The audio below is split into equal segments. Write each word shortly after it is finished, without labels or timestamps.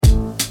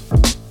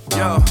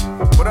Yo,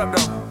 what up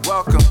though?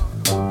 Welcome.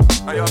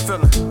 How y'all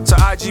feeling? To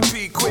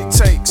IGP Quick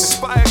Takes.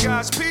 Inspire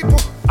God's people.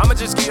 I'ma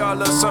just give y'all a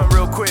little something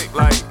real quick.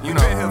 Like, you know,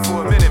 been here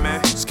for a minute,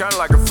 man. It's kinda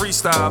like a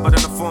freestyle, but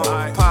in the form of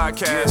a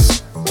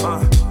podcast.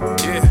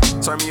 Yeah,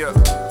 turn me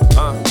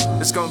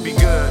up. It's gonna be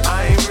good.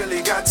 I ain't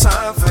really got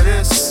time for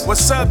this.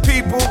 What's up,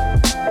 people?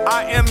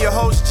 I am your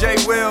host, Jay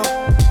Will,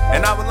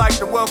 and I would like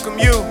to welcome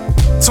you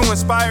to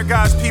Inspire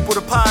God's People,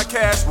 the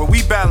podcast where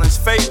we balance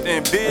faith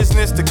and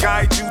business to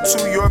guide you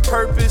to your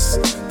purpose.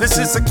 This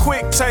is a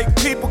quick take,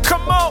 people.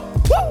 Come on.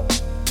 Woo!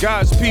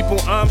 God's people,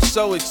 I'm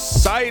so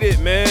excited,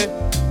 man.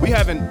 We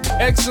have an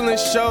excellent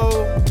show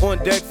on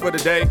deck for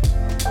today.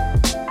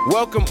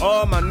 Welcome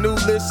all my new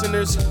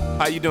listeners.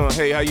 How you doing?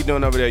 Hey, how you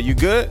doing over there? You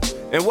good?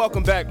 And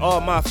welcome back all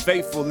my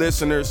faithful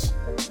listeners.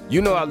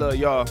 You know I love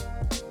y'all.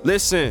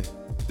 Listen,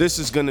 this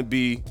is going to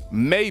be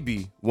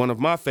maybe one of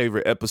my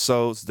favorite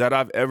episodes that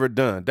I've ever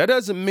done. That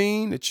doesn't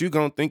mean that you're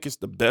going to think it's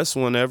the best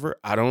one ever.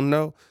 I don't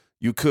know.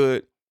 You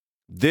could.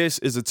 This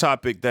is a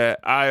topic that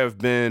I have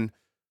been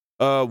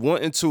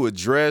wanting to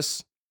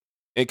address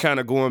and kind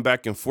of going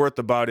back and forth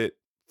about it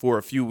for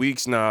a few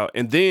weeks now.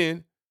 And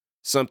then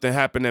something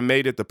happened that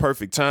made it the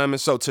perfect time.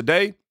 And so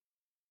today,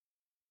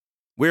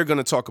 we're going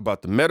to talk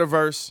about the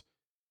metaverse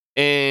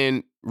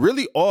and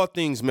really all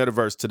things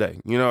metaverse today.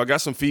 You know, I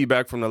got some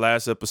feedback from the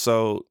last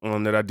episode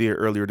that I did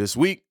earlier this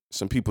week.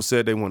 Some people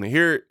said they want to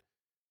hear it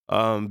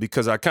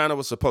because I kind of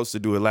was supposed to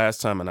do it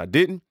last time and I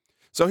didn't.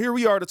 So here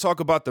we are to talk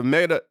about the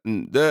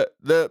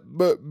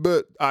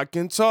I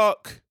can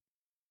talk.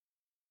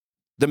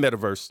 The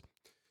metaverse.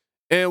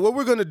 And what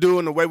we're going to do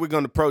and the way we're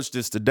going to approach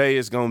this today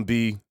is going to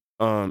be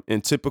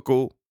in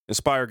typical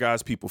Inspire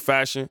God's People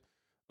fashion.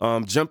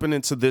 Jumping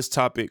into this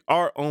topic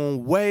our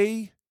own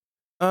way,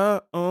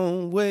 our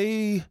own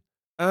way,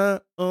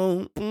 our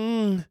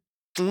own,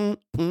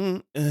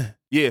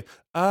 yeah,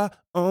 our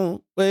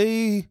own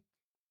way.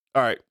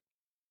 All right.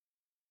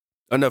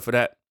 Enough of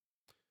that.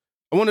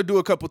 I want to do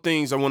a couple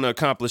things. I want to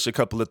accomplish a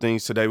couple of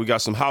things today. We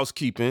got some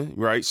housekeeping,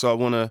 right? So I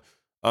want to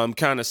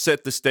kind of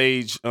set the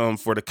stage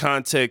for the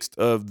context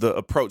of the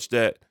approach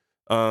that,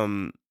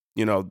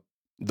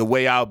 the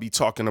way I'll be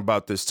talking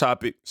about this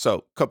topic. So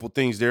a couple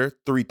things there,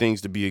 3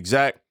 things to be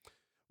exact.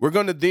 We're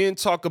going to then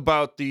talk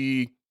about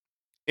the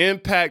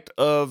impact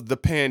of the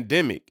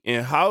pandemic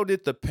and how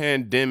did the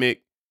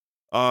pandemic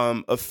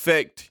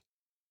affect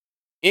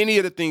any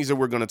of the things that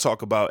we're going to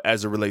talk about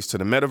as it relates to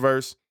the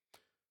metaverse.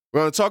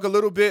 We're going to talk a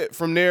little bit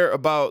from there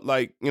about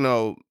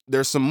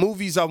there's some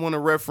movies I want to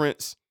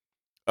reference.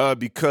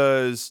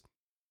 Because,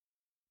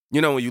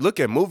 when you look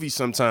at movies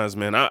sometimes,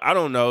 man, I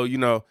don't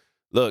know,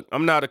 look,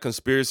 I'm not a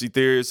conspiracy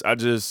theorist.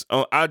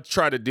 I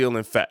try to deal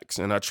in facts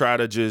and I try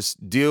to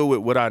just deal with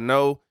what I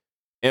know.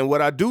 And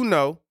what I do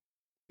know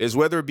is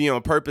whether it be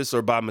on purpose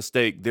or by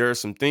mistake, there are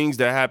some things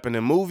that happen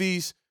in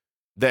movies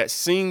that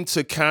seem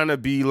to kind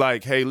of be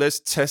like, hey, let's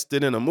test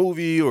it in a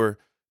movie or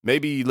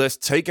maybe let's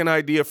take an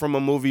idea from a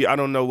movie. I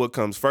don't know what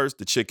comes first,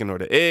 the chicken or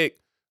the egg.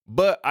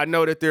 But I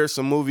know that there are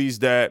some movies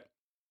that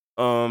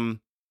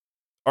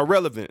are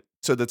relevant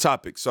to the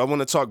topic. So I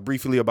want to talk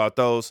briefly about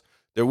those.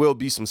 There will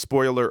be some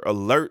spoiler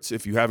alerts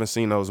if you haven't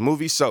seen those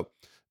movies. So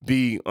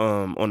be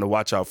on the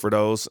watch out for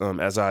those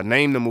as I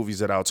name the movies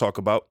that I'll talk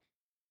about.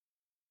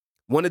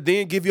 Want to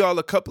then give you all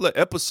a couple of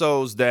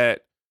episodes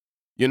that,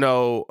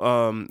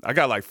 I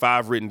got like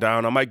 5 written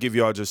down. I might give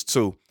you all just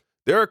 2.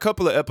 There are a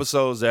couple of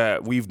episodes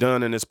that we've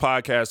done in this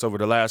podcast over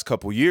the last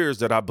couple years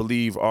that I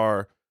believe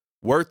are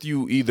worth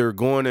you either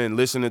going and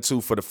listening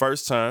to for the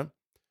first time,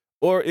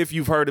 or if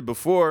you've heard it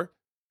before,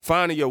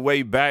 finding your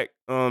way back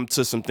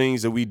to some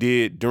things that we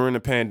did during the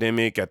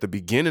pandemic, at the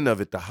beginning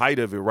of it, the height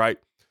of it, right?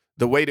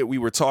 The way that we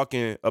were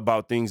talking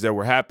about things that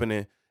were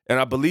happening. And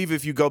I believe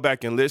if you go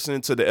back and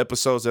listen to the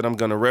episodes that I'm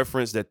going to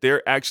reference, that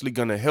they're actually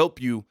going to help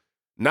you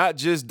not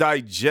just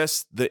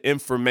digest the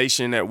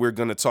information that we're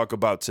going to talk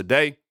about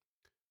today,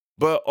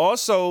 but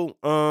also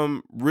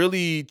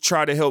really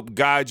try to help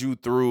guide you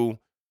through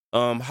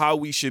how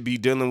we should be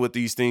dealing with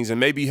these things and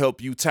maybe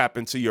help you tap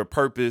into your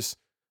purpose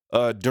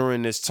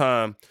during this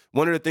time.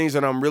 One of the things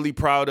that I'm really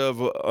proud of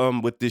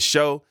with this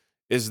show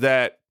is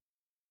that,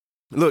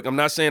 look, I'm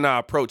not saying I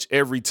approach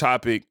every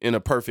topic in a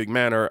perfect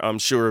manner. I'm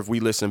sure if we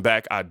listen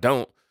back, I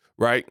don't,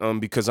 right?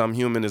 Because I'm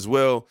human as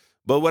well.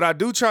 But what I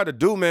do try to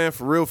do, man,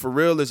 for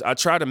real, is I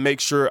try to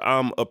make sure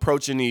I'm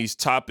approaching these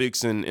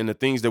topics and the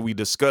things that we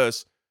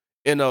discuss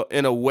in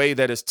a way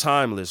that is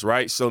timeless,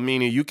 right? So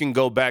meaning you can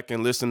go back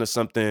and listen to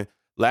something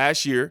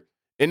last year.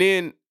 And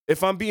then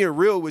if I'm being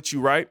real with you,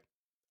 right,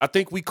 I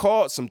think we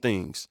called some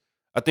things.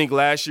 I think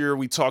last year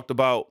we talked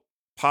about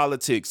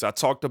politics. I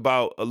talked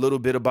about a little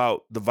bit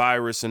about the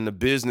virus and the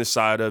business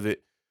side of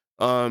it,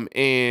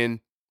 and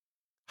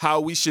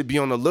how we should be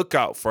on the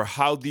lookout for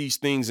how these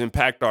things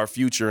impact our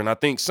future. And I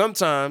think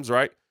sometimes,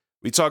 right,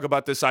 we talk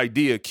about this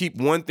idea, keep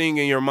one thing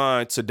in your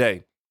mind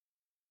today.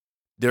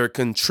 There are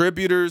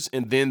contributors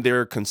and then there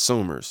are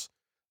consumers.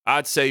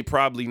 I'd say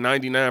probably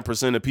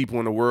 99% of people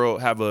in the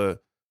world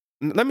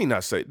let me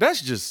not say,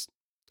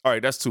 all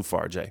right, that's too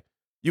far, Jay.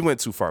 You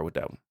went too far with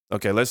that one.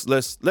 Okay,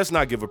 let's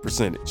not give a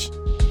percentage.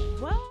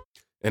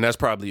 And that's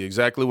probably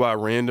exactly why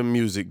random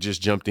music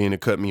just jumped in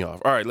and cut me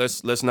off. All right,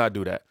 let's not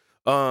do that.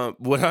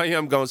 What I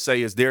am gonna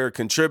say is there are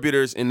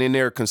contributors and then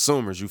there are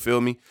consumers. You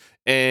feel me?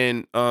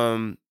 And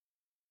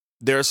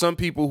there are some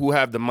people who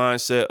have the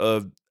mindset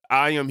of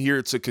I am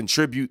here to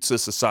contribute to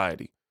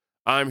society.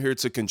 I'm here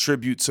to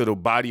contribute to the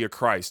body of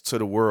Christ, to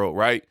the world,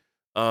 right?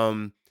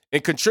 And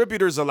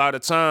contributors a lot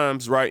of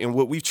times, right? And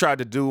what we've tried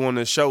to do on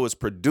this show is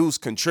produce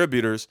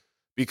contributors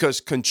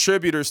because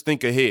contributors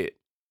think ahead.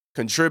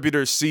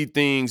 Contributors see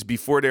things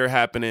before they're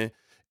happening.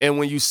 And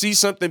when you see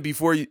something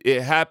before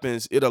it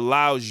happens, it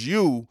allows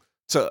you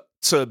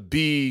to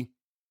be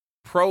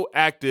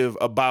proactive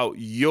about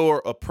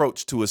your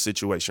approach to a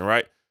situation,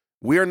 right?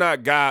 We're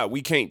not God.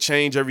 We can't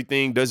change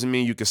everything. Doesn't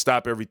mean you can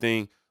stop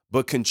everything.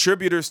 But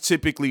contributors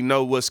typically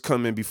know what's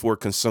coming before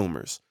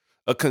consumers.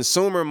 A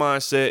consumer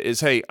mindset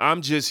is, hey,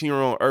 I'm just here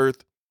on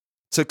earth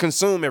to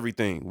consume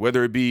everything,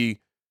 whether it be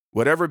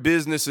whatever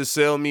businesses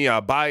sell me, I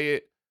buy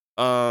it.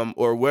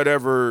 Or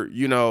whatever,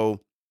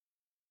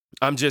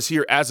 I'm just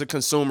here as a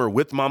consumer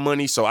with my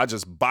money. So I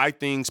just buy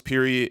things,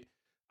 period.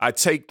 I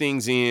take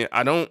things in.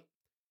 I don't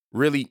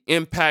really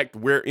impact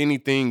where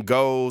anything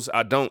goes.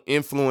 I don't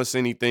influence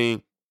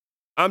anything.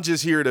 I'm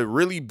just here to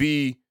really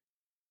be,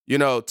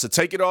 to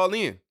take it all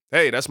in.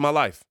 Hey, that's my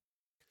life.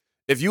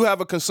 If you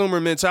have a consumer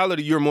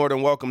mentality, you're more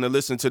than welcome to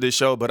listen to this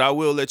show. But I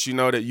will let you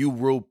know that you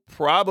will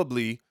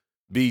probably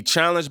be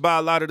challenged by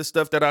a lot of the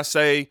stuff that I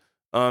say.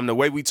 The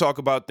way we talk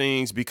about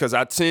things, because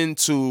I tend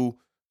to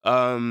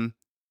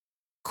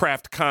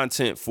craft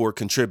content for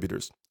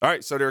contributors. All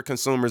right, so there are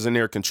consumers and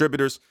there are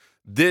contributors.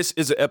 This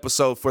is an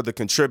episode for the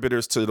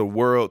contributors to the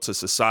world, to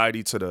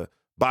society, to the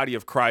body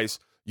of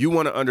Christ. You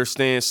want to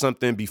understand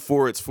something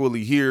before it's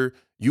fully here.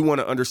 You want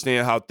to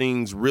understand how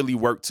things really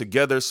work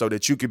together so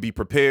that you can be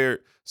prepared,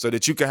 so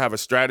that you can have a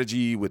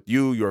strategy with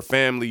you, your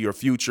family, your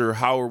future.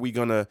 How are we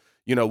going to,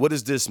 what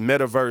does this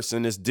metaverse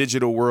and this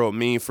digital world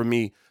mean for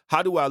me?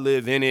 How do I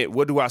live in it?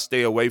 What do I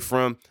stay away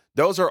from?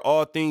 Those are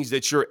all things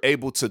that you're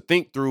able to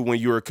think through when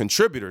you're a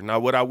contributor. Now,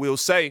 what I will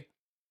say,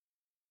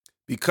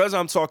 because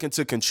I'm talking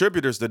to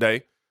contributors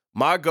today,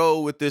 my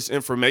goal with this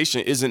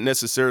information isn't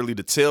necessarily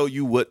to tell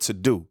you what to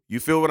do. You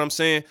feel what I'm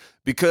saying?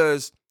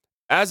 Because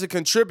as a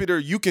contributor,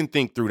 you can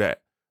think through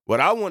that.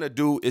 What I want to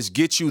do is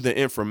get you the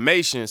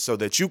information so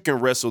that you can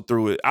wrestle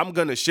through it. I'm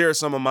going to share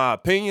some of my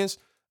opinions.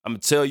 I'm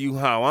going to tell you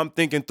how I'm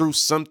thinking through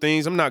some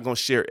things. I'm not going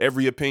to share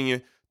every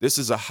opinion. This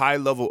is a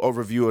high-level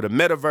overview of the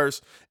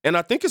metaverse, and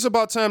I think it's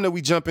about time that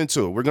we jump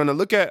into it. We're going to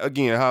look at,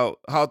 again,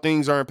 how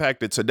things are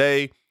impacted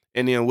today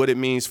and then what it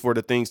means for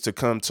the things to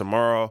come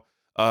tomorrow.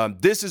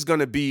 This is going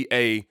to be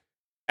a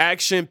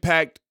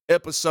action-packed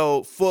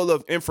episode full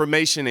of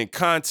information and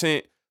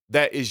content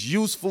that is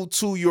useful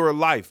to your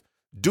life.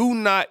 Do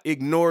not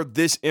ignore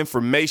this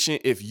information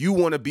if you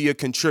want to be a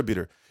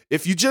contributor.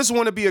 If you just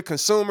want to be a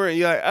consumer and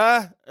you're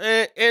like,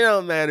 it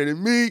don't matter to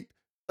me,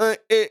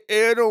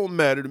 it don't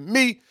matter to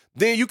me,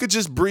 then you could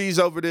just breeze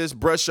over this,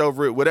 brush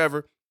over it,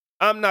 whatever.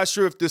 I'm not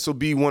sure if this will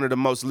be one of the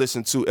most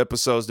listened to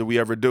episodes that we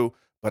ever do,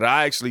 but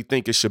I actually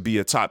think it should be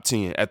a top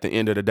 10 at the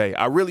end of the day.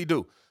 I really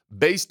do,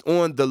 based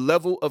on the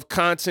level of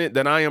content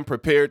that I am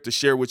prepared to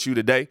share with you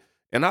today.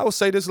 And I will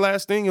say this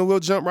last thing and we'll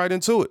jump right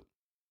into it.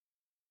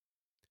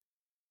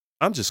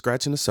 I'm just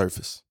scratching the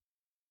surface.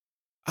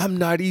 I'm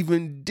not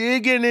even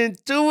digging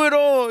into it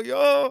all,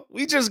 y'all.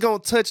 We just gonna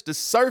touch the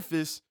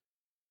surface.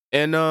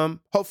 And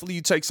hopefully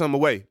you take some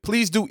away.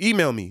 Please do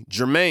email me,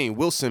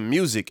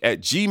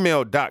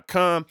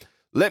 JermaineWilsonMusic@gmail.com.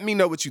 Let me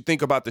know what you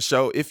think about the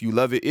show, if you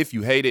love it, if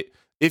you hate it,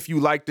 if you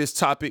like this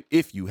topic,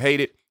 if you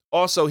hate it.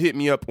 Also hit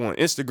me up on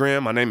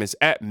Instagram. My name is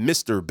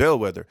 @Mr.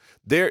 Bellwether.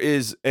 There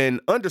is an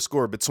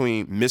underscore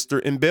between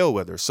Mr. and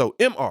Bellwether. So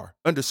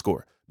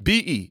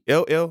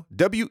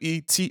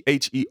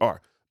MR_BELLWETHER.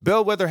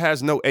 Bellwether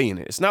has no A in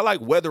it. It's not like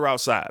weather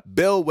outside.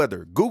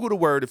 Bellwether. Google the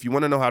word if you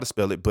want to know how to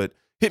spell it, but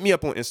hit me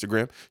up on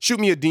Instagram.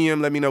 Shoot me a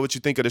DM. Let me know what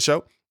you think of the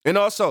show. And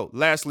also,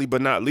 lastly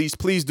but not least,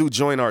 please do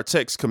join our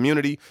text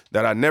community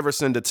that I never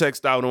send a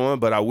text out on,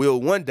 but I will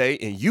one day,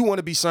 and you want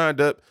to be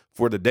signed up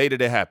for the day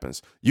that it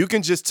happens. You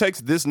can just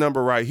text this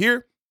number right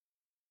here,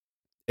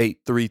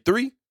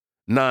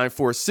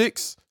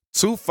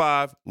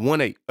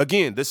 833-946-2518.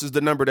 Again, this is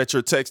the number that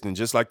you're texting,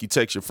 just like you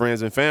text your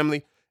friends and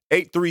family,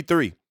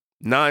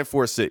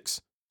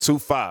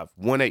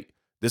 833-946-2518.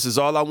 This is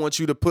all I want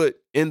you to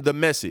put in the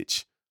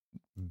message.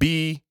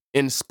 Be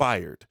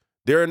inspired.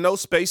 There are no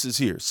spaces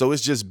here. So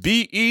it's just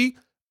BEINSPIRED.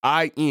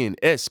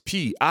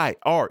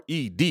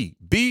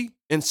 Be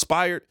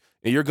inspired.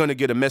 And you're going to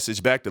get a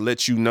message back to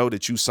let you know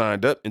that you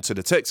signed up into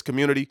the text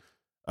community.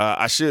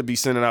 I should be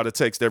sending out a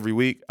text every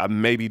week. I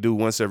maybe do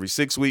once every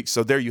 6 weeks.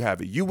 So there you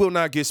have it. You will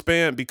not get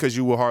spammed because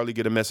you will hardly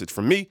get a message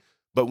from me.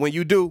 But when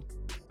you do,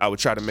 I would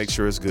try to make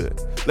sure it's good.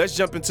 Let's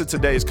jump into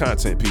today's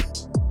content, people.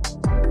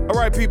 All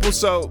right, people.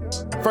 So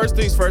first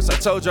things first, I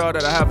told y'all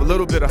that I have a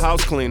little bit of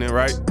house cleaning,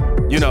 right?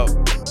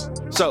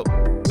 So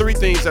 3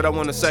 things that I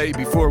want to say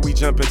before we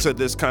jump into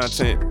this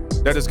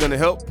content that is going to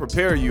help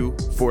prepare you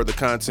for the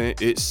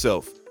content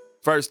itself.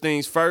 First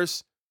things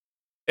first,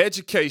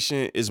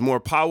 education is more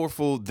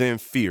powerful than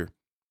fear.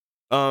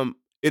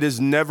 It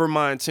is never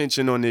my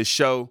intention on this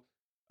show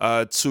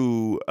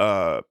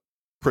to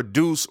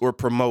produce or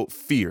promote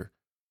fear.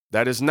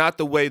 That is not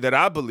the way that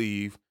I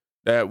believe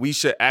that we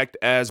should act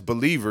as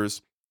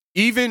believers.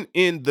 Even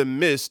in the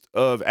midst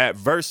of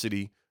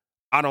adversity,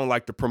 I don't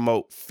like to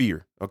promote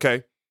fear.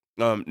 Okay.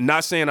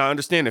 Not saying I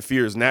understand that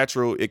fear is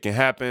natural. It can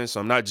happen.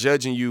 So I'm not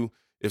judging you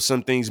if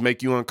some things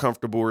make you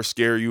uncomfortable or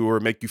scare you or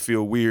make you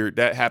feel weird.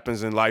 That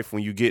happens in life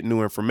when you get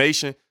new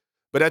information.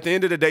 But at the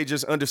end of the day,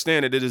 just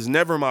understand that it is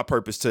never my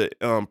purpose to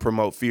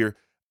promote fear.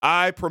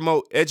 I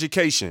promote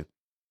education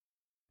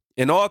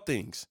in all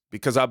things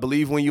because I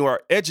believe when you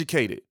are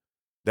educated,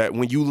 that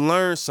when you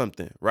learn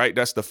something, right,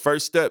 that's the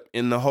first step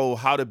in the whole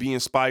how to be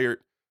inspired,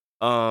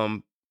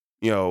 blueprint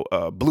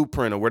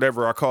or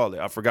whatever I call it.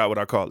 I forgot what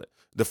I call it.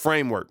 The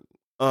framework,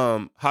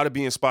 how to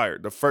be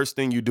inspired. The first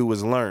thing you do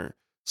is learn.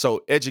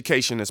 So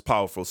education is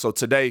powerful. So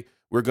today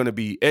we're going to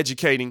be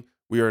educating.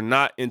 We are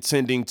not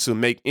intending to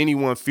make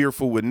anyone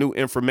fearful with new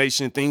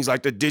information, things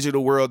like the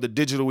digital world, the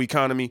digital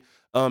economy.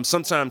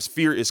 Sometimes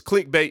fear is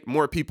clickbait.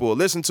 More people will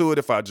listen to it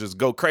if I just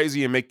go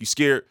crazy and make you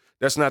scared.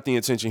 That's not the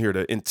intention here.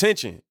 The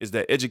intention is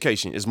that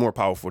education is more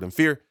powerful than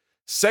fear.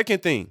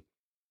 Second thing,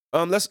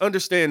 let's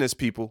understand this,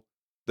 people.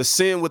 The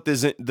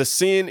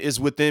sin is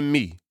within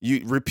me.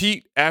 You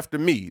repeat after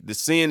me. The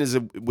sin is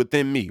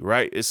within me,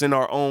 right? It's in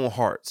our own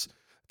hearts.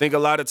 I think a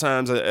lot of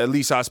times, at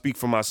least I speak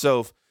for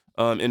myself,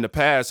 in the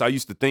past, I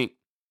used to think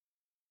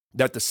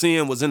that the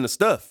sin was in the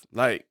stuff.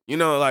 Like,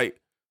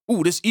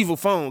 ooh, this evil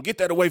phone, get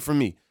that away from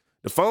me.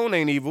 The phone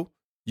ain't evil.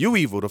 You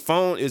evil. The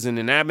phone is an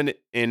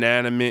inanimate.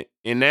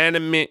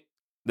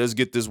 Let's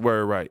get this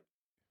word right.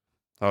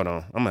 Hold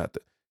on. I'm gonna have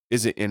to.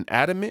 Is it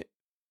inanimate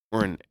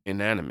or an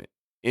inanimate?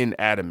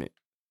 Inanimate.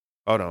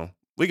 Hold on.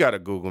 We got to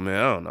Google,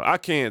 man. I don't know. I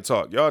can't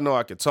talk. Y'all know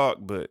I can talk,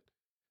 but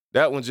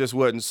that one just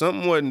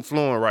something wasn't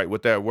flowing right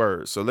with that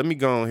word. So let me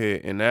go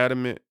ahead.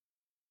 Inanimate.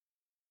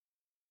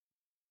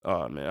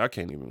 Oh, man, I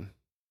can't even.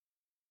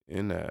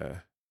 Inanimate.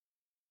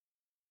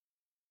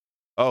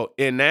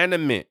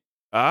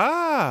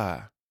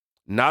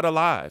 Not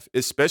alive,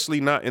 especially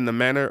not in the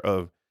manner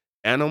of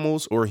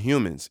animals or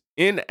humans.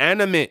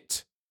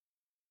 Inanimate.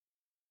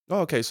 Oh,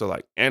 okay, so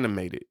like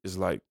animated is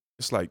like,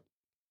 it's like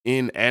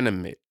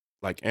inanimate,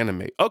 like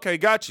animate. Okay,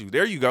 got you.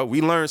 There you go.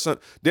 We learned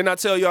something. Didn't I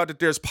tell y'all that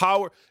there's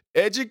power?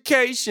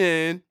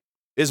 Education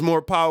is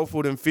more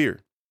powerful than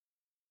fear.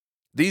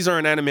 These are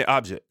inanimate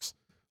objects,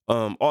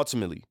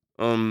 ultimately.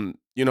 A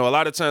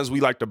lot of times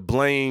we like to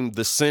blame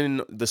the sin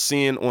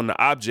on the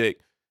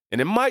object, and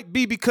it might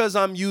be because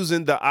I'm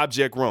using the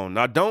object wrong.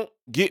 Now, don't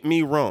get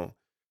me wrong.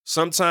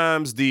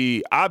 Sometimes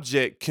the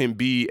object can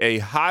be a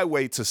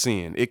highway to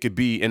sin. It could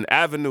be an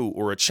avenue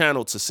or a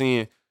channel to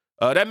sin.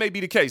 That may be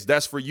the case.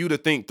 That's for you to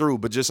think through,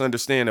 but just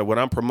understand that what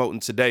I'm promoting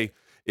today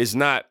is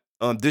not,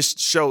 this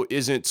show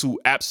isn't to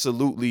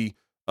absolutely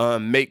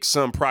make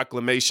some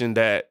proclamation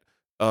that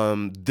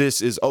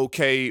this is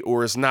okay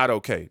or it's not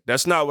okay.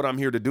 That's not what I'm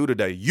here to do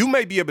today. You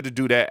may be able to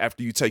do that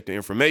after you take the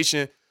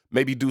information,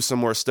 maybe do some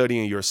more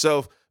studying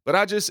yourself, but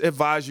I just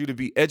advise you to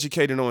be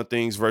educated on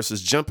things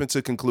versus jumping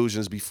to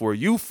conclusions before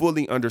you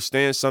fully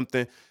understand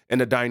something and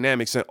the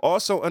dynamics, and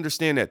also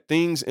understand that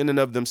things in and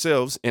of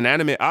themselves,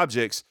 inanimate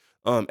objects,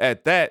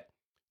 at that,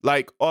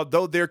 like,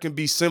 although there can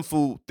be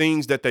sinful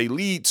things that they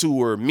lead to,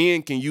 or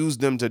men can use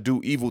them to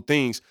do evil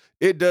things,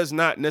 it does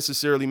not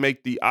necessarily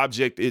make the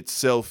object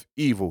itself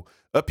evil.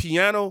 A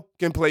piano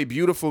can play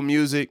beautiful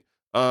music,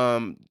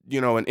 an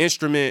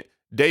instrument.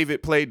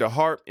 David played the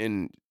harp,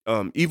 and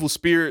evil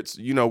spirits,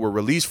 were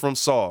released from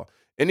Saul.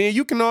 And then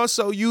you can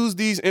also use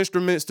these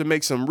instruments to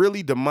make some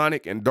really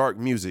demonic and dark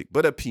music.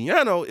 But a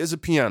piano is a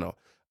piano.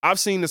 I've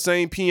seen the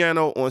same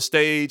piano on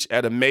stage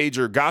at a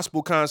major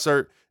gospel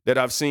concert that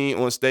I've seen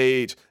on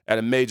stage at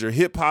a major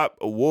hip hop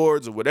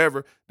awards or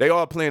whatever. They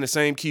all playing the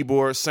same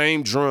keyboard,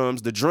 same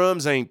drums. The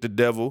drums ain't the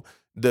devil.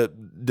 The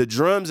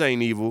drums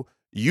ain't evil.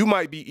 You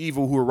might be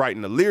evil who are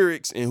writing the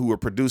lyrics and who are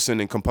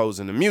producing and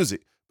composing the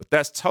music, but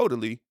that's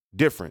totally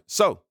different.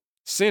 So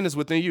sin is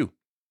within you.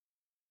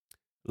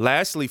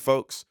 Lastly,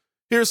 folks,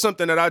 here's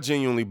something that I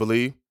genuinely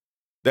believe,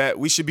 that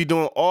we should be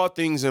doing all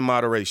things in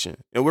moderation.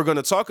 And we're going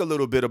to talk a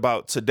little bit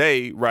about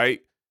today,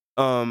 right?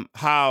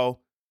 How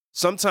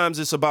sometimes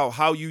it's about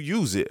how you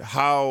use it,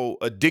 how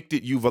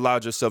addicted you've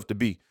allowed yourself to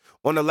be.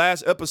 On the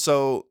last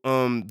episode,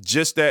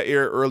 just that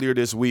aired earlier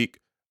this week,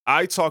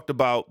 I talked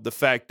about the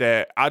fact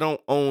that I don't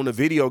own a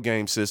video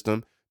game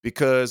system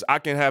because I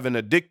can have an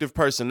addictive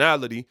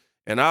personality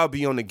and I'll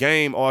be on the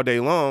game all day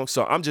long.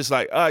 So I'm just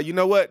like, you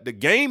know what? The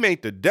game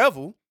ain't the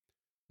devil,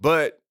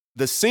 but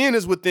the sin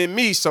is within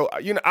me. So,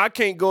 I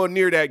can't go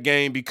near that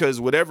game because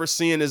whatever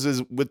sin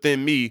is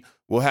within me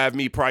will have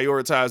me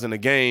prioritizing the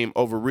game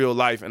over real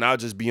life, and I'll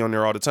just be on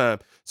there all the time.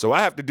 So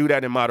I have to do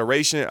that in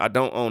moderation. I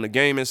don't own a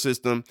gaming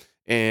system,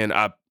 and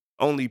I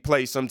only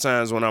play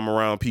sometimes when I'm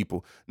around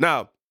people.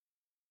 Now,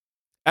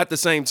 at the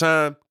same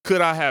time,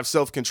 could I have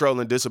self-control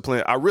and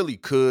discipline? I really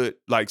could.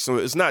 So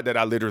it's not that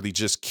I literally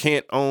just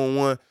can't own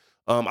one.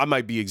 I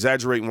might be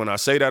exaggerating when I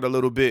say that a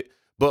little bit,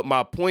 but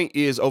my point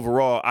is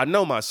overall, I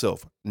know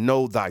myself.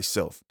 Know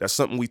thyself. That's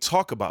something we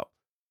talk about.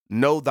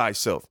 Know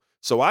thyself.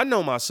 So I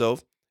know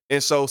myself.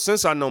 And so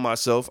since I know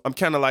myself, I'm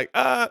kind of like,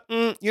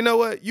 you know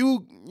what?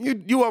 You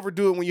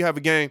overdo it when you have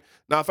a game.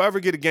 Now, if I ever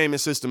get a gaming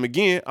system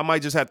again, I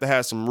might just have to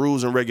have some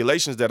rules and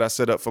regulations that I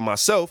set up for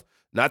myself.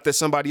 Not that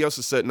somebody else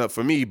is setting up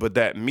for me, but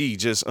that me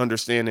just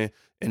understanding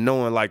and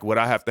knowing like what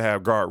I have to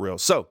have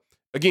guardrails. So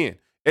again,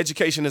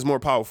 education is more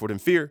powerful than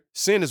fear.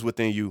 Sin is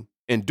within you,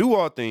 and do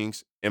all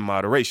things in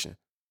moderation.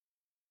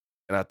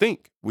 And I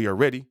think we are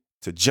ready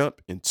to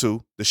jump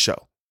into the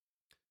show.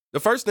 The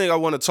first thing I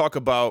want to talk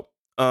about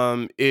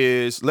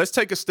is let's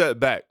take a step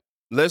back.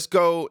 Let's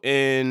go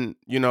and,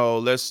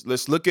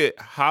 let's look at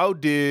how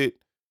did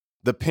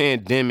the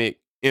pandemic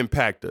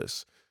impact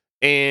us.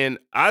 And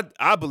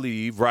I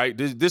believe, right,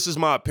 this is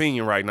my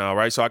opinion right now,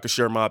 right? So I can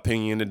share my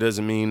opinion. It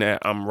doesn't mean that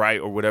I'm right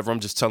or whatever. I'm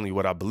just telling you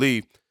what I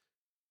believe.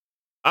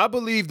 I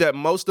believe that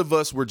most of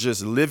us were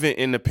just living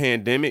in the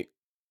pandemic.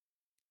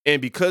 And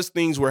because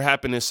things were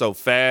happening so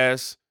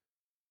fast,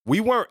 we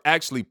weren't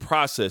actually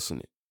processing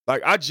it.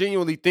 Like, I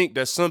genuinely think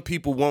that some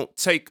people won't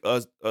take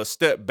a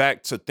step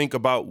back to think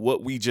about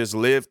what we just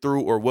lived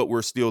through or what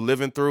we're still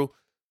living through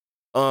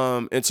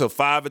until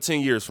 5 or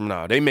 10 years from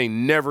now. They may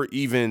never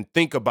even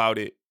think about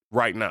it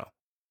right now.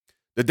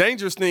 The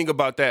dangerous thing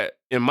about that,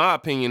 in my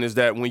opinion, is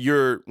that when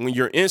you're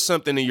in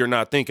something and you're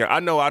not thinking, I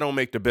know I don't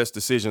make the best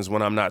decisions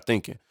when I'm not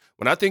thinking.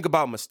 When I think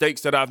about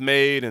mistakes that I've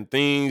made and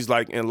things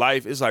like in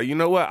life, it's like, you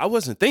know what? I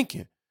wasn't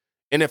thinking.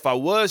 And if I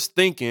was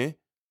thinking,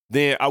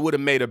 then I would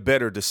have made a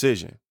better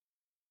decision.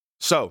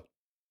 So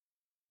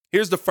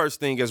here's the first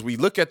thing as we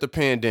look at the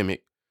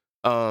pandemic.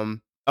 I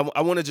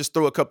want to just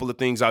throw a couple of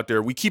things out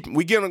there.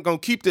 Gonna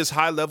keep this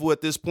high level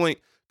at this point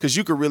because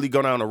you could really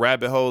go down a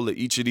rabbit hole of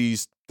each of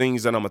these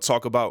things that I'm gonna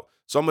talk about.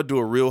 So I'm gonna do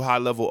a real high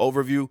level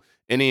overview,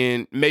 and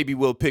then maybe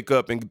we'll pick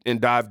up and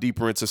dive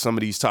deeper into some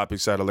of these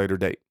topics at a later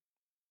date.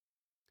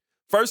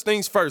 First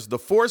things first, the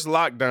forced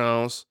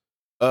lockdowns,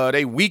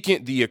 they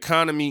weakened the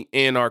economy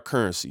and our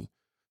currency.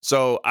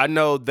 So I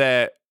know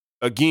that,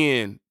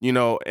 again,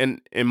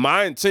 and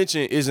my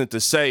intention isn't to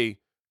say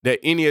that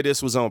any of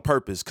this was on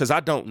purpose, because I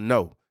don't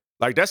know.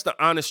 Like, that's the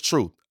honest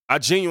truth. I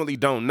genuinely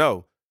don't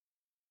know.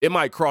 It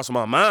might cross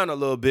my mind a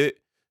little bit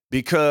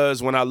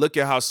because when I look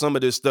at how some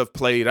of this stuff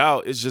played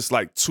out, it's just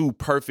like too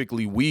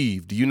perfectly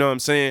weaved. You know what I'm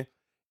saying?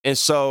 And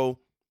so,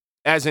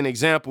 as an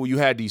example, you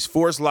had these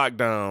forced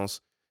lockdowns,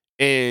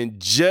 and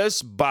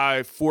just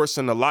by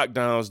forcing the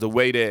lockdowns the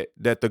way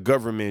that the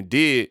government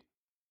did,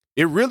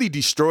 it really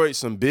destroyed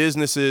some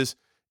businesses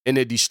and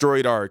it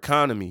destroyed our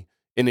economy,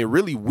 and it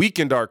really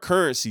weakened our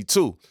currency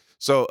too.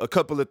 So a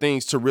couple of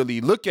things to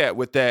really look at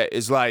with that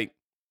is like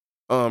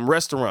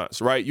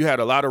restaurants, right? You had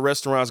a lot of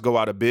restaurants go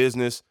out of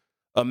business.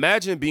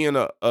 Imagine being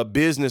a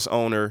business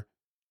owner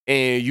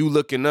and you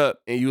looking up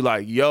and you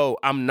like, yo,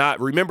 I'm not,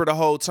 remember the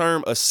whole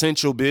term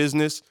essential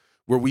business,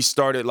 where we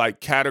started like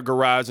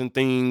categorizing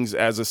things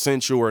as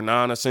essential or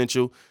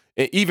non-essential.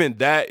 And even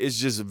that is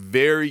just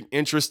very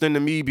interesting to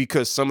me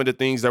because some of the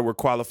things that were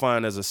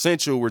qualifying as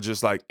essential were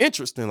just like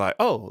interesting, like,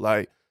 oh,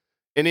 like,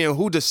 and then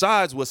who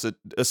decides what's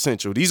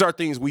essential? These are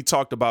things we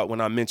talked about when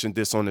I mentioned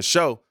this on the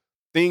show,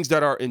 things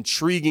that are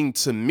intriguing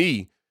to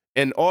me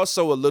and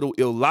also a little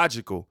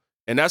illogical.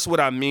 And that's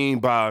what I mean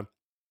by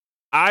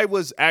I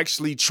was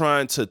actually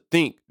trying to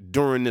think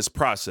during this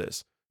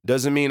process.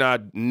 Doesn't mean I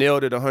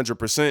nailed it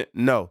 100%.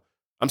 No,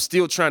 I'm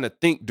still trying to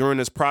think during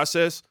this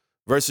process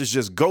versus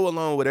just go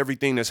along with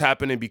everything that's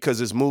happening because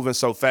it's moving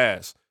so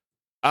fast.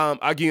 I'll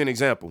give you an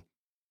example.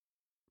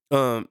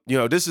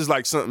 This is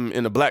like something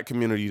in the Black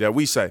community that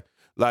we say,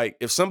 like,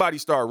 if somebody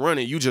start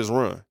running, you just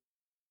run.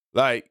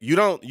 Like, you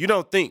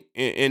don't think.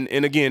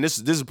 And again, this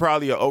is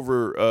probably a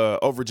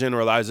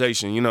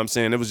overgeneralization. You know what I'm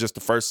saying? It was just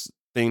the first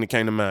thing that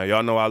came to mind.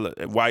 Y'all know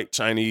white,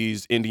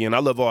 Chinese, Indian. I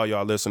love all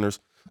y'all listeners.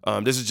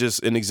 This is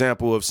just an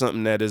example of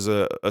something that is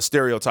a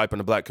stereotype in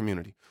the Black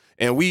community.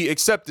 And we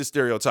accept this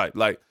stereotype.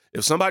 Like,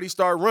 if somebody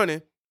start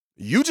running,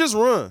 you just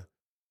run.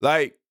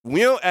 Like,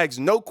 we don't ask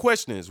no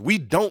questions. We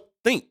don't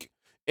think.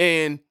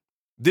 And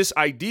this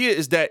idea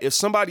is that if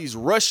somebody's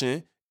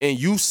rushing and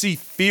you see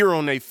fear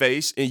on their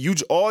face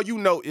and all you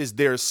know is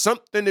there's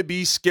something to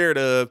be scared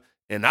of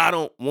and I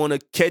don't want to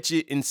catch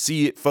it and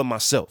see it for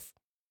myself.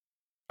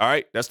 All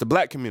right? That's the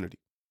Black community.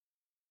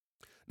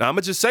 Now, I'm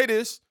going to just say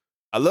this.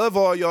 I love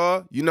all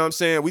y'all. You know what I'm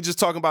saying? We just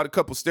talking about a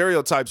couple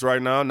stereotypes right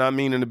now, not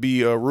meaning to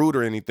be rude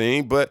or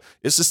anything, but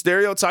it's a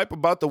stereotype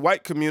about the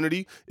white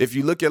community. If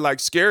you look at like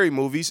scary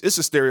movies, it's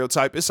a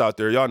stereotype. It's out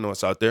there. Y'all know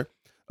it's out there.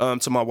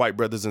 To my white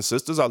brothers and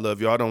sisters, I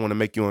love y'all. I don't want to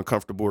make you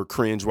uncomfortable or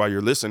cringe while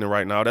you're listening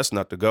right now. That's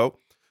not the go.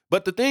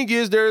 But the thing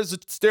is, there's a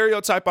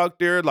stereotype out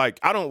there. Like,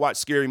 I don't watch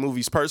scary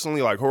movies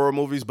personally, like horror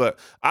movies, but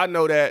I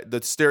know that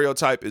the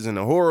stereotype is in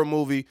a horror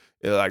movie.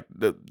 Like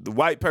the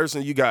white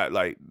person, you got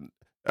like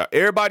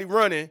everybody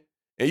running.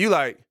 And you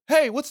like,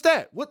 hey, what's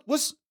that?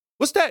 What's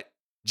that?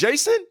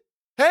 Jason?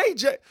 Hey,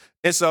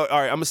 And so, all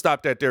right, I'm gonna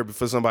stop that there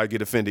before somebody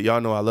get offended. Y'all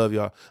know I love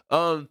y'all.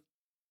 But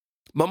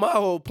my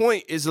whole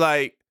point is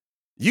like,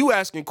 You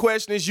asking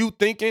questions, you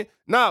thinking.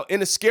 Now,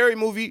 in a scary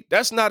movie,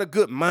 that's not a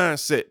good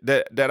mindset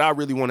that I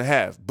really want to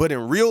have. But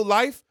in real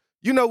life,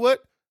 you know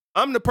what?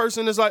 I'm the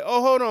person that's like,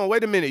 oh, hold on,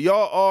 wait a minute.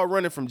 Y'all all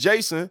running from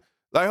Jason.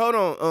 Like, hold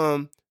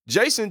on.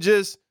 Jason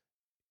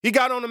he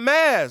got on a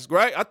mask,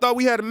 right? I thought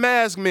we had a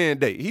mask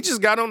mandate. He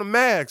just got on a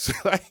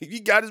mask. Like, he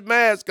got his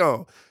mask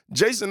on.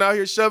 Jason out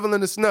here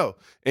shoveling the snow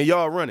and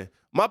y'all running.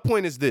 My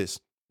point is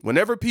this.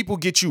 Whenever people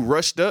get you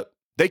rushed up,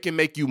 they can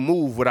make you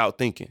move without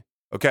thinking,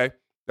 okay?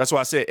 That's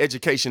why I said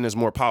education is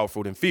more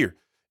powerful than fear.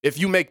 If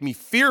you make me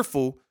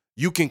fearful,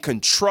 you can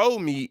control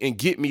me and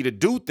get me to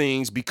do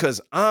things because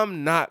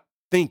I'm not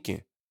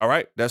thinking, all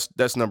right?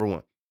 That's number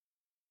one.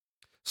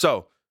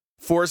 So,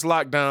 forced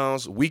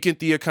lockdowns, weakened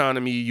the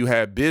economy. You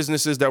had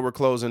businesses that were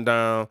closing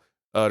down.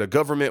 The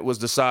government was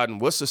deciding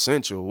what's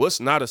essential, what's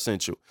not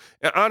essential.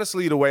 And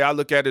honestly, the way I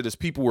look at it is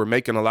people were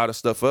making a lot of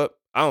stuff up.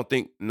 I don't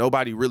think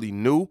nobody really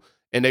knew,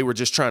 and they were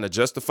just trying to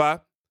justify.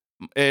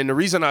 And the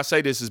reason I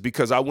say this is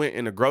because I went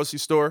in a grocery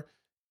store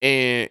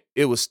and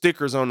it was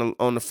stickers on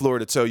the floor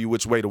to tell you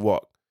which way to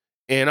walk.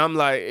 And I'm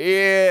like,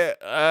 yeah,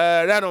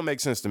 that don't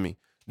make sense to me.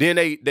 Then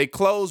they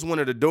closed one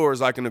of the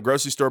doors, like in the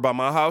grocery store by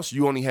my house.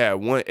 You only had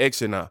one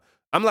exit now.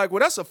 I'm like,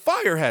 well, that's a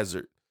fire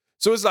hazard.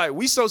 So it's like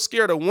we so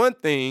scared of one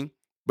thing,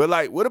 but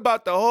like, what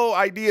about the whole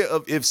idea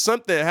of if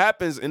something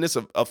happens and it's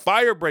a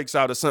fire breaks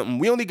out or something,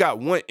 we only got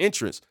one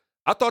entrance.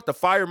 I thought the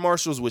fire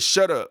marshals would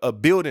shut a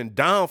building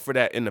down for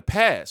that in the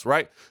past,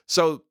 right?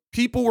 So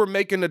people were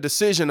making a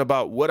decision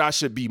about what I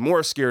should be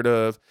more scared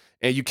of,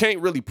 and you can't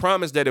really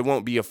promise that it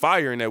won't be a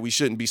fire and that we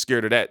shouldn't be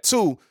scared of that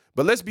too.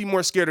 But let's be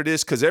more scared of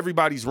this because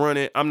everybody's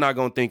running. I'm not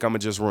going to think I'm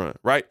going to just run,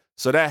 right?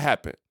 So that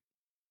happened.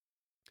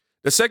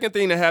 The second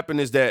thing that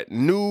happened is that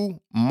new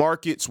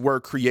markets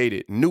were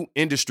created, new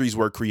industries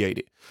were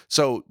created.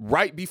 So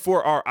right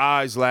before our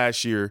eyes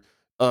last year,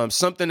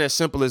 something as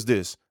simple as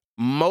this.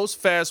 Most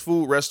fast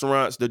food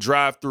restaurants, the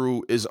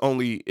drive-through is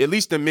only, at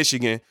least in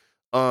Michigan,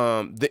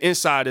 the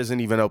inside isn't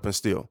even open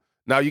still.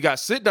 Now you got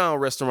sit-down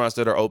restaurants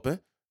that are open,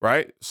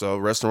 right? So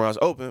restaurants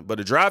open, but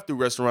a drive-through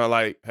restaurant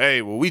like,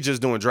 hey, well, we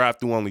just doing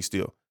drive-through only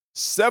still.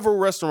 Several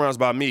restaurants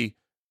by me,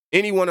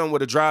 anyone on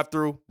with a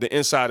drive-through, the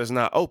inside is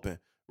not open,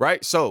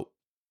 right? So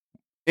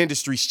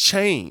industries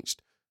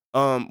changed.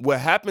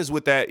 What happens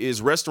with that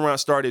is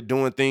restaurants started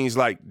doing things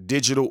like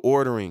digital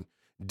ordering,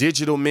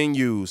 digital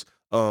menus,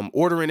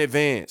 order in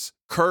advance,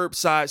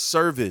 curbside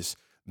service.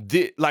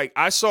 Like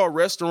I saw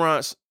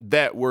restaurants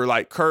that were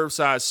like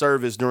curbside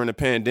service during the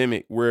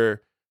pandemic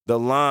where the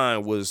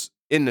line was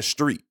in the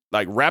street,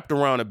 like wrapped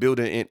around a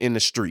building in the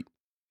street.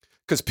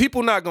 Because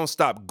people not going to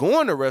stop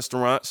going to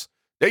restaurants.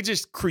 They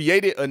just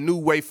created a new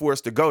way for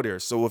us to go there.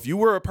 So if you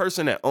were a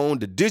person that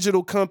owned a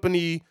digital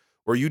company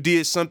or you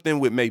did something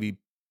with maybe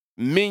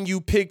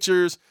menu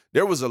pictures,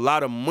 there was a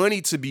lot of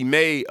money to be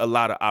made, a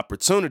lot of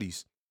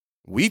opportunities.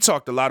 We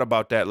talked a lot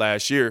about that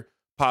last year.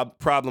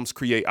 Problems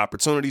create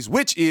opportunities,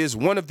 which is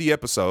one of the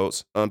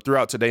episodes.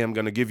 Throughout today, I'm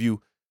going to give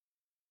you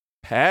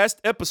past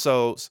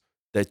episodes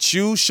that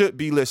you should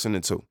be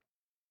listening to.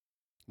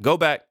 Go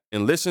back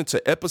and listen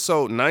to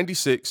episode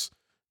 96.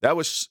 That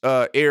was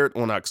aired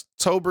on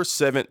October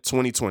 7th,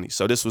 2020.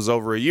 So this was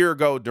over a year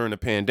ago during the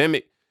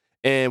pandemic.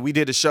 And we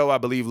did a show, I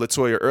believe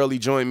Latoya Early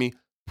joined me.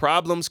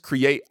 Problems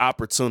create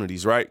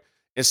opportunities, right?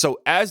 And so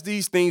as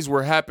these things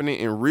were happening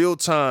in real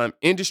time,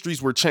 industries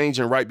were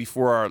changing right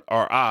before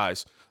our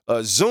eyes.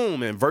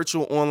 Zoom and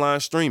virtual online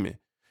streaming.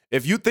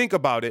 If you think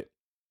about it,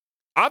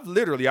 I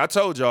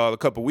told y'all a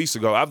couple weeks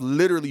ago, I've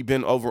literally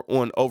been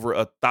on over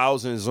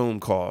 1,000 Zoom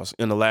calls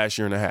in the last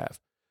year and a half.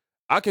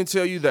 I can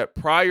tell you that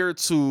prior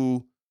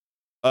to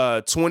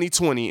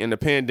 2020 and the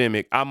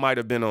pandemic, I might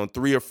have been on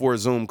 3 or 4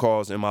 Zoom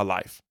calls in my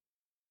life.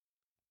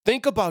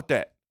 Think about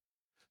that.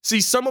 See,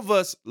 some of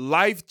us,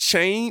 life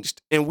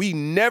changed and we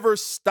never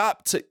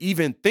stopped to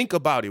even think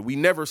about it. We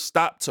never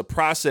stopped to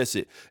process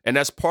it. And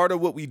that's part of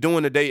what we're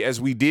doing today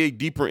as we dig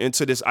deeper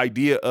into this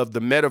idea of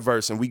the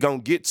metaverse. And we're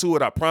going to get to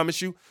it, I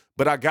promise you.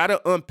 But I got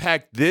to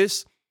unpack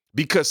this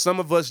because some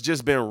of us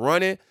just been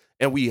running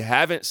and we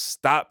haven't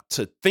stopped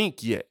to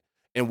think yet.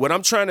 And what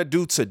I'm trying to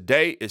do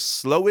today is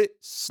slow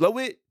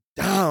it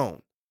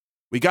down.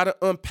 We got to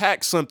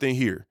unpack something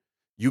here.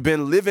 You've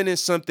been living in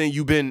something,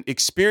 you've been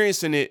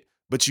experiencing it,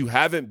 but you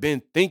haven't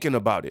been thinking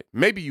about it.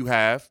 Maybe you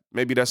have.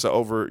 Maybe that's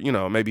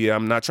maybe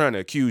I'm not trying to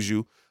accuse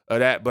you of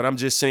that, but I'm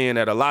just saying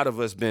that a lot of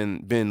us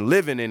been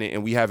living in it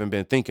and we haven't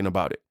been thinking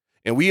about it.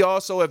 And we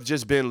also have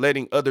just been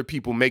letting other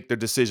people make the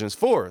decisions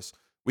for us.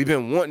 We've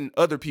been wanting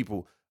other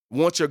people,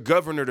 want your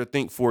governor to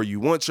think for you,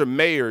 want your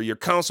mayor, your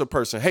council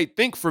person. Hey,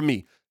 think for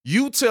me.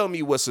 You tell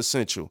me what's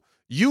essential.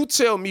 You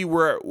tell me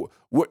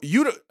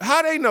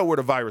how they know where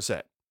the virus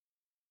at.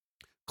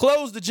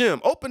 Close the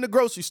gym, open the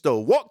grocery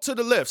store, walk to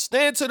the left,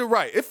 stand to the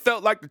right. It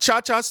felt like the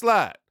cha-cha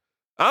slide.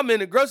 I'm in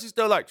the grocery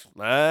store like,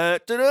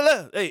 slide to the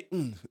left. Hey,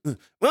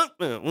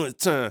 one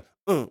time,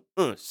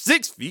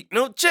 6 feet,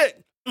 no check.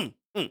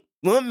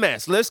 One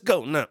mask, let's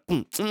go now.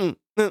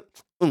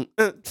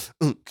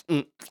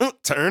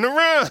 Turn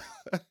around.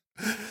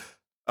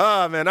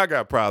 Ah, man, I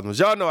got problems.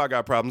 Y'all know I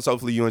got problems.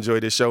 Hopefully you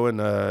enjoy this show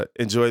and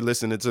enjoy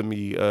listening to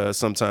me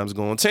sometimes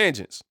go on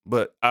tangents.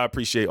 But I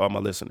appreciate all my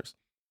listeners.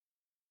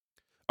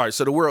 All right,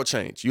 so the world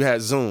changed. You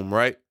had Zoom,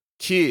 right?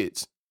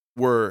 Kids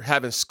were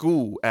having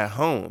school at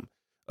home.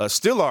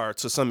 Still are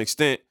to some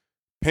extent.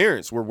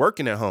 Parents were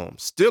working at home.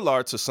 Still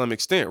are to some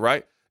extent,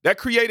 right? That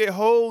created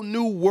whole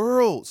new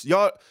worlds.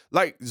 Y'all,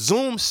 like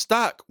Zoom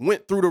stock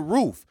went through the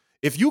roof.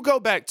 If you go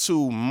back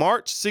to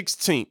March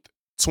 16th,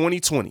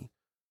 2020,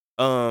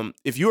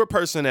 if you're a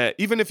person that,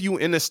 even if you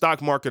in the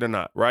stock market or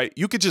not, right,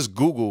 you could just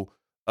Google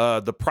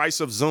the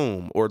price of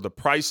Zoom or the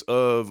price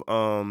of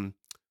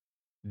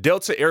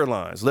Delta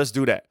Airlines. Let's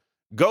do that.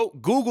 Go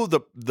Google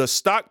the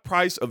stock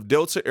price of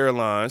Delta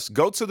Airlines.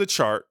 Go to the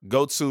chart.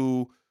 Go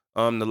to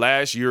the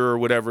last year or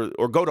whatever,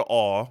 or go to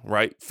all,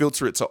 right?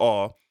 Filter it to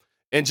all,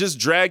 and just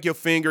drag your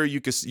finger.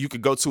 You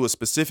could go to a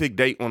specific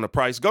date on the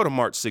price. Go to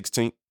March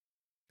 16th.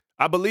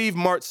 I believe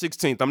March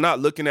 16th. I'm not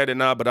looking at it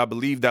now, but I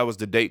believe that was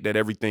the date that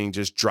everything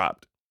just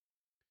dropped.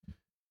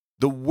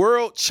 The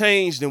world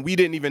changed and we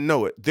didn't even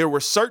know it. There were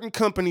certain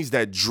companies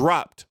that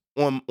dropped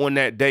on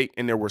that date,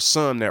 and there were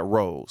some that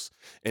rose.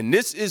 And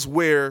this is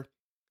where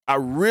I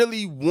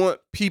really want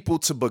people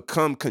to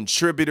become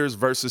contributors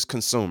versus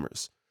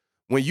consumers.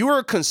 When you're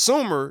a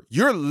consumer,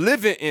 you're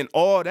living in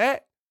all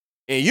that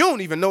and you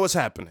don't even know what's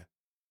happening.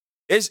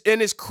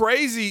 It's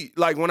crazy,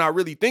 like when I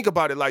really think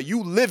about it, like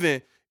you live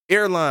in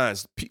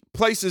airlines,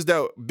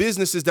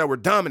 businesses that were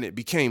dominant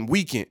became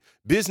weakened.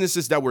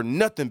 Businesses that were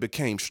nothing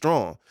became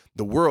strong.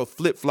 The world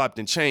flip-flopped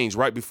and changed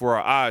right before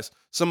our eyes.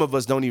 Some of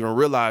us don't even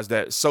realize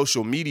that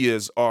social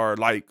medias are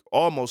like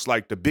almost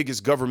like the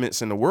biggest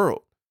governments in the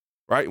world,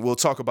 right? We'll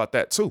talk about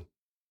that too.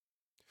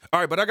 All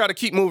right, but I got to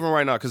keep moving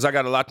right now because I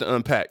got a lot to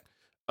unpack.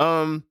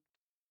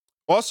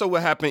 Also,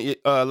 what happened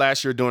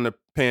last year during the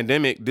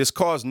pandemic, this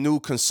caused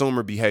new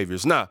consumer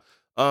behaviors. Now,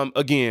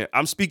 again,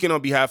 I'm speaking on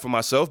behalf of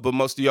myself, but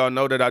most of y'all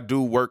know that I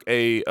do work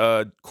a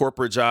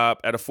corporate job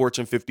at a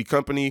Fortune 50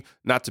 company,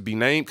 not to be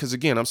named, because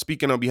again, I'm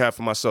speaking on behalf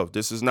of myself.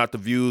 This is not the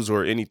views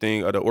or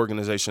anything of the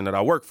organization that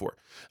I work for.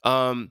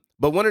 But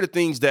one of the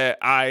things that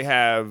I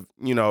have,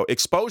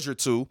 exposure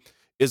to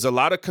is a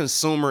lot of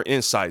consumer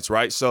insights,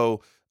 right?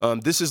 So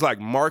this is like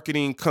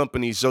marketing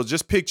companies. So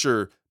just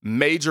picture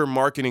major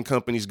marketing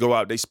companies go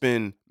out, they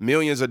spend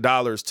millions of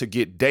dollars to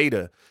get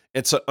data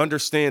and to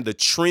understand the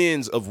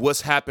trends of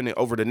what's happening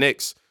over the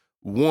next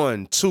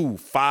 1, 2,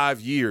 5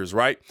 years,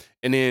 right?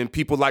 And then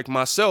people like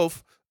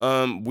myself,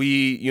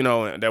 we,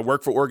 that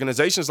work for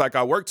organizations like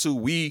I work to,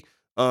 we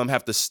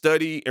have to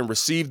study and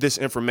receive this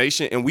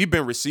information. And we've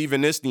been receiving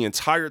this the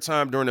entire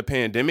time during the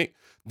pandemic.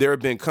 There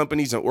have been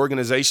companies and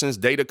organizations,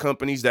 data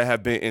companies that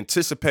have been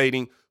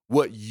anticipating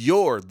what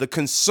the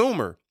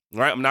consumer,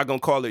 right? I'm not going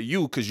to call it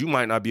you because you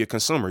might not be a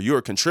consumer. You're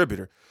a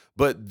contributor.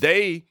 But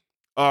they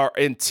are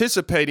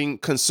anticipating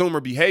consumer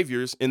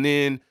behaviors. And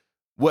then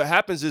what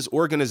happens is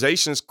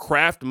organizations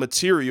craft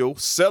material,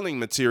 selling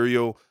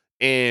material,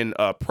 and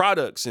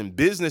products and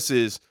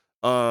businesses,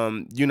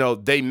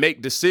 they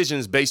make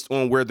decisions based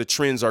on where the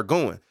trends are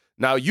going.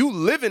 Now, you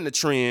live in the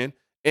trend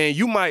and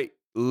you might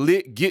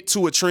get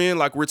to a trend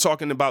like we're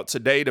talking about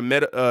today, the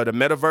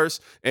metaverse,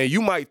 and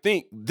you might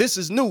think this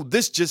is new.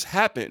 This just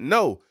happened.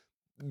 No,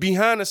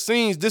 behind the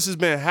scenes, this has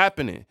been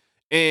happening.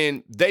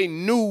 And they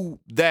knew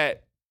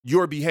that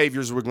your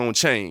behaviors were going to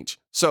change.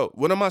 So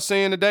what am I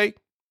saying today?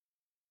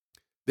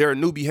 There are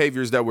new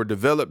behaviors that were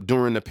developed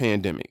during the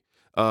pandemic.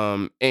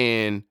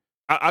 And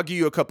I'll give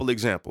you a couple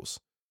examples.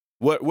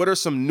 What are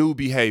some new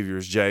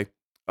behaviors, Jay?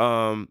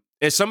 And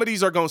some of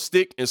these are going to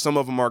stick and some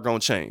of them are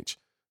going to change.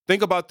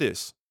 Think about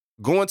this.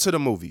 Going to the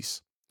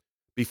movies.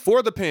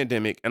 Before the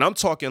pandemic, and I'm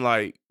talking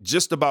like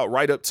just about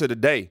right up to the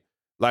day,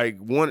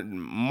 like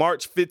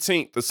March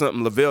 15th or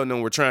something, Lavelle and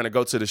them were trying to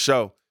go to the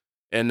show.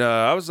 And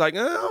I was like,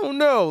 I don't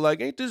know,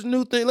 like, ain't this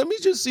new thing? Let me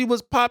just see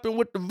what's popping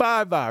with the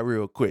Vi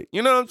real quick.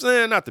 You know what I'm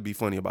saying? Not to be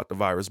funny about the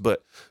virus,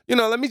 but,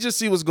 let me just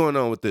see what's going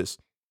on with this.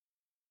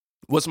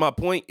 What's my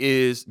point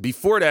is,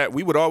 before that,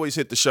 we would always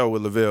hit the show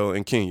with Lavelle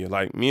and Kenya.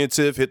 Like, me and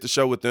Tiff hit the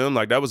show with them.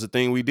 Like, that was the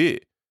thing we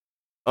did.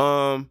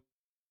 I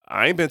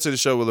ain't been to the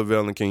show with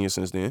Lavelle and Kenya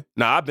since then.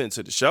 Now, I've been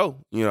to the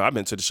show. I've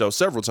been to the show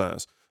several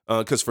times.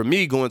 Because for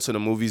me, going to the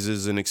movies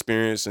is an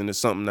experience and it's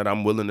something that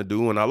I'm willing to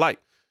do and I like.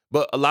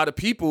 But a lot of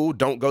people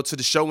don't go to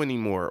the show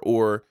anymore,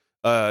 or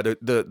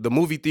the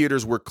movie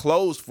theaters were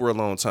closed for a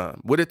long time.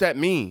 What did that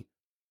mean?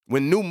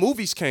 When new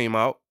movies came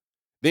out,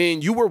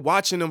 then you were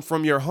watching them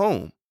from your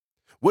home.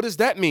 What does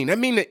that mean? That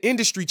means the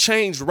industry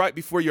changed right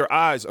before your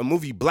eyes. A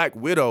movie, Black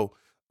Widow,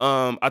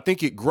 I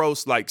think it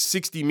grossed like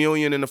 60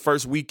 million in the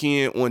first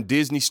weekend on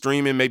Disney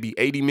streaming, maybe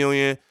 80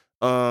 million.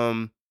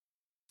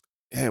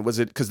 Was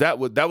it because that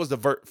was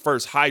the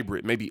first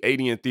hybrid, maybe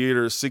 80 in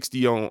theaters,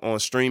 60 on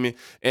streaming,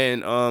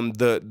 and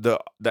the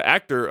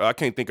actor, I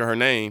can't think of her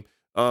name,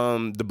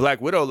 the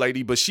Black Widow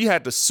lady, but she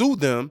had to sue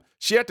them.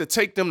 She had to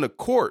take them to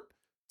court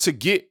to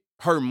get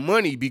her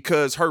money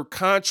because her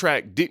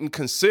contract didn't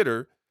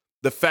consider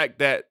the fact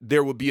that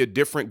there would be a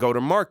different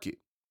go-to-market.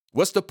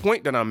 What's the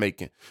point that I'm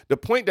making? The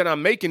point that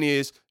I'm making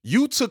is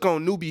you took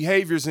on new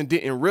behaviors and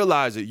didn't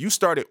realize it. You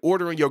started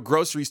ordering your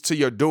groceries to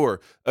your door.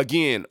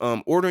 Again,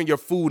 ordering your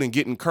food and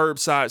getting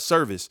curbside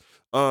service.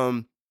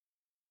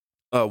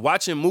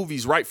 Watching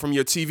movies right from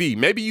your TV.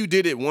 Maybe you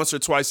did it once or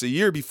twice a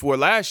year before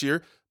last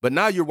year, but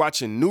now you're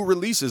watching new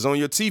releases on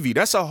your TV.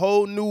 That's a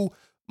whole new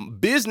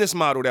business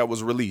model that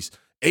was released.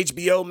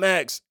 HBO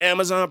Max,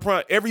 Amazon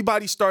Prime,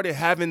 everybody started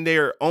having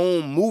their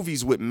own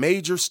movies with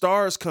major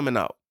stars coming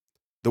out.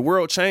 The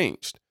world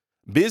changed.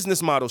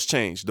 Business models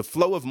changed. The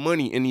flow of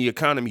money in the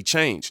economy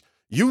changed.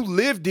 You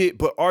lived it,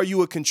 but are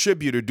you a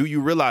contributor? Do you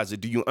realize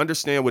it? Do you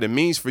understand what it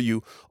means for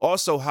you?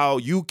 Also, how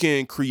you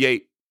can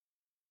create,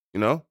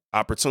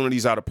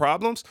 opportunities out of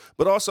problems,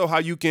 but also how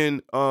you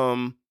can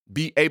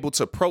be able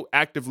to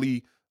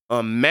proactively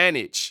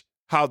manage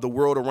how the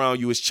world around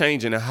you is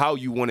changing and how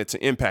you want it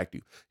to impact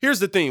you. Here's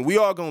the thing. We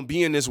all going to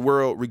be in this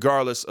world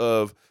regardless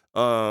of,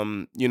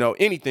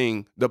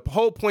 anything. The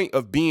whole point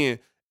of being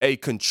a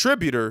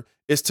contributor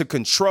is to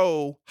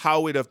control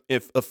how it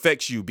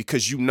affects you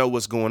because you know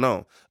what's going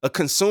on. A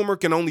consumer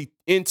can only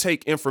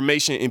intake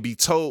information and be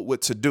told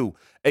what to do.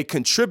 A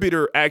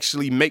contributor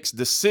actually makes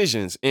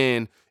decisions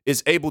and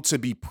is able to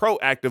be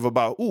proactive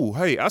about,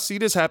 hey, I see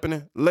this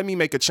happening. Let me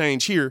make a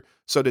change here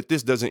so that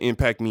this doesn't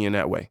impact me in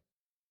that way.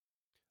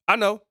 I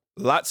know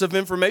lots of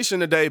information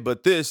today,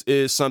 but this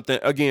is something,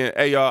 again,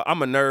 hey, y'all,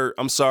 I'm a nerd.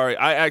 I'm sorry.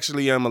 I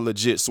actually am a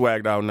legit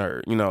swagged out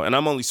nerd, and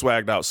I'm only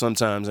swagged out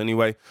sometimes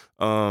anyway,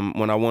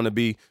 when I want to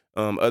be.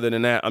 Other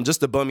than that, I'm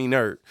just a bummy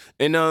nerd.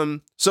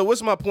 And so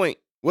what's my point?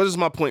 What is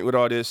my point with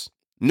all this?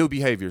 New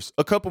behaviors.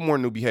 A couple more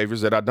new behaviors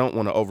that I don't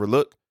want to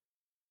overlook.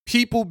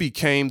 People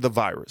became the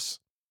virus.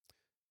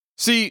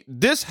 See,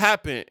 this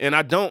happened, and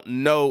I don't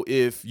know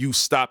if you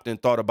stopped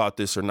and thought about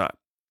this or not.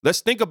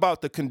 Let's think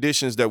about the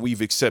conditions that we've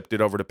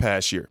accepted over the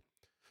past year.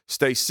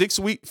 Stay 6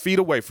 feet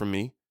away from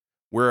me.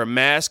 Wear a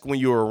mask when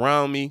you're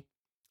around me.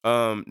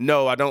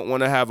 No, I don't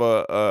want to have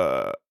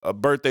a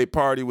birthday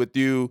party with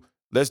you.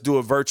 Let's do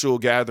a virtual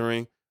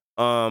gathering.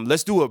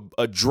 Let's do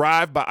a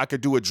drive-by. I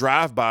could do a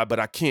drive-by, but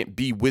I can't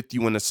be with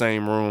you in the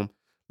same room.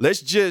 Let's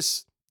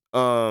just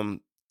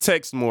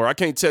text more. I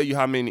can't tell you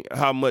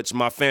how much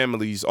my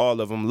families,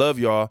 all of them, love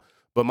y'all.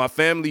 But my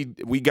family,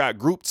 we got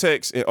group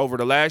texts over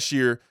the last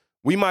year.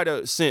 We might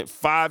have sent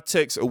 5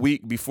 texts a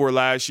week before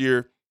last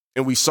year,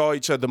 and we saw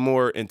each other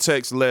more and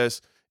text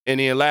less. And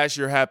then last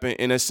year happened,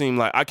 and it seemed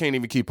like I can't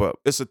even keep up.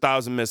 It's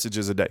 1,000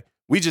 messages a day.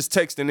 We just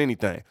texting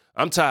anything.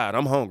 I'm tired.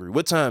 I'm hungry.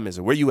 What time is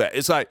it? Where you at?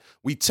 It's like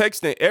we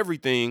texting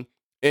everything,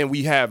 and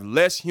we have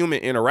less human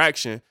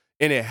interaction,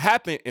 and it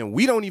happened, and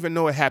we don't even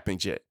know it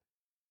happened yet.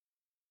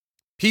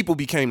 People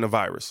became the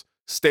virus.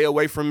 Stay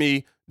away from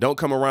me. Don't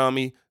come around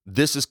me.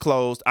 This is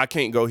closed. I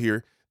can't go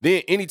here.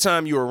 Then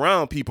anytime you're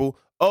around people,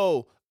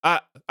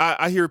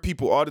 I hear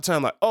people all the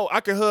time like,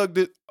 I can hug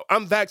this.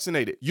 I'm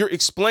vaccinated. You're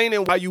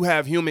explaining why you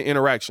have human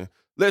interaction.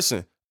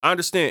 Listen, I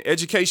understand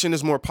education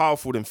is more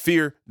powerful than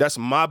fear. That's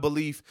my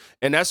belief.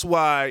 And that's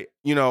why,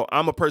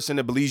 I'm a person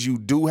that believes you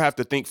do have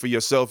to think for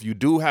yourself. You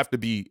do have to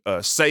be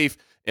safe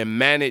and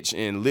manage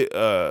and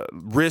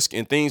risk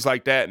and things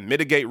like that,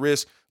 mitigate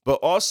risk. But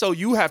also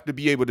you have to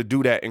be able to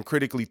do that and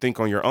critically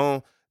think on your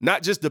own,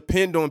 not just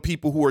depend on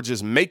people who are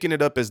just making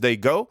it up as they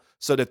go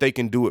so that they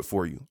can do it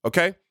for you.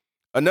 Okay.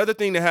 Another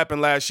thing that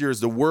happened last year is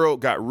the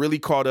world got really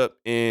caught up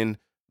in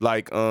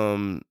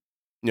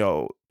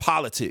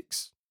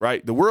politics,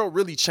 right? The world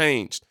really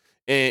changed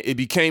and it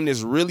became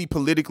this really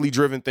politically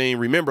driven thing.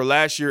 Remember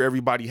last year,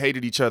 everybody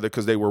hated each other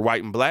because they were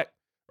white and black,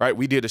 right?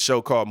 We did a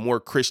show called More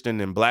Christian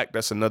Than Black.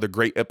 That's another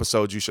great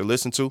episode you should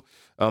listen to.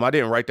 I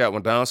didn't write that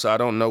one down, so I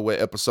don't know what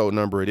episode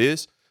number it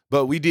is,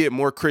 but we did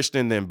More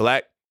Christian Than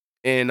Black.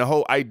 And the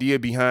whole idea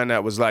behind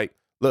that was like,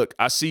 look,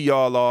 I see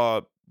y'all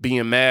all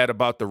being mad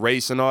about the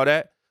race and all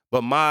that.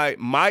 But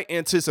my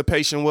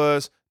anticipation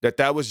was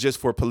that was just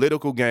for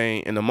political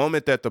gain. And the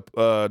moment that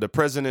the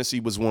presidency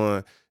was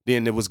won,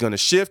 then it was going to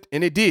shift.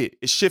 And it did.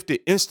 It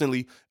shifted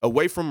instantly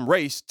away from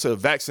race to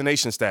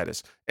vaccination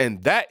status.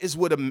 And that is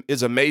what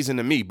is amazing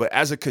to me. But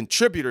as a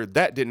contributor,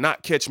 that did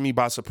not catch me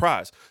by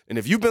surprise. And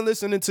if you've been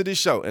listening to this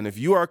show, and if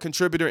you are a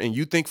contributor and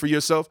you think for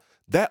yourself,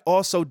 that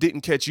also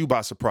didn't catch you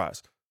by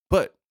surprise.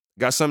 But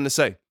got something to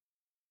say.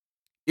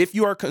 If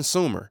you are a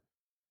consumer,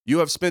 you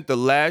have spent the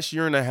last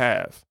year and a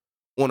half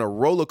on a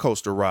roller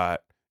coaster ride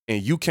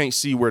and you can't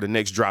see where the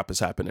next drop is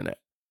happening at.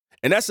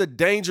 And that's a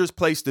dangerous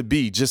place to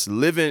be, just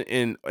living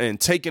and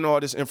taking all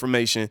this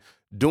information,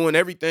 doing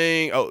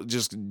everything.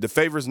 Just the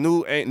favorites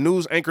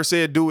news anchor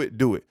said, do it.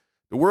 The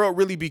world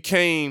really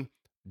became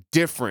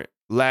different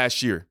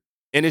last year.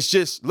 And it's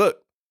just,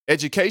 look,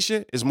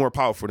 education is more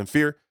powerful than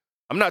fear.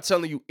 I'm not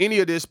telling you any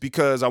of this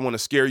because I want to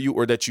scare you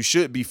or that you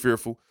should be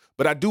fearful,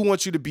 but I do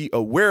want you to be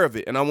aware of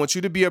it. And I want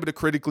you to be able to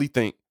critically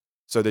think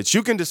so that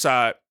you can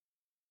decide,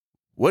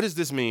 what does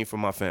this mean for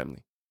my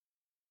family?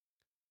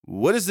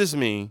 What does this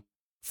mean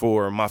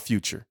for my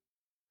future?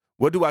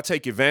 What do I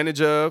take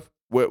advantage of?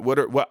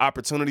 What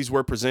opportunities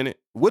were presented?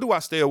 What do I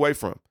stay away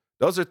from?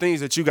 Those are things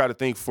that you got to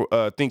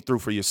think through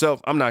for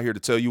yourself. I'm not here to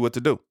tell you what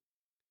to do.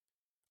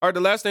 All right,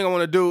 the last thing I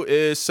want to do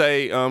is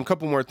say a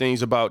couple more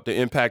things about the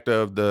impact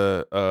of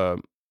the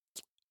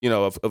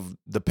of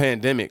the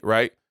pandemic,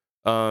 right?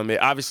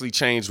 It obviously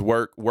changed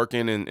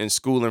working and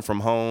schooling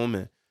from home.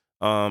 And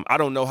I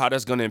don't know how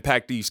that's going to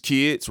impact these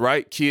kids,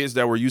 right? Kids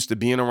that were used to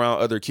being around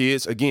other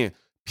kids. Again,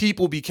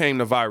 people became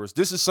the virus.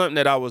 This is something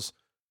that I was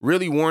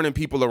really warning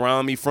people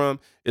around me from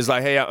is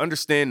like, hey, I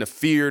understand the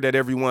fear that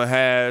everyone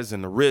has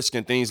and the risk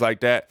and things like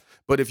that.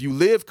 But if you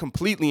live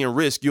completely in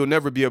risk, you'll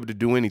never be able to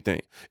do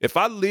anything. If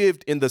I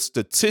lived in the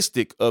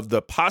statistic of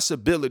the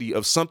possibility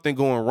of something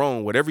going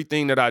wrong with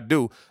everything that I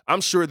do, I'm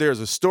sure there's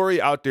a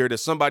story out there that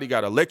somebody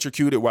got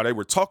electrocuted while they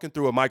were talking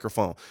through a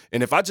microphone.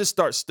 And if I just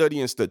start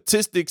studying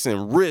statistics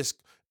and risk,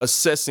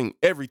 assessing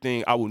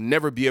everything, I will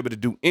never be able to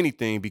do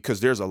anything because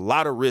there's a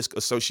lot of risk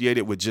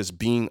associated with just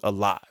being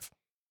alive.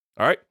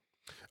 All right.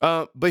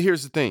 But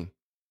here's the thing.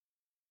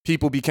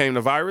 People became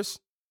the virus.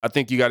 I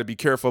think you got to be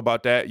careful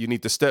about that. You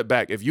need to step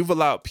back. If you've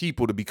allowed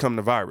people to become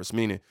the virus,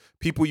 meaning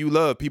people you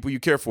love, people you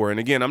care for. And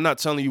again, I'm not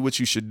telling you what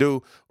you should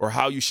do or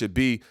how you should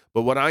be.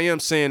 But what I am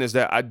saying is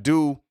that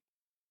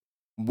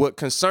what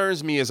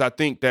concerns me is I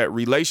think that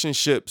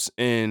relationships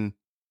and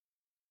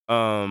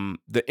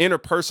the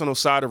interpersonal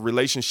side of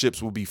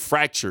relationships will be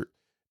fractured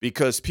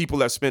because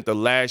people have spent the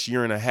last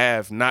year and a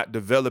half not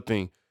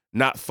developing,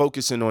 not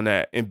focusing on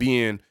that and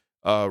being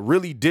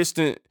really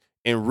distant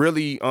and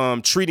really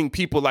treating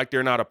people like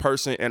they're not a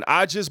person. And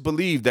I just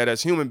believe that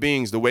as human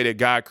beings, the way that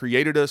God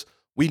created us,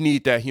 we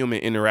need that human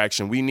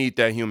interaction. We need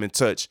that human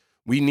touch.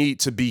 We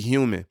need to be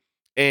human.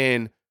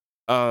 And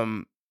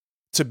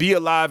to be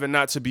alive and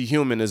not to be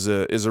human is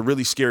a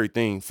really scary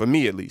thing, for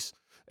me at least.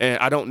 And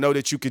I don't know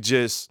that you could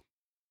just,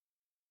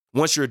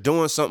 once you're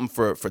doing something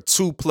for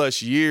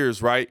 2+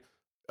 years, right?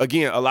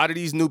 Again, a lot of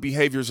these new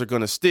behaviors are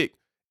going to stick.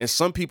 And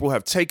some people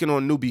have taken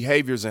on new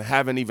behaviors and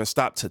haven't even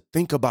stopped to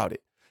think about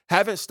it.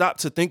 Haven't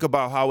stopped to think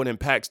about how it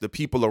impacts the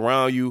people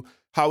around you,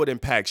 how it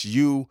impacts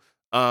you.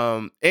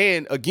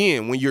 And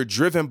again, when you're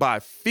driven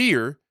by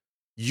fear,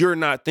 you're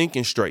not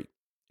thinking straight.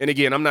 And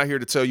again, I'm not here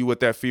to tell you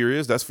what that fear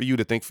is. That's for you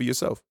to think for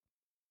yourself.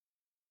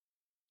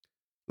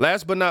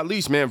 Last but not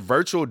least, man,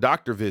 virtual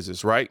doctor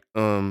visits, right?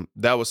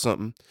 That was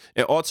something.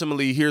 And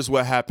ultimately, here's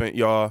what happened,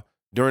 y'all.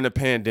 During the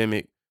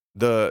pandemic,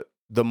 the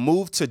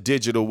move to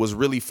digital was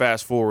really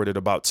fast forwarded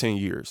about 10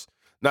 years.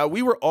 Now,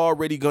 we were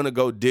already going to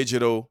go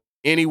digital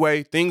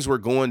anyway. Things were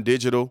going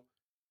digital.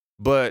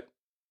 But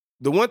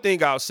the one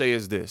thing I'll say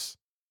is this: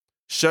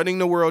 shutting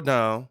the world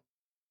down,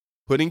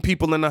 putting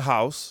people in the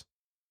house,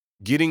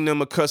 getting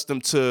them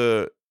accustomed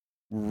to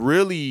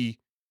really,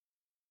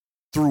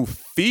 through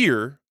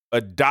fear,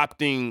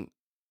 adopting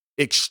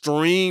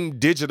extreme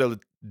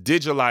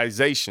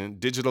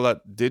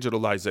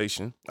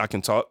digitalization. I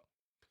can talk.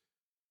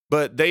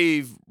 But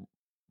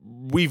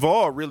we've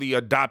all really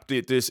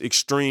adopted this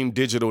extreme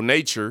digital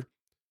nature.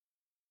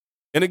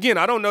 And again,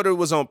 I don't know that it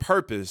was on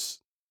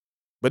purpose,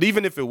 but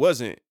even if it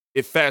wasn't,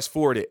 it fast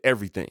forwarded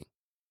everything.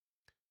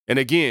 And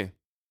again,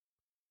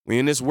 we're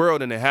in this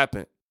world and it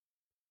happened.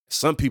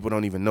 Some people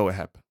don't even know it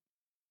happened.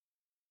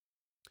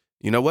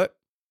 You know what?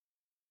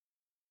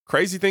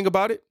 Crazy thing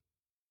about it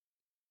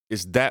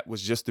is that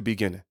was just the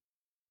beginning.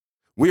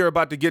 We are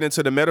about to get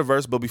into the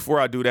metaverse, but before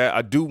I do that,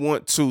 I do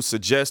want to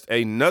suggest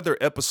another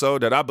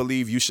episode that I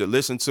believe you should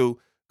listen to.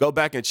 Go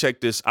back and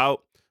check this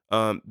out.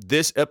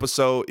 This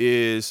episode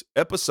is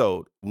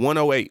episode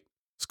 108.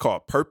 It's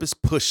called Purpose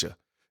Pusher.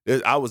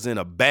 I was in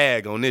a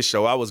bag on this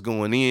show. I was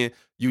going in.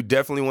 You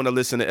definitely want to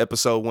listen to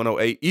episode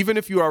 108. Even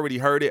if you already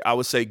heard it, I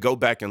would say go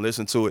back and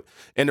listen to it.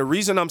 And the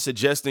reason I'm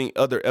suggesting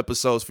other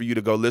episodes for you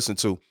to go listen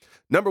to,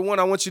 number one,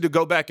 I want you to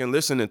go back and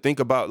listen and think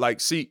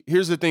about, see,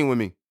 here's the thing with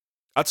me.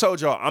 I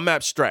told y'all I'm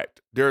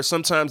abstract. There are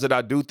some times that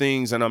I do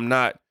things and I'm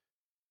not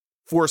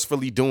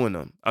forcefully doing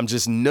them. I'm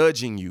just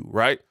nudging you,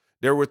 right?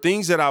 There were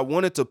things that I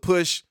wanted to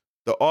push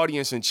the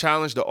audience and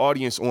challenge the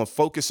audience on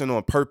focusing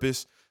on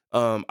purpose.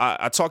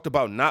 I talked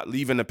about not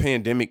leaving the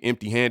pandemic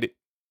empty-handed.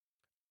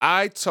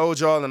 I told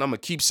y'all, and I'm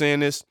going to keep saying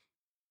this,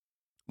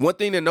 one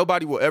thing that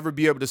nobody will ever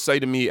be able to say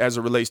to me as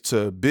it relates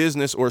to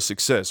business or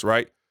success,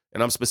 right?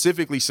 And I'm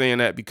specifically saying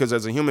that because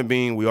as a human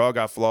being, we all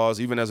got flaws.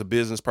 Even as a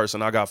business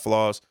person, I got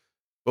flaws.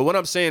 But what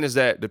I'm saying is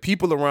that the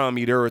people around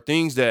me, there are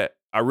things that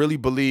I really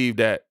believe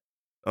that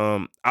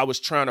I was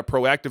trying to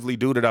proactively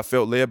do that I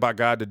felt led by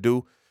God to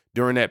do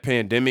during that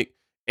pandemic.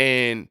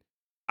 And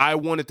I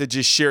wanted to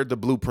just share the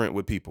blueprint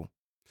with people.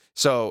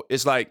 So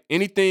it's like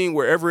anything,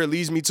 wherever it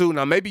leads me to.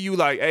 Now, maybe you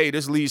like, hey,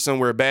 this leads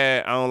somewhere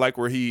bad. I don't like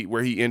where he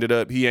ended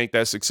up. He ain't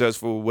that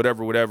successful,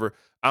 whatever.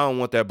 I don't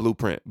want that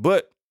blueprint.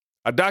 But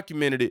I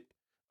documented it.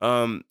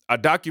 I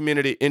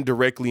documented it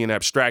indirectly and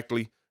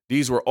abstractly.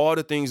 These were all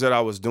the things that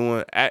I was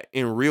doing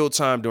in real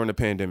time during the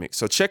pandemic.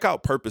 So check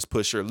out Purpose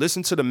Pusher.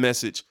 Listen to the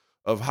message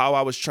of how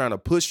I was trying to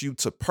push you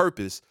to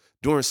purpose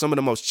during some of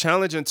the most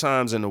challenging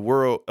times in the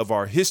world of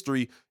our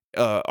history,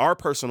 our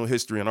personal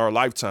history in our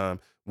lifetime.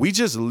 We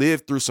just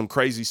lived through some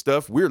crazy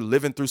stuff. We're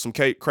living through some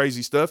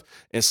crazy stuff.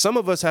 And some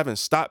of us haven't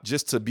stopped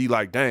just to be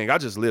like, dang, I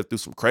just lived through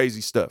some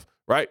crazy stuff,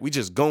 right? We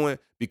just going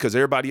because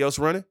everybody else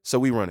running, so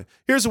we running.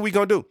 Here's what we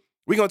gonna do.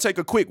 We're going to take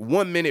a quick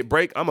 1 minute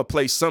break. I'm going to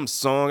play some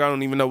song. I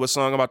don't even know what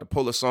song. I'm about to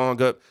pull a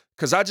song up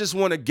because I just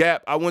want a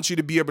gap. I want you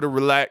to be able to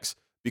relax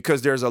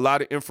because there's a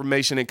lot of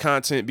information and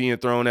content being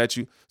thrown at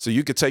you. So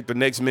you could take the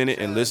next minute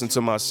and listen to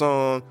my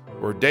song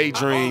or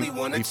daydream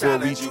before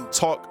we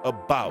talk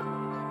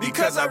about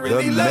because I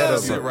really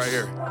love it right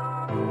here.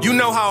 You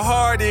know how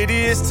hard it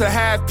is to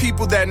have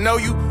people that know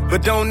you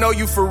but don't know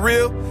you for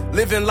real?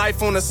 Living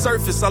life on the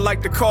surface, I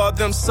like to call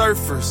them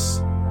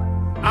surfers.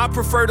 I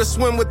prefer to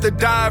swim with the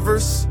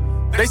divers.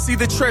 They see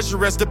the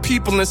treasure as the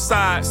people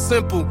inside.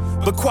 Simple,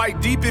 but quite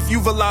deep if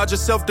you've allowed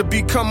yourself to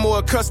become more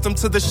accustomed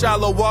to the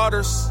shallow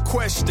waters.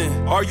 Question,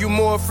 are you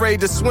more afraid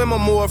to swim or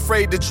more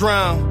afraid to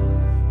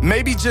drown?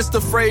 Maybe just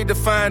afraid to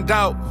find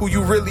out who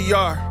you really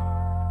are.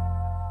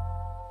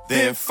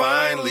 Then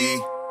finally,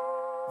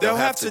 they'll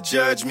have to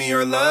judge me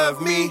or love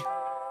me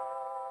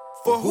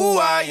for who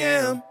I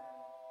am.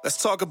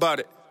 Let's talk about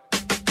it.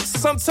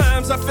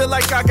 Sometimes I feel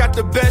like I got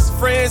the best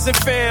friends and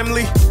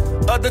family.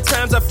 Other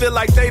times I feel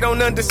like they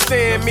don't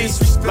understand me.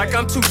 Like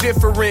I'm too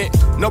different.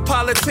 No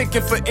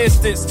politicking, for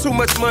instance. Too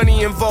much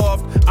money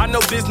involved. I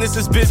know business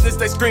is business.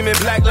 They screaming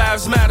Black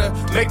Lives Matter.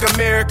 Make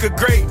America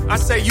great. I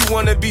say you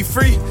want to be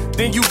free,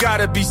 then you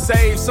gotta be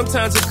saved.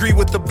 Sometimes agree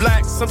with the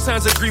blacks,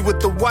 sometimes agree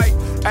with the white.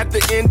 At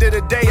the end of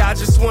the day, I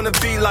just want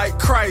to be like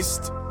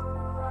Christ.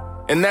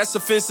 And that's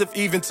offensive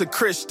even to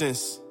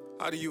Christians.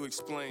 How do you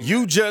explain?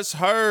 You just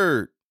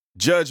heard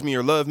Judge Me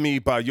or Love Me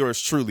by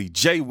yours truly,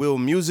 J Will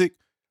Music.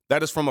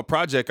 That is from a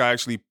project I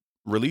actually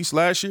released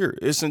last year.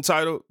 It's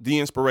entitled The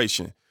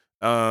Inspiration.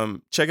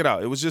 Check it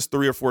out. It was just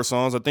 3 or 4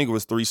 songs. I think it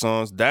was 3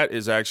 songs. That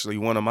is actually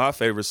one of my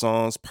favorite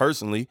songs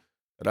personally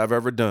that I've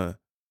ever done.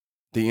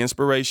 The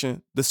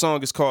Inspiration. The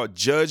song is called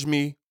Judge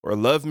Me or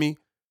Love Me.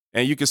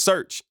 And you can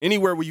search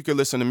anywhere where you can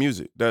listen to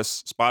music.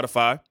 That's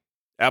Spotify,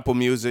 Apple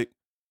Music,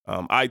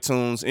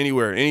 iTunes,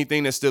 anywhere,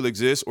 anything that still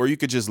exists. Or you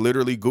could just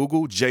literally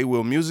Google J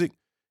Will Music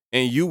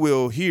and you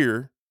will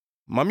hear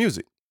my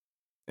music.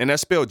 And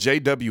that's spelled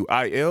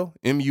JWILMUSIC.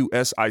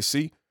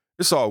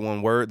 It's all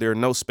one word. There are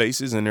no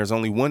spaces, and there's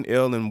only one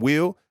L in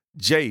Will.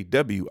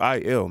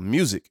 JWIL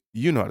Music.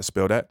 You know how to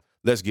spell that.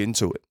 Let's get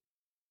into it.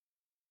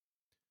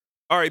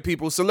 All right,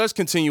 people. So let's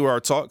continue our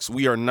talks.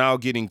 We are now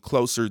getting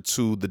closer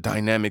to the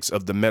dynamics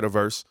of the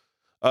metaverse.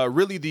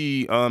 Really,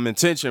 the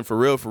intention for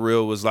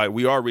real was like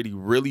we already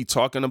really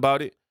talking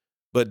about it.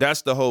 But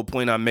that's the whole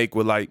point I make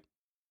with like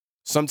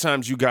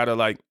sometimes you got to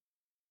like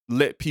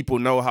let people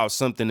know how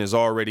something is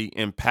already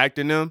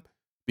impacting them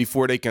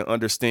before they can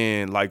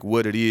understand like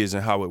what it is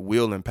and how it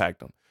will impact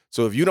them.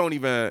 So if you don't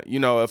even,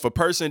 if a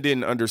person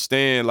didn't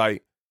understand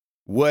like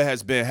what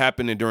has been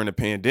happening during the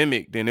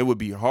pandemic, then it would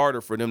be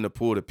harder for them to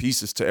pull the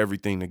pieces to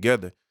everything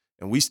together.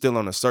 And we still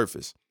on the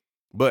surface.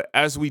 But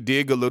as we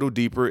dig a little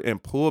deeper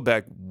and pull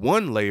back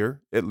one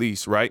layer, at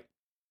least, right?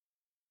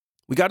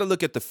 We got to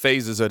look at the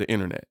phases of the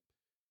internet.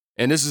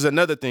 And this is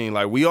another thing,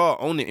 like we all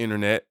own the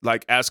internet,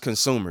 like as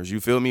consumers, you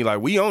feel me? Like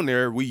we own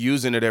there, we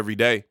using it every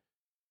day.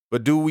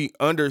 But do we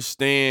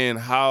understand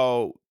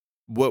how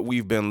what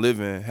we've been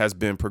living has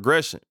been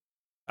progression?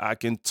 I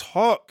can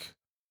talk.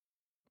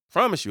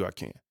 Promise you I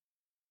can.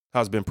 How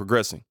it's been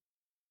progressing.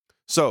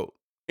 So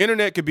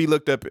internet could be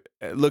looked at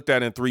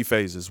in 3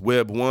 phases.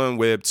 Web 1,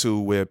 Web 2,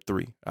 Web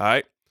 3. All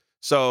right.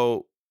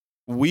 So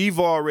we've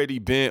already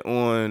been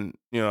on,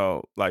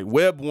 like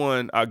Web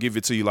 1, I'll give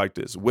it to you like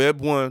this. Web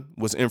 1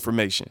 was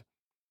information.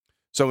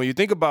 So when you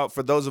think about,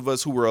 for those of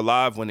us who were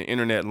alive when the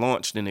internet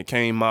launched and it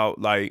came out,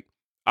 like,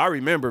 I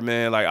remember,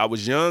 man, like I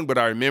was young, but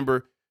I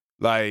remember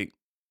like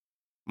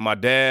my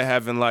dad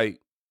having like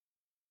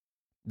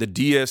the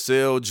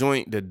DSL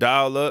joint, the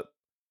dial up,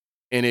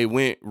 and it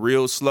went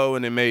real slow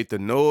and it made the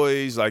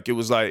noise. Like it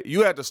was like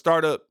you had to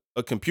start up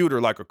a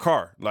computer like a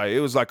car. Like it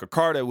was like a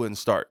car that wouldn't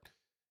start.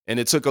 And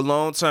it took a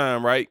long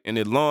time, right? And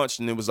it launched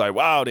and it was like,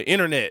 wow, the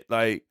internet.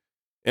 Like,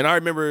 and I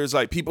remember it was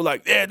like people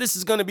like, yeah, this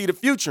is going to be the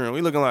future. And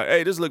we looking like,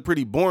 hey, this looked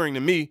pretty boring to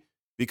me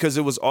because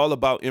it was all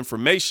about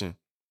information.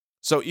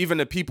 So even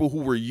the people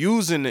who were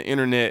using the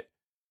internet,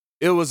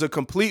 it was a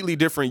completely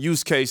different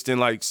use case than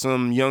like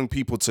some young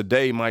people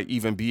today might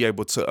even be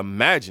able to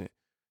imagine.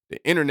 The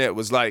internet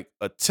was like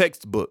a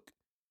textbook.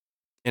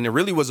 And it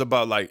really was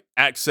about like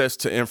access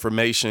to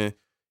information.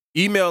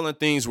 Email and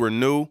things were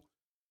new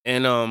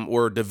and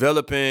or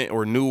developing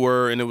or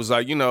newer. And it was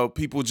like,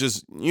 people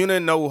just, you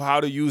didn't know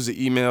how to use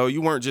the email.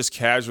 You weren't just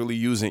casually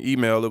using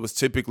email. It was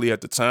typically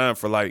at the time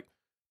for like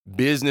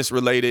business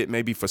related,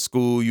 maybe for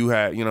school. You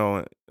had,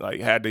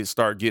 had to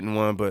start getting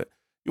one, but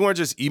you weren't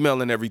just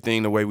emailing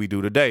everything the way we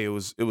do today. It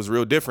was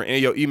real different.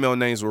 And your email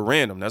names were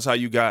random. That's how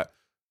you got,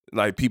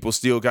 like, people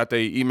still got their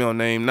email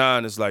name now.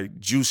 And it's like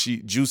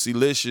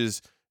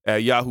juicylicious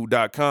at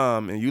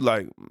yahoo.com. And you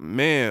like,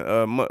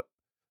 man,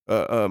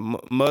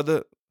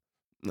 mother,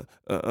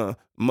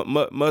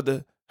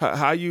 mother,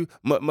 how you,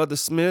 Mother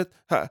Smith,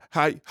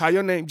 how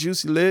your name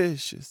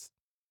Juicylicious?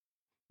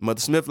 Mother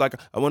Smith, like,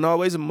 I wasn't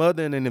always a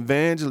mother and an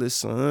evangelist,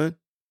 son.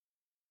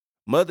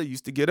 Mother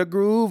used to get a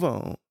groove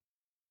on.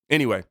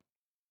 Anyway,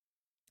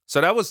 so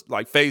that was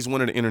like phase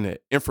 1 of the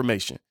internet,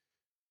 information.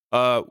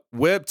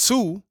 Web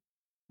 2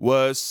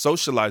 was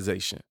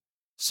socialization.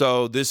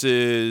 So this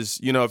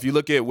is, if you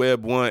look at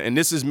Web 1, and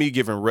this is me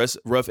giving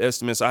rough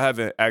estimates. I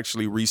haven't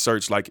actually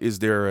researched, like, is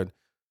there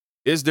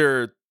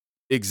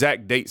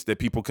exact dates that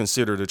people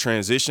consider the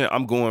transition?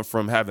 I'm going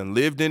from having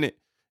lived in it.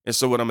 And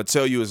so what I'm going to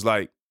tell you is,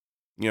 like,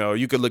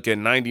 you could look at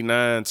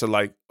 99 to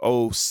like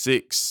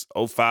 06,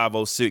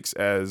 05, 06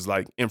 as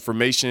like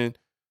information.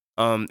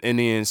 And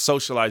then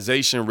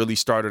socialization really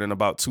started in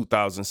about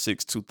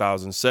 2006,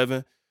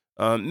 2007.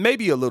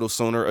 Maybe a little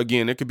sooner.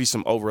 Again, there could be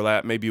some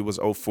overlap. Maybe it was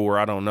 04.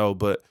 I don't know.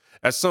 But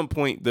at some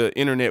point, the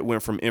internet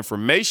went from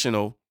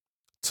informational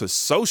to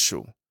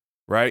social,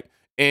 right?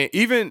 And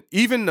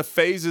even the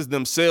phases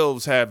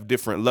themselves have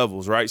different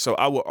levels, right? So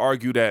I would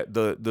argue that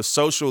the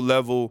social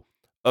level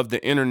of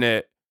the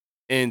internet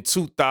in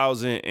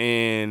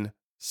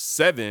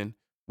 2007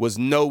 was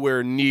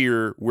nowhere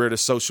near where the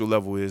social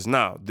level is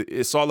now.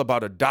 It's all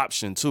about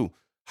adoption too.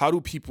 How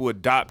do people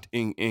adopt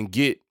and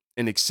get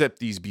and accept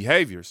these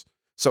behaviors?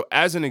 So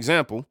as an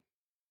example,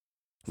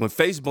 when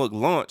Facebook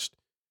launched,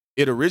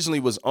 it originally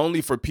was only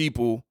for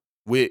people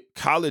with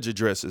college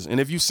addresses. And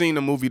if you've seen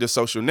the movie The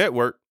Social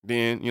Network,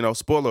 then,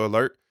 spoiler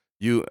alert,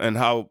 and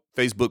how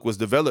Facebook was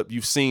developed,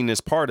 you've seen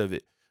this part of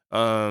it.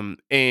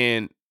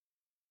 And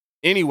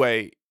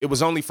anyway, it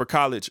was only for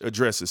college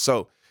addresses.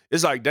 So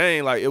it's like,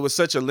 dang, like it was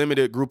such a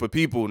limited group of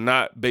people,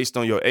 not based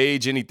on your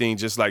age, anything,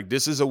 just like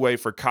this is a way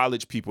for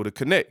college people to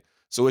connect.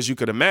 So as you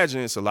could imagine,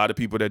 it's a lot of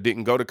people that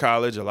didn't go to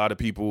college. A lot of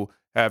people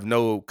have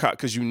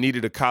because you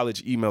needed a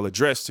college email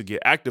address to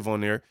get active on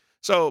there.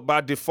 So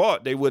by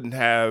default, they wouldn't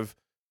have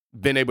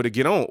been able to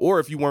get on. Or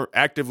if you weren't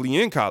actively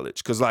in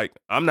college, because like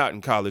I'm not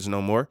in college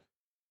no more.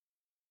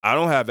 I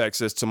don't have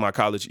access to my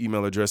college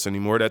email address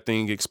anymore. That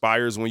thing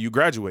expires when you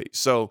graduate.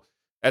 So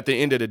at the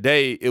end of the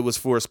day, it was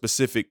for a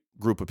specific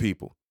group of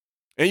people.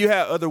 And you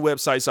had other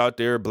websites out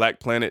there.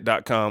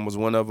 blackplanet.com was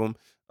one of them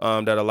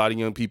that a lot of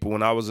young people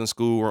when I was in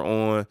school were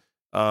on.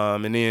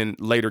 And then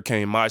later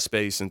came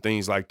MySpace and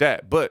things like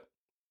that. But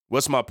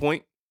what's my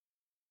point?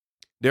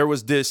 There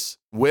was this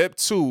Web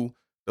 2.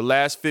 The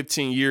last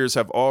 15 years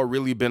have all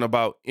really been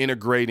about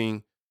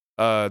integrating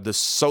the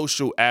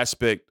social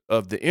aspect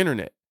of the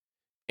internet.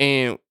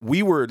 And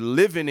we were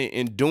living it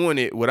and doing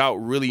it without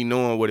really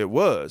knowing what it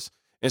was.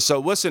 And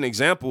so what's an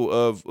example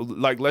of,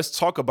 like, let's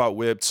talk about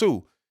Web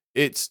 2.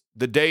 It's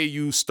the day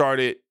you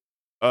started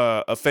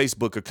a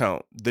Facebook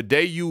account, the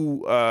day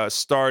you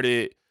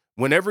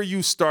whenever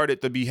you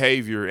started the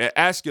behavior, and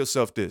ask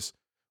yourself this,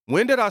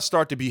 when did I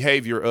start the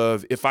behavior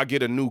of, if I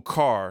get a new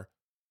car,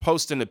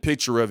 posting a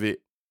picture of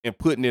it and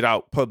putting it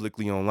out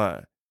publicly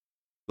online?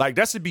 Like,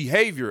 that's a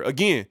behavior.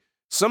 Again,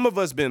 some of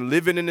us been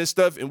living in this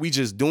stuff and we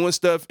just doing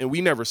stuff and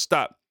we never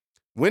stop.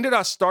 When did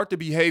I start the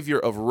behavior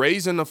of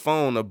raising the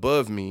phone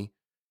above me?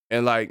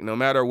 And like, no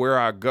matter where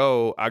I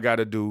go, I got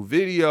to do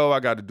video,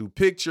 I got to do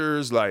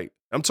pictures. Like,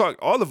 I'm talking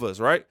all of us,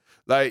 right?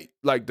 Like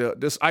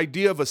this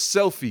idea of a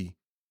selfie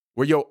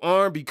where your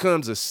arm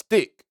becomes a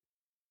stick,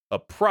 a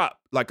prop,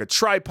 like a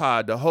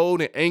tripod to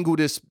hold and angle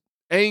this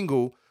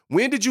angle.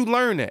 When did you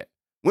learn that?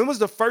 When was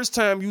the first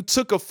time you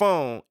took a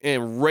phone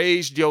and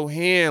raised your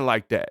hand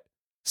like that?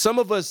 Some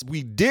of us,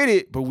 we did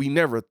it, but we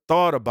never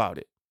thought about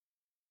it.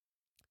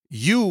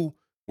 You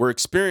were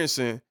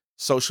experiencing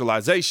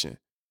socialization.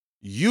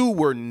 You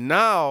were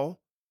now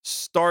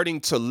starting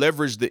to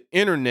leverage the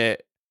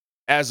internet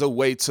as a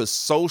way to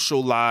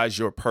socialize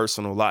your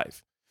personal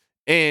life.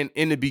 And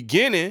in the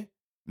beginning,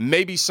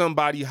 maybe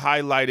somebody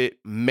highlighted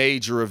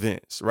major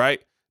events,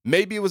 right?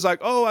 Maybe it was like,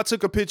 oh, I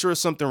took a picture of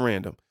something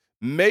random.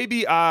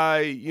 Maybe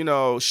I,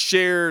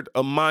 shared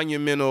a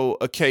monumental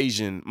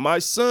occasion. My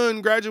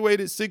son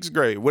graduated 6th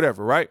grade,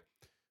 whatever, right?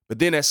 But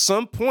then at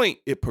some point,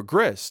 it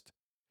progressed.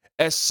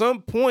 At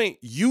some point,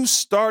 you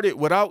started,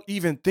 without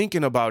even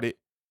thinking about it,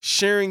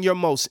 sharing your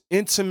most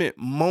intimate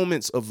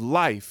moments of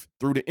life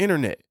through the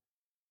internet.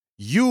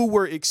 You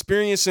were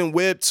experiencing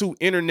Web 2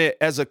 internet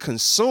as a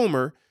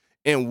consumer.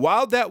 And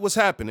while that was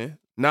happening,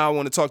 now I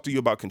want to talk to you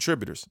about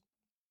contributors.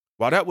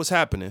 While that was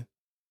happening,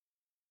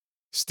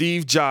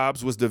 Steve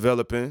Jobs was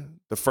developing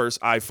the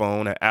first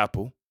iPhone at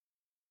Apple,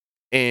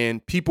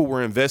 and people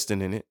were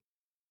investing in it.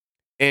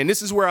 And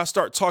this is where I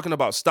start talking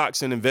about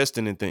stocks and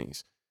investing in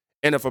things.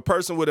 And if a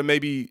person would have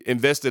maybe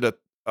invested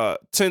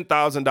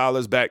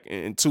 $10,000 back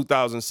in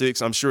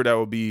 2006, I'm sure that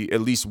would be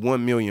at least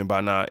 1 million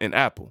by now in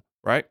Apple,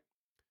 right?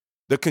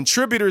 The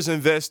contributors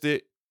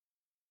invested,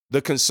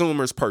 the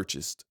consumers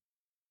purchased.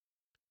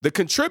 The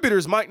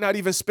contributors might not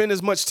even spend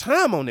as much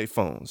time on their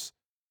phones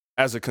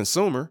as a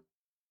consumer.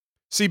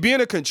 See,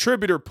 being a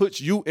contributor puts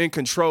you in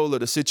control of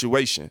the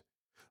situation.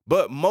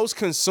 But most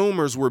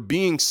consumers were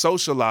being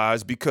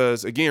socialized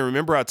because, again,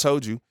 remember I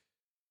told you,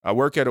 I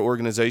work at an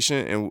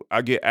organization and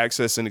I get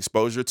access and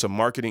exposure to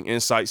marketing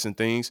insights and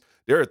things.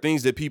 There are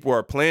things that people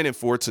are planning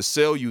for to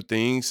sell you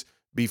things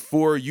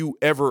before you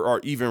ever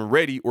are even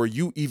ready or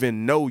you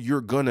even know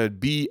you're going to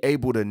be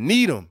able to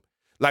need them.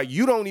 Like,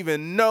 you don't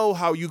even know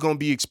how you're going to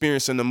be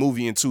experiencing the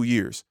movie in 2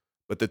 years.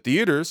 But the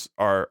theaters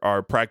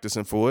are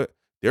practicing for it.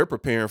 They're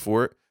preparing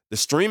for it. The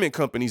streaming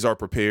companies are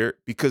prepared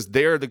because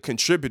they're the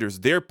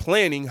contributors. They're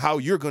planning how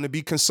you're going to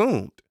be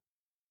consumed.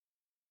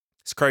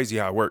 It's crazy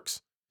how it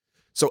works.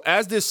 So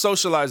as this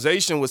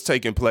socialization was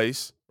taking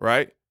place,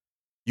 right,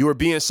 you were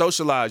being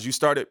socialized. You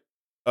started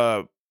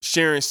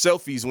sharing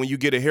selfies when you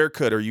get a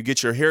haircut or you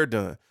get your hair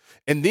done.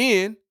 And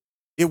then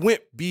it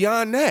went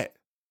beyond that.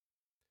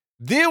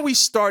 Then we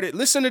started,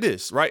 listen to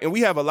this, right? And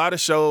we have a lot of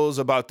shows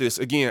about this.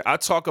 Again, I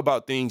talk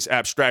about things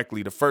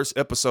abstractly. The first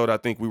episode, I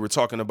think we were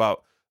talking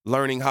about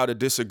learning how to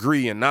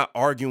disagree and not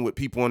arguing with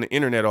people on the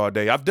internet all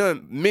day. I've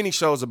done many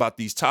shows about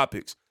these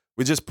topics.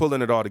 We're just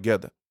pulling it all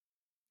together.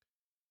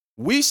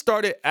 We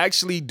started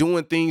actually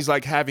doing things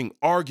like having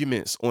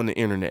arguments on the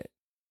internet.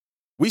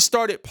 We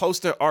started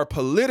posting our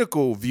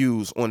political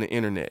views on the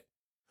internet.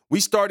 We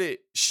started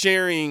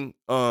sharing,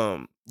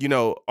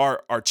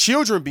 our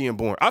children being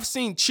born. I've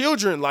seen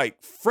children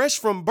like fresh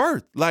from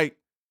birth, like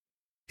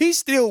he's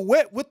still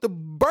wet with the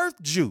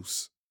birth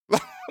juice.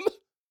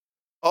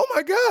 Oh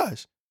my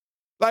gosh.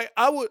 Like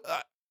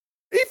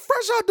he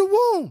fresh out the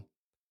womb.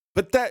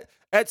 But that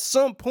at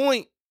some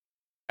point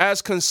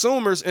as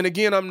consumers, and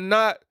again,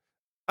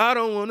 I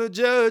don't want to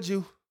judge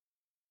you.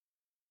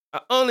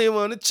 I only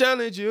want to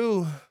challenge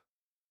you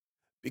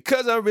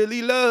because I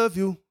really love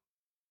you.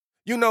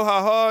 You know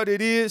how hard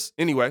it is.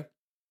 Anyway,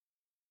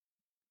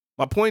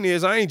 my point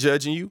is I ain't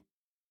judging you.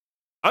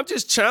 I'm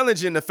just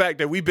challenging the fact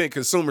that we've been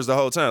consumers the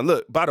whole time.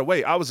 Look, by the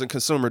way, I was a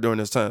consumer during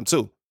this time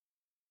too.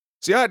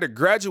 See, I had to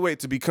graduate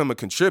to become a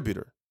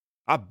contributor.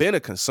 I've been a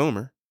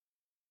consumer.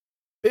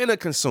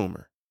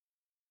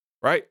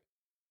 Right?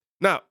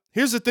 Now,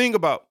 here's the thing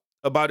about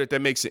it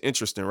that makes it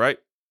interesting, right?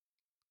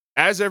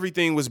 As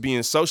everything was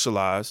being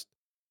socialized,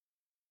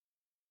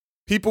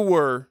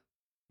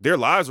 their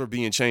lives were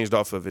being changed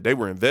off of it. They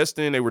were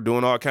investing, they were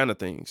doing all kinds of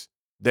things.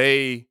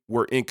 They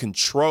were in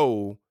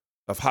control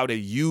of how they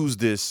use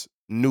this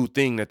new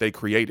thing that they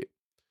created.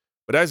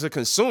 But as a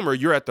consumer,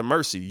 you're at the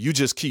mercy.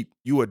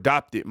 You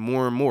adopt it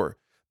more and more.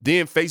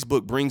 Then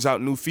Facebook brings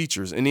out new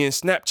features, and then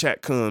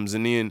Snapchat comes,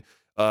 and then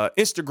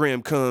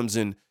Instagram comes,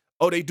 and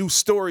they do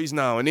stories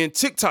now. And then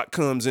TikTok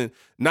comes, and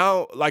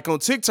now like on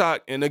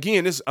TikTok, and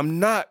again, I'm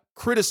not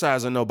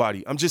criticizing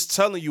nobody. I'm just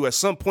telling you at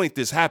some point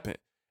this happened.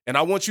 And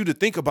I want you to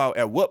think about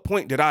at what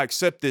point did I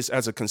accept this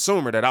as a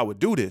consumer that I would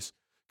do this?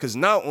 Because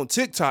now on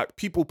TikTok,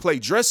 people play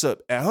dress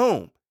up at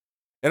home.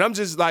 And I'm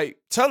just like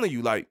telling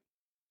you, like,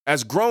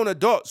 as grown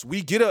adults,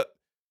 we get up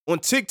on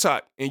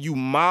TikTok and you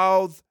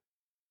mouth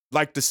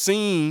like the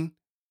scene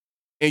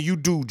and you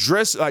do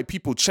dress, like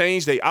people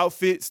change their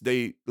outfits.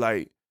 They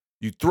like,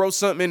 you throw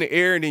something in the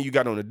air and then you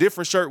got on a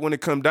different shirt when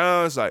it come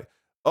down. It's like,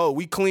 oh,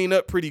 we clean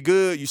up pretty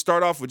good. You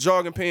start off with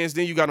jogging pants,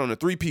 then you got on a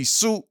 3-piece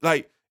suit,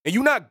 like, and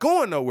you're not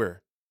going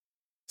nowhere.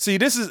 See,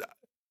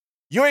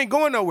 you ain't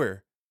going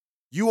nowhere.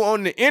 You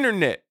on the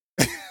internet.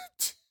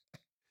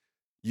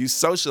 You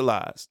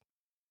socialized.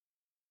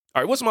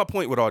 All right, what's my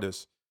point with all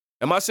this?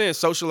 Am I saying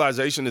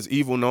socialization is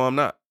evil? No, I'm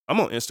not. I'm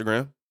on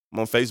Instagram. I'm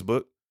on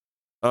Facebook.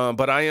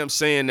 But I am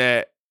saying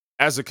that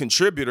as a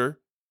contributor,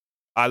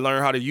 I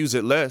learn how to use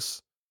it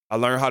less. I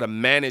learn how to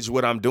manage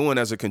what I'm doing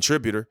as a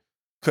contributor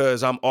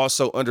because I'm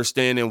also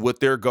understanding what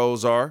their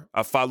goals are.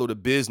 I follow the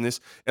business.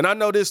 And I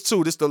know this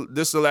too. This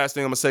is the last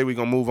thing I'm going to say. We're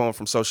going to move on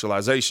from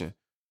socialization.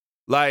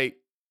 Like,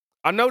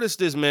 I noticed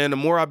this, man, the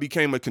more I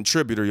became a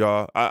contributor,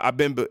 y'all,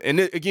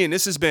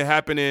 this has been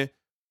happening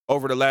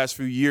over the last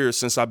few years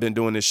since I've been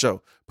doing this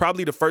show.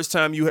 Probably the first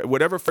time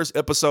whatever first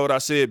episode I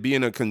said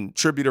being a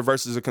contributor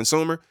versus a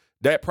consumer,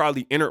 that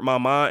probably entered my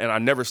mind and I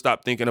never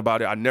stopped thinking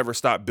about it. I never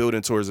stopped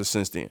building towards it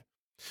since then.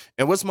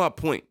 And what's my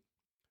point?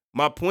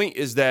 My point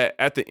is that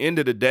at the end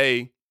of the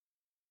day,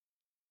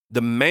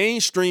 the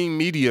mainstream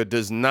media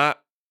does not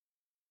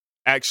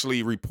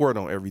actually report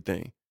on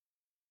everything.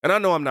 And I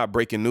know I'm not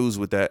breaking news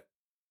with that,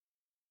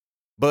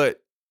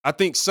 but I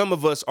think some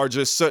of us are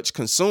just such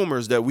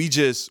consumers that we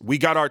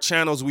got our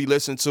channels, we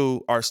listen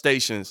to our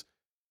stations,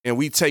 and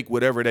we take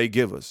whatever they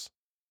give us.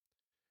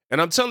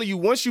 And I'm telling you,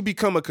 once you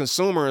become a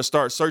consumer and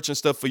start searching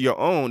stuff for your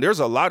own, there's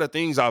a lot of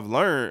things I've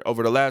learned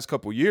over the last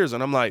couple of years.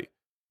 And I'm like,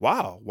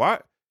 wow, why?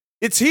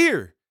 It's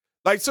here.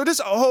 Like, so this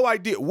whole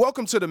idea,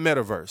 welcome to the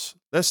metaverse.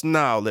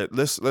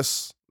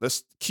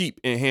 Let's keep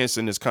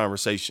enhancing this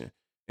conversation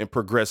and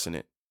progressing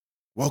it.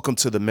 Welcome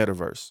to the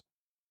metaverse.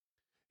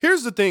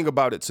 Here's the thing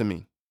about it to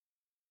me.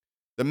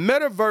 The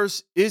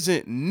metaverse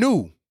isn't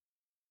new.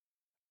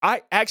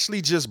 I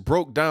actually just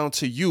broke down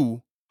to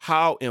you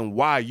how and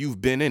why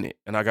you've been in it.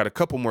 And I got a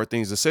couple more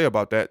things to say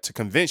about that to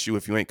convince you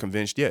if you ain't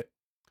convinced yet.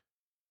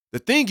 The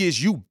thing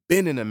is, you've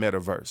been in the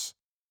metaverse.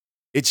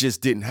 It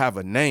just didn't have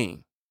a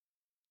name.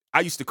 I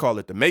used to call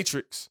it the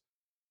Matrix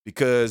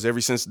because ever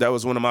since that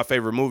was one of my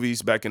favorite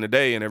movies back in the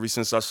day. And ever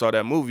since I saw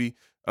that movie,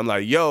 I'm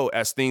like, yo,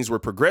 as things were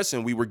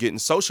progressing, we were getting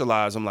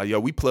socialized. I'm like,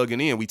 yo, we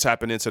plugging in, we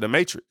tapping into the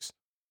Matrix.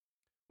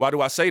 Why do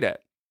I say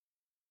that?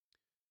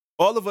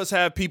 All of us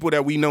have people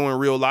that we know in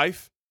real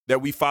life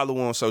that we follow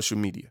on social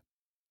media.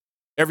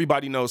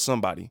 Everybody knows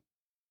somebody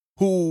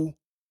who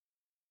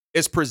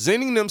is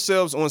presenting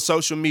themselves on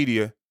social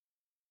media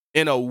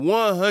in a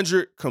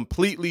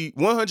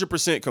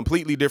 100%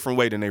 completely different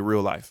way than their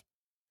real life.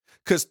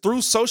 Because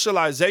through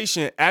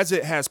socialization, as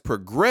it has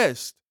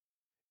progressed,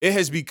 it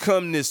has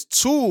become this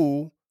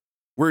tool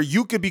where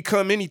you can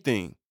become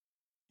anything.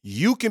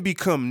 You can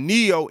become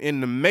Neo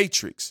in the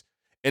Matrix.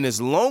 And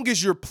as long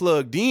as you're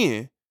plugged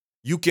in,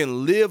 you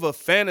can live a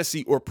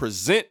fantasy or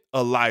present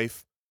a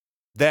life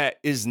that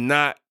is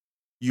not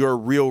your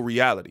real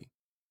reality.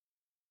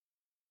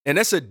 And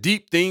that's a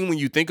deep thing when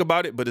you think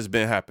about it, but it's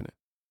been happening.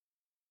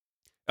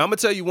 I'm going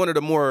to tell you one of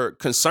the more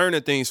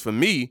concerning things for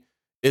me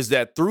is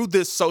that through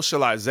this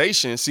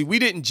socialization, see, we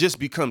didn't just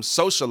become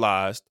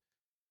socialized.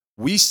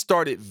 We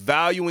started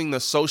valuing the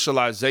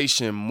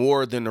socialization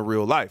more than the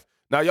real life.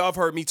 Now, y'all have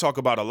heard me talk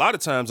about a lot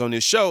of times on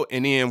this show,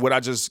 and then what I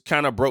just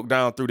kind of broke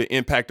down through the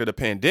impact of the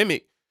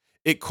pandemic,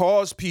 it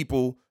caused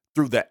people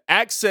through the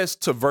access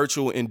to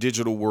virtual and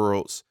digital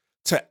worlds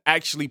to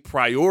actually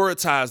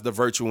prioritize the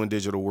virtual and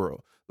digital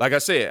world. Like I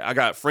said, I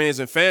got friends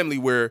and family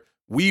where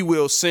we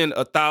will send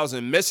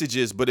 1,000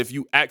 messages, but if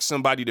you ask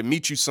somebody to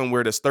meet you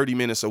somewhere that's 30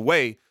 minutes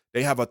away,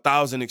 they have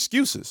 1,000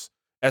 excuses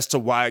as to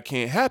why it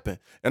can't happen.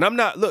 And I'm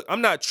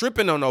not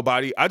tripping on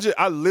nobody. I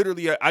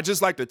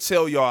just like to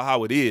tell y'all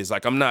how it is.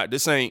 Like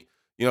this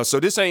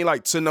ain't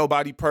like to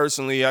nobody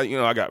personally.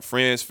 I got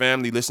friends,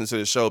 family, listen to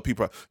the show.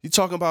 People, you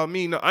talking about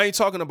me? No, I ain't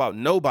talking about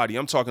nobody.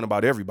 I'm talking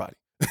about everybody.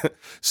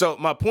 So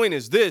my point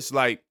is this,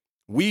 like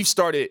we've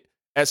started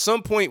at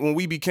some point when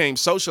we became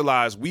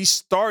socialized, we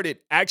started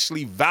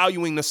actually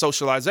valuing the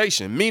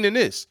socialization, meaning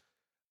this.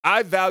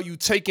 I value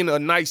taking a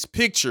nice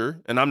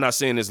picture, and I'm not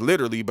saying this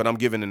literally, but I'm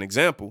giving an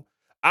example.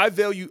 I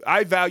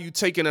value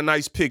taking a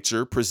nice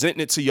picture,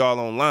 presenting it to y'all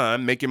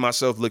online, making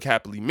myself look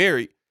happily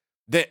married,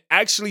 than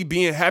actually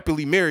being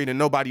happily married and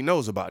nobody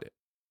knows about it.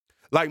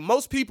 Like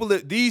most people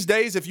these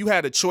days, if you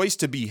had a choice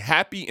to be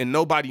happy and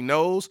nobody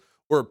knows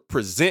or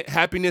present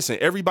happiness and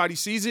everybody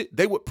sees it,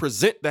 they would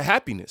present the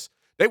happiness.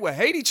 They would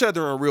hate each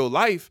other in real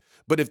life,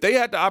 but if they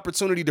had the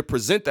opportunity to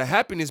present the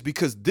happiness,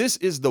 because this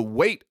is the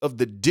weight of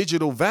the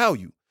digital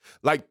value.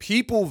 Like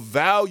people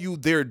value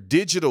their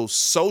digital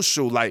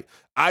social, like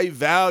I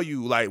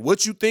value, like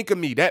what you think of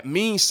me, that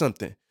means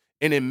something.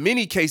 And in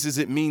many cases,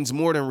 it means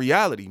more than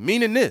reality,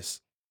 meaning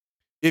this.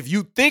 If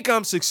you think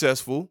I'm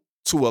successful,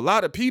 to a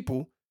lot of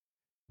people,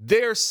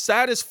 they're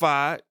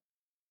satisfied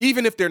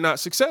even if they're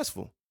not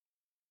successful.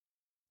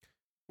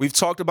 We've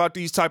talked about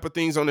these type of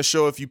things on the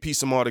show if you piece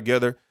them all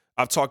together.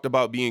 I've talked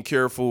about being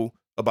careful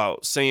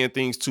about saying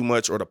things too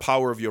much or the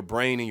power of your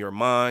brain and your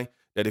mind,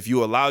 that if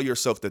you allow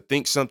yourself to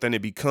think something,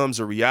 it becomes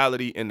a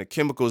reality, and the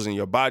chemicals in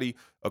your body,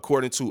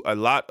 according to a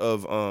lot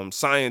of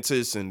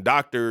scientists and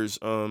doctors,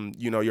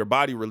 your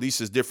body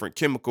releases different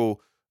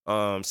chemical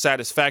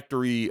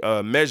satisfactory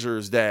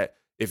measures that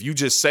if you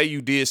just say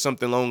you did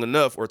something long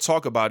enough or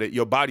talk about it,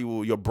 your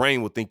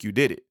brain will think you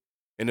did it.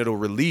 And it'll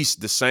release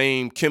the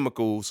same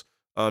chemicals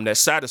that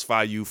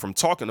satisfy you from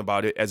talking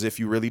about it as if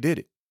you really did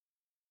it.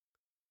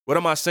 What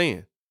am I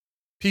saying?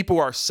 People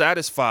are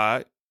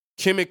satisfied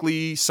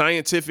chemically,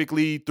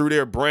 scientifically, through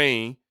their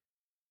brain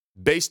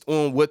based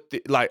on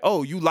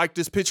you like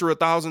this picture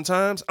 1,000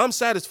 times? I'm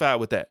satisfied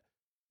with that.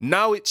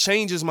 Now it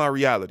changes my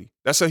reality.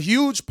 That's a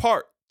huge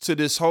part to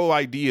this whole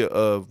idea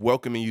of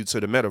welcoming you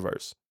to the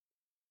metaverse.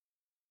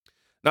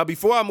 Now,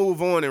 before I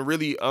move on and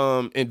really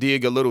and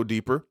dig a little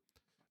deeper,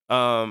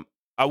 I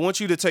want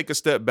you to take a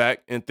step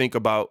back and think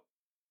about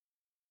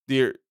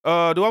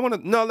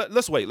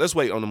let's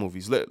wait on the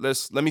movies.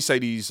 Let me say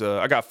these.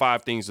 I got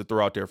 5 things to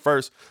throw out there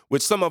first,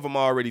 which some of them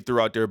I already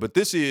threw out there, but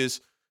this is,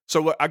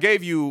 so what I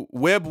gave you,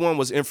 Web 1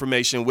 was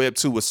information, Web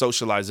 2 was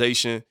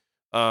socialization.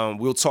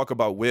 We'll talk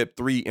about Web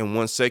 3 in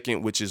 1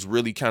 second, which is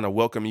really kind of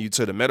welcoming you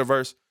to the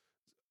metaverse.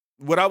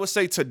 What I would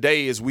say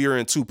today is we are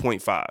in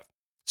 2.5.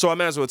 So I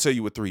might as well tell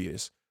you what 3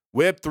 is.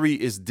 Web 3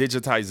 is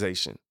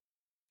digitization.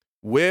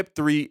 Web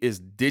 3 is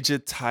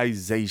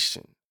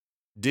digitization.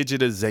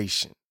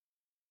 Digitization.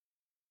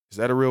 Is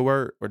that a real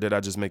word or did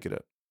I just make it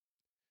up?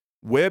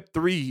 Web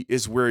 3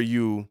 is where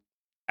you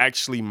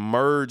actually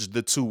merge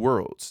the two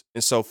worlds.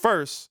 And so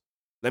first,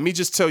 let me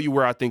just tell you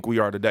where I think we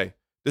are today.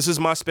 This is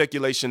my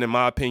speculation and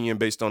my opinion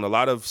based on a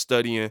lot of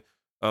studying.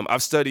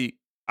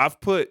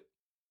 I've put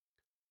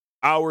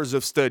hours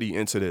of study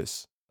into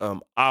this,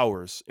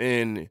 hours.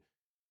 And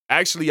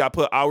actually, I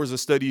put hours of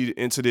study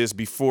into this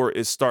before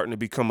it's starting to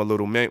become a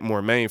little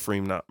more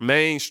mainstream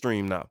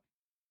now.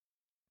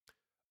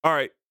 All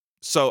right.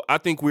 So I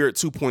think we're at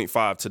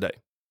 2.5 today.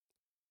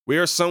 We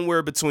are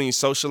somewhere between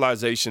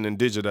socialization and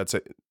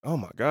digitization. Oh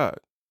my God.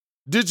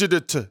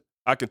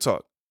 I can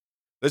talk.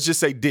 Let's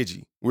just say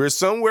digi. We're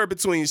somewhere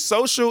between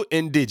social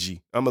and digi.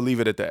 I'm going to leave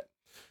it at that.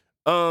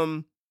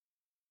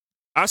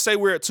 I say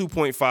we're at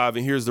 2.5,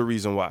 and here's the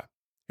reason why.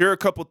 Here are a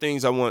couple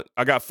things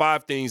I got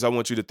 5 things I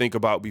want you to think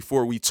about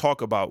before we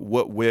talk about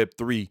what Web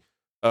 3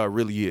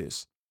 really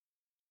is.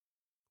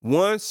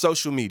 1,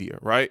 social media,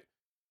 right?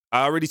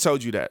 I already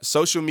told you that.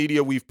 Social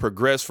media, we've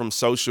progressed from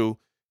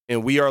social,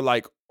 and we are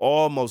like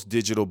almost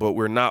digital, but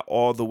we're not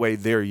all the way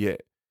there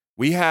yet.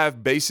 We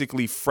have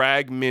basically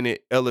fragmented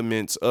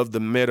elements of the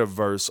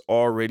metaverse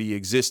already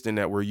existing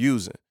that we're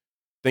using.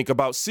 Think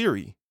about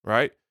Siri,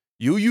 right?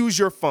 You use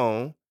your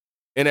phone,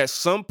 and at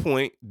some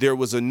point, there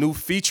was a new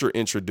feature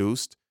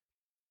introduced,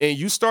 and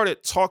you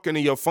started talking to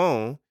your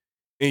phone,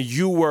 and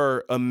you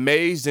were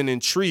amazed and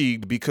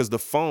intrigued because the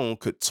phone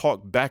could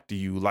talk back to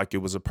you like it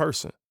was a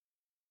person.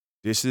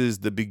 This is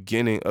the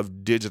beginning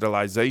of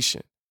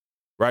digitalization,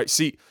 right?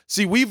 See,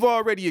 we've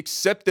already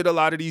accepted a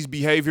lot of these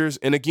behaviors.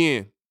 And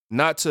again,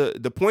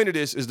 the point of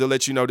this is to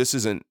let you know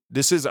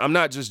I'm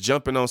not just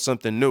jumping on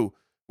something new.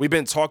 We've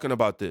been talking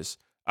about this.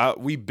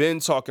 We've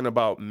been talking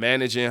about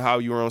managing how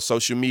you're on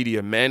social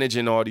media,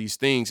 managing all these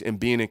things and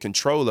being in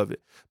control of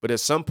it. But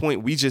at some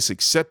point, we just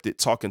accepted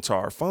talking to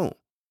our phone.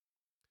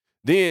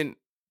 Then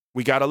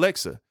we got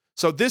Alexa.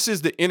 So this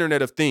is the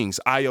Internet of Things,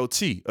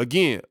 IoT.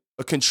 Again,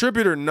 a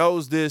contributor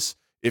knows this.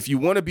 If you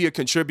want to be a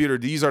contributor,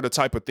 these are the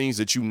type of things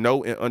that you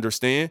know and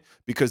understand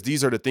because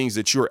these are the things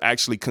that you're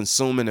actually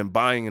consuming and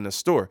buying in the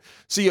store.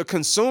 See, a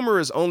consumer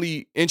is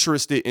only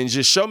interested in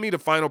just show me the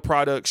final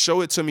product, show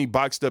it to me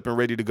boxed up and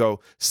ready to go,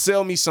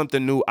 sell me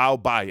something new, I'll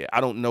buy it.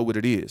 I don't know what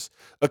it is.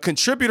 A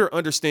contributor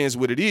understands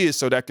what it is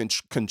so that can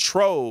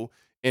control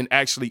and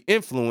actually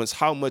influence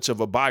how much of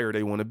a buyer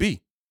they want to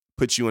be.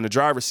 Put you in the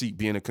driver's seat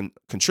being a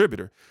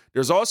contributor.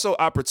 There's also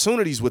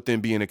opportunities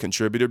within being a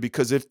contributor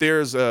because if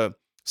there's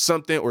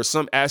something or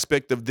some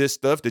aspect of this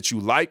stuff that you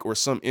like or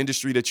some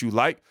industry that you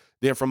like,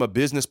 then from a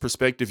business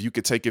perspective, you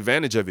could take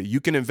advantage of it.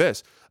 You can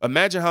invest.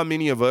 Imagine how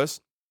many of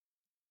us,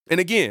 and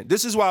again,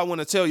 this is why I want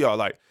to tell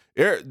y'all,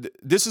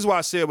 this is why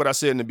I said what I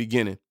said in the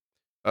beginning.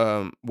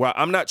 Well,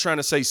 I'm not trying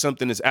to say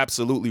something is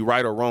absolutely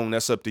right or wrong.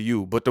 That's up to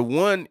you. But the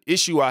one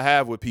issue I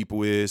have with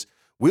people is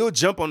we'll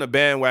jump on the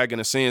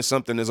bandwagon of saying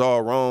something is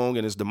all wrong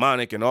and it's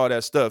demonic and all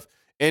that stuff.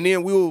 And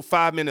then we'll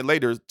 5 minutes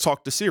later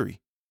talk to Siri.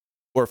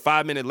 Or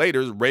 5 minutes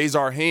later, raise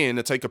our hand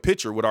to take a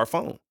picture with our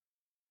phone.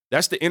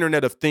 That's the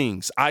Internet of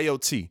Things,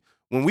 IoT.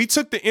 When we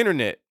took the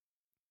internet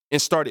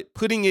and started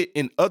putting it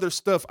in other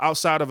stuff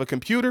outside of a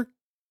computer,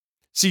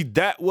 see,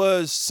 that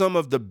was some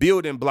of the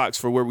building blocks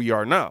for where we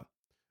are now.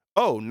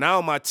 Oh,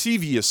 now my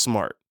TV is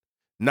smart.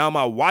 Now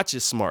my watch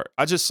is smart.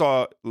 I just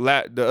saw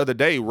the other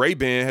day,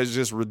 Ray-Ban has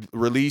just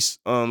released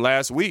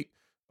last week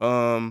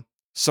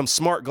some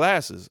smart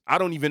glasses. I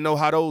don't even know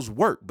how those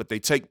work, but they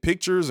take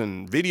pictures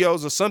and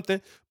videos or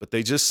something, but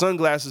they just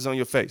sunglasses on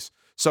your face.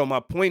 So my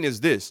point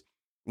is this.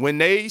 When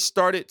they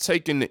started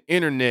taking the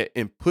internet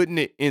and putting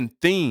it in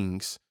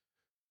things,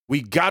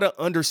 we got to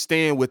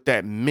understand what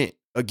that meant.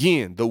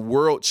 Again, the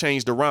world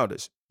changed around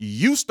us.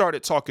 You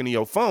started talking to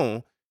your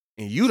phone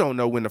and you don't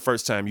know when the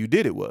first time you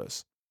did it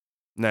was.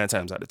 9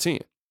 times out of 10.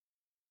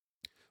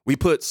 We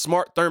put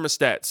smart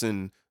thermostats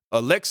and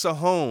Alexa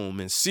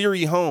Home and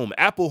Siri Home,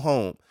 Apple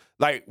Home.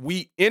 Like,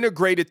 we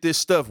integrated this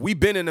stuff. We've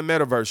been in the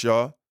metaverse,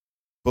 y'all,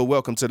 but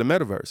welcome to the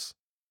metaverse.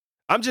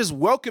 I'm just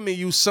welcoming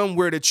you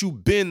somewhere that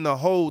you've been the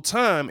whole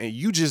time and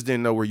you just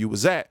didn't know where you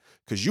was at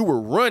because you were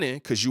running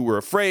because you were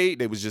afraid.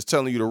 They was just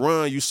telling you to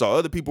run. You saw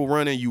other people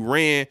running. You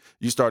ran.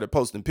 You started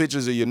posting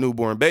pictures of your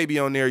newborn baby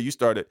on there. You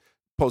started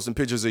posting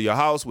pictures of your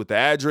house with the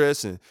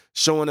address and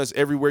showing us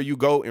everywhere you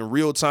go in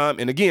real time.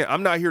 And again,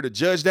 I'm not here to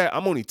judge that.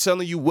 I'm only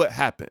telling you what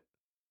happened.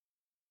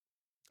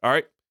 All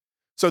right.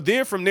 So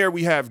then from there,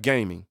 we have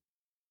gaming.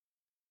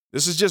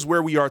 This is just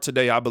where we are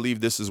today. I believe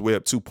this is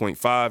Web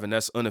 2.5, and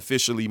that's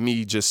unofficially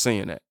me just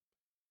saying that.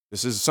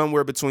 This is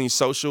somewhere between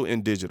social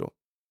and digital.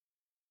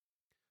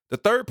 The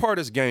third part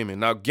is gaming.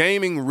 Now,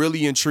 gaming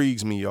really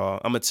intrigues me, y'all.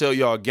 I'm going to tell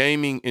y'all,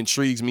 gaming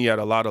intrigues me at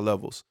a lot of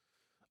levels.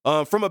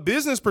 From a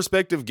business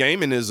perspective,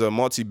 gaming is a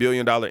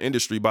multi-billion-dollar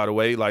industry, by the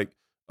way. Like,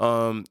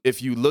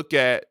 if you look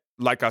at,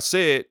 like I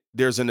said,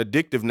 there's an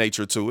addictive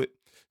nature to it.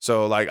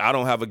 So, like, I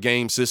don't have a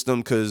game system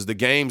because the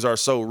games are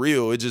so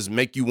real. It just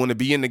make you want to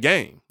be in the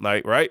game,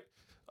 like, right?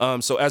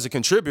 So as a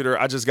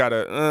contributor, I just got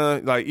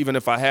to, even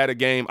if I had a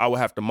game, I would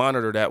have to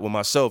monitor that with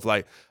myself.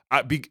 Like,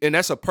 and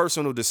that's a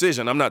personal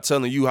decision. I'm not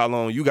telling you how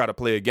long you got to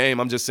play a game.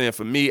 I'm just saying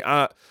for me,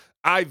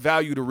 I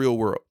value the real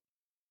world.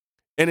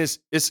 And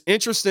it's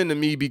interesting to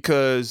me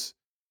because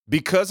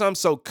I'm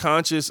so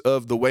conscious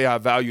of the way I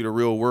value the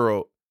real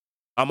world,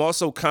 I'm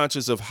also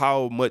conscious of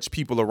how much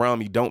people around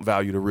me don't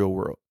value the real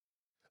world.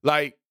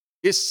 Like,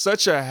 it's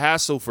such a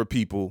hassle for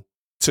people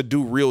to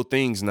do real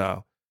things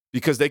now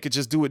because they could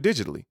just do it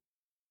digitally.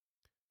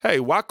 Hey,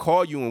 why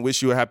call you and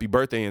wish you a happy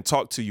birthday and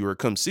talk to you or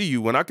come see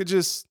you when I could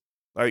just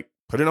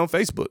put it on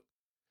Facebook?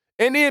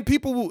 And then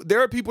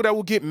there are people that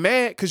will get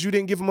mad because you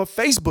didn't give them a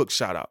Facebook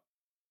shout out.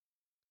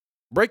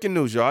 Breaking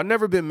news, y'all. I've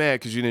never been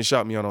mad because you didn't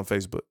shout me out on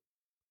Facebook.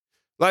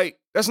 Like,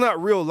 that's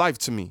not real life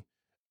to me.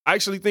 I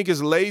actually think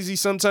it's lazy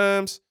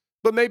sometimes.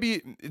 But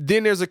maybe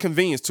then there's a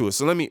convenience to it.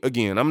 So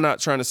I'm not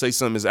trying to say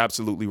something is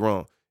absolutely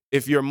wrong.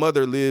 If your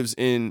mother lives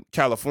in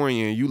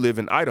California and you live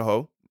in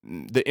Idaho,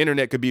 the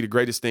internet could be the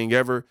greatest thing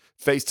ever.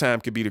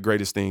 FaceTime could be the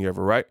greatest thing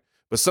ever, right?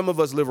 But some of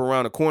us live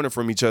around a corner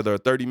from each other or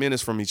 30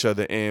 minutes from each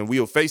other, and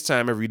we'll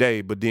FaceTime every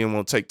day, but then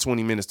won't take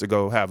 20 minutes to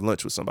go have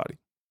lunch with somebody.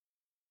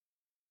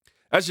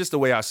 That's just the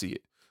way I see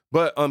it.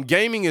 But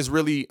gaming is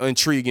really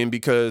intriguing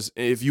because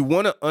if you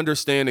want to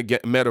understand the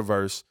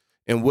metaverse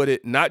and what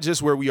it, not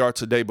just where we are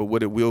today, but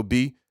what it will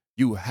be,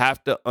 you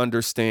have to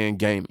understand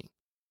gaming.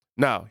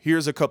 Now,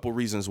 here's a couple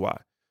reasons why.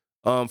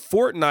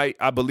 Fortnite,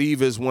 I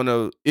believe, is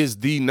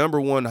the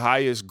number one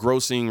highest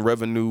grossing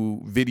revenue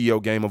video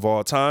game of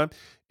all time,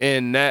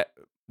 and that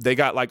they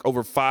got like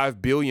over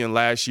 5 billion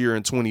last year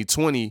in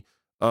 2020,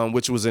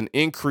 which was an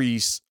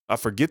increase. I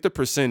forget the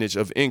percentage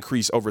of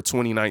increase over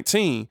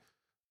 2019,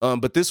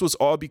 but this was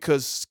all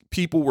because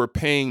people were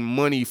paying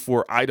money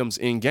for items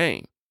in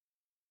game.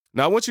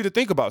 Now, I want you to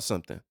think about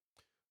something.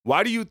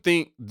 Why do you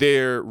think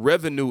their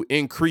revenue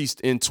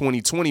increased in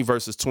 2020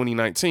 versus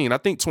 2019? I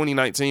think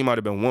 2019 might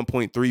have been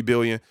 1.3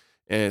 billion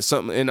and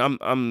something. And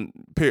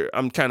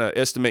I'm kind of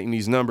estimating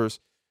these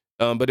numbers,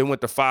 but it went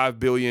to 5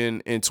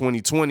 billion in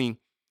 2020,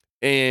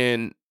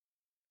 and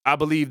I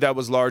believe that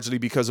was largely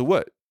because of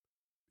what?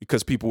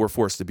 Because people were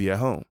forced to be at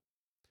home.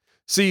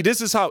 See,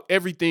 this is how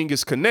everything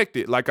is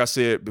connected. Like I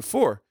said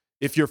before,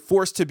 if you're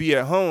forced to be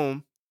at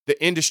home,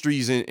 the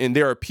industries and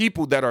there are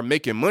people that are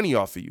making money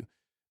off of you.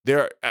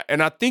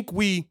 And I think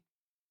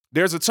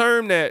there's a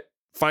term that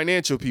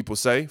financial people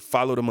say,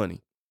 follow the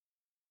money.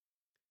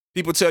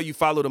 People tell you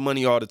follow the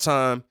money all the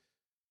time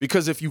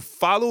because if you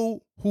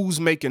follow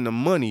who's making the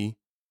money,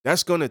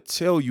 that's going to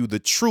tell you the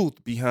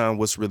truth behind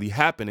what's really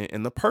happening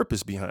and the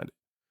purpose behind it.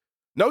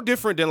 No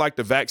different than like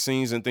the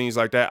vaccines and things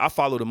like that. I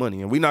follow the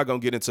money, and we're not going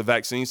to get into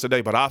vaccines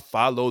today, but I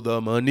follow the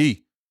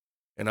money.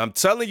 And I'm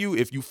telling you,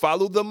 if you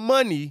follow the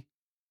money,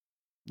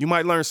 you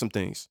might learn some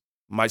things,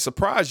 might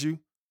surprise you,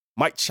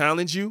 might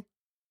challenge you,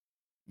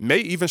 may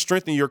even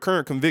strengthen your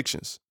current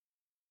convictions.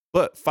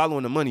 But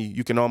following the money,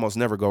 you can almost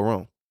never go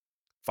wrong.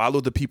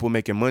 Follow the people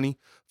making money.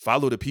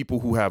 Follow the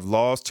people who have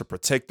laws to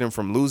protect them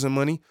from losing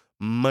money.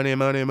 Money,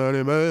 money,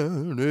 money,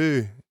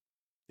 money.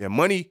 Yeah,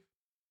 money,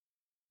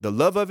 the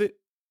love of it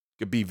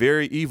could be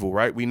very evil,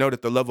 right? We know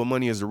that the love of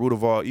money is the root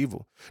of all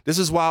evil. This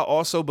is why I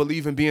also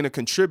believe in being a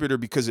contributor,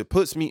 because it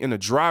puts me in a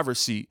driver's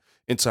seat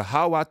into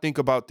how I think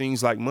about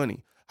things like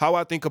money, how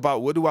I think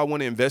about what do I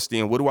want to invest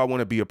in, what do I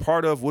want to be a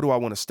part of, what do I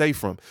want to stay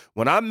from.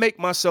 When I make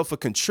myself a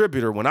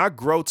contributor, when I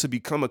grow to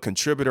become a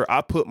contributor,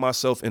 I put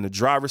myself in the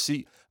driver's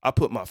seat. I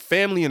put my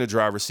family in the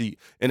driver's seat.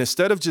 And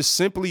instead of just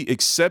simply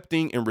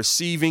accepting and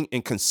receiving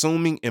and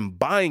consuming and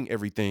buying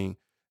everything,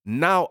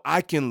 now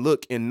I can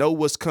look and know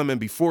what's coming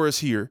before us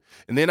here.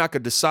 And then I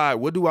could decide,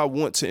 what do I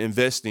want to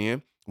invest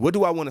in? What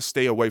do I want to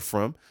stay away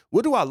from?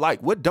 What do I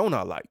like? What don't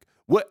I like?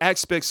 What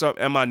aspects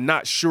am I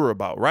not sure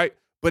about, right?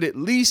 But at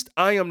least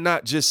I am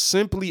not just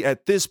simply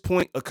at this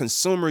point a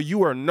consumer.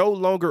 You are no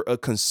longer a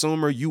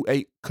consumer. You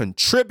a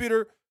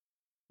contributor.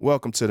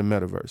 Welcome to the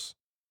metaverse.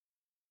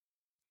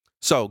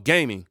 So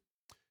gaming,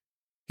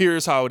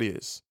 here's how it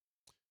is.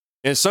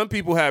 And some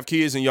people have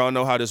kids and y'all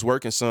know how this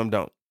works and some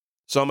don't.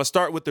 So I'm going to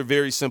start with the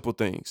very simple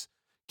things.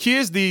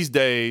 Kids these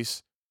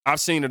days, I've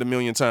seen it a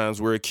million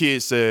times where a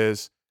kid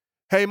says,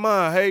 hey,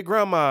 ma, hey,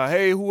 grandma,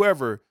 hey,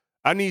 whoever,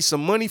 I need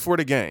some money for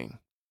the game.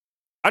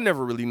 I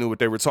never really knew what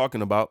they were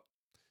talking about.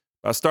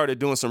 I started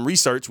doing some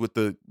research with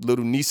the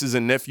little nieces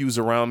and nephews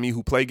around me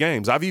who play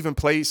games. I've even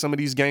played some of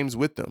these games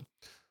with them.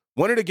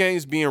 One of the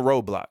games being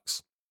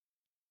Roblox.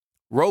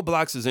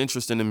 Roblox is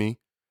interesting to me.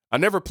 I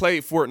never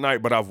played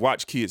Fortnite, but I've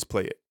watched kids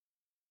play it.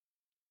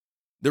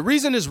 The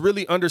reason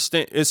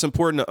it's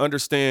important to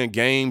understand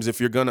games if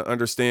you're going to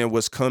understand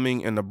what's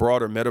coming in the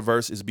broader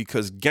metaverse is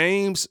because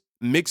games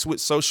mixed with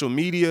social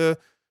media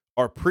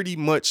are pretty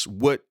much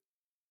what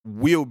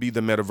will be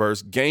the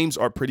metaverse. Games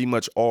are pretty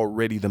much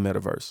already the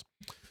metaverse.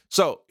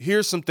 So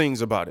here's some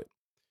things about it.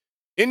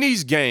 In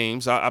these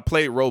games, I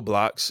played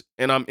Roblox,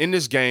 and I'm in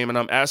this game, and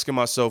I'm asking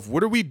myself,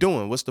 what are we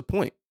doing? What's the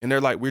point? And they're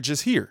like, we're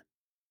just here.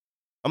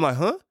 I'm like,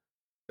 huh?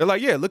 They're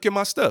like, yeah, look at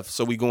my stuff.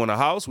 So we go in a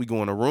house, we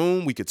go in a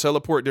room, we could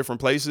teleport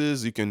different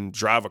places. You can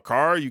drive a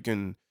car, you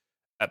can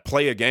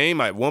play a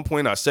game. At one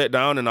point I sat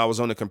down and I was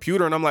on the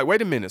computer and I'm like,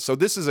 wait a minute. So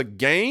this is a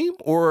game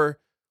or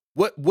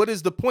what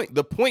is the point?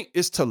 The point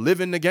is to live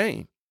in the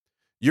game.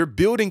 You're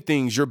building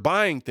things, you're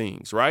buying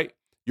things, right?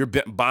 You're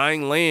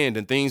buying land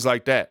and things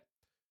like that.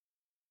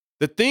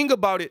 The thing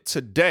about it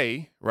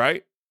today,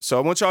 right? So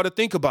I want y'all to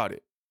think about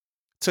it.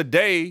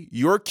 Today,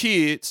 your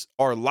kids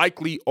are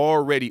likely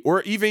already,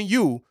 or even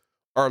you,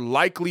 are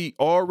likely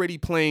already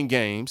playing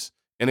games.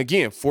 And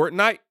again,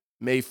 Fortnite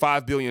made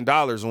 $5 billion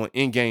on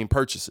in-game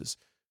purchases.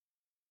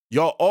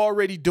 Y'all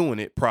already doing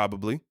it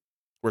probably,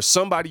 or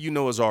somebody you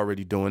know is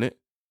already doing it.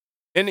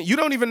 And you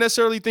don't even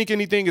necessarily think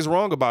anything is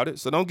wrong about it,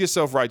 so don't get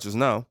self-righteous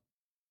now.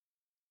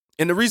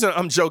 And the reason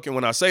I'm joking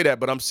when I say that,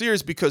 but I'm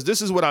serious because this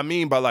is what I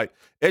mean by like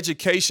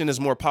education is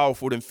more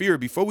powerful than fear.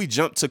 Before we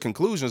jump to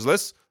conclusions,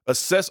 let's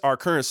assess our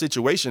current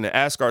situation and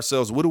ask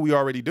ourselves, what do we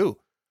already do?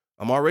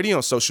 I'm already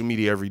on social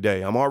media every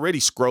day. I'm already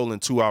scrolling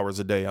 2 hours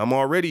a day. I'm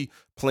already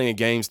playing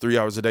games 3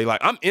 hours a day.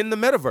 Like I'm in the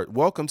metaverse.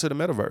 Welcome to the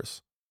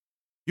metaverse.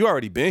 You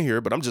already been here,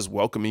 but I'm just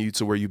welcoming you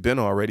to where you've been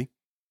already.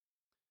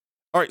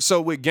 All right.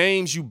 So with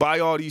games, you buy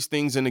all these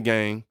things in the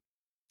game,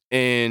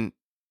 and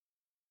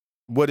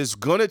what is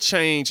going to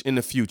change in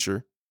the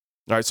future.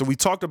 All right. So we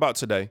talked about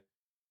today.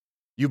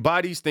 you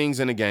buy these things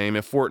in a game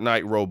in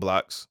Fortnite,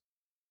 Roblox.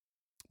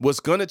 What's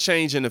going to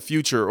change in the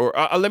future, or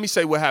let me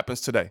say what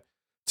happens today.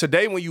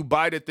 Today, when you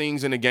buy the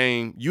things in the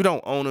game, you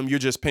don't own them. You're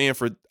just paying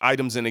for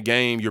items in the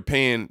game. You're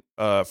paying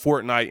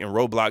Fortnite and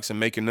Roblox and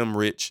making them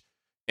rich.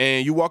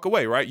 And you walk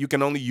away, right? You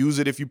can only use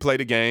it if you play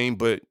the game,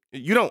 but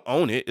you don't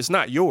own it. It's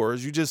not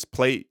yours. You just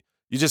play.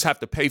 You just have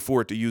to pay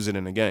for it to use it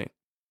in the game.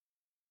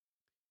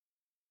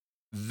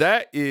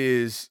 That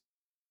is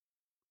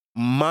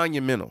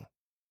monumental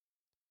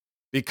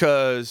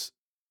because,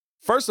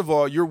 first of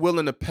all, you're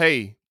willing to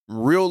pay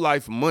real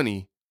life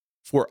money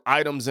for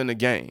items in the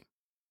game.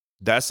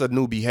 That's a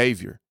new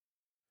behavior.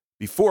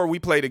 Before, we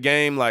played a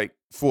game like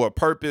for a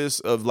purpose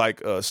of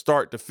like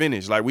start to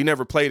finish. Like we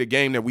never played a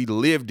game that we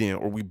lived in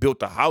or we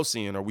built a house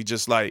in or we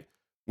just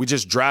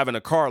driving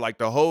a car. Like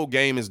the whole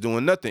game is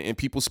doing nothing and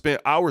people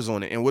spend hours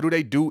on it. And what do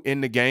they do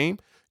in the game?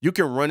 You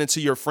can run into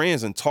your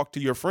friends and talk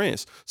to your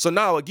friends. So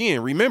now,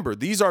 again, remember,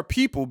 these are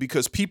people,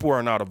 because people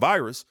are not a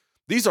virus.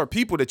 These are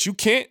people that you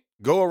can't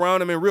go around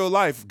them in real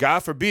life.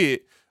 God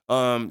forbid.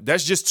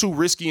 That's just too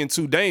risky and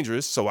too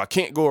dangerous. So I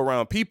can't go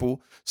around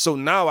people. So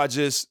now I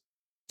just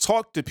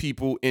talk to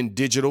people in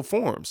digital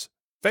forms.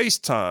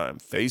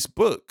 FaceTime,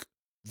 Facebook,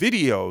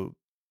 video,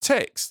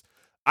 text.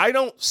 I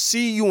don't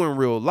see you in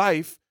real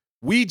life.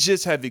 We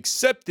just have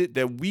accepted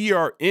that we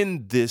are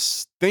in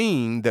this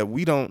thing that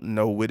we don't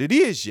know what it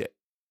is yet.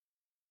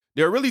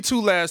 There are really two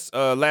last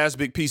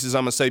big pieces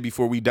I'm going to say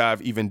before we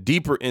dive even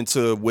deeper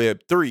into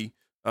Web3.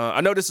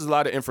 I know this is a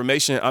lot of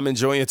information. I'm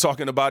enjoying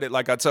talking about it.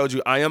 Like I told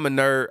you, I am a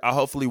nerd. I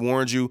hopefully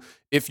warned you.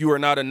 If you are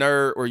not a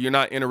nerd or you're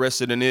not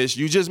interested in this,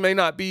 you just may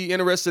not be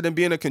interested in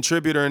being a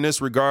contributor in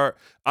this regard.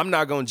 I'm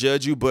not going to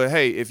judge you. But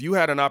hey, if you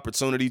had an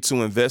opportunity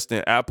to invest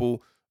in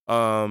Apple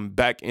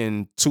back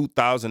in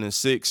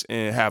 2006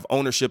 and have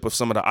ownership of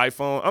some of the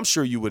iPhone, I'm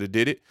sure you would have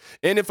did it.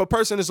 And if a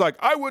person is like,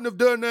 I wouldn't have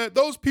done that,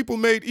 those people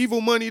made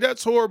evil money,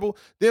 that's horrible,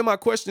 then my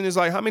question is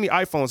like, how many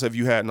iPhones have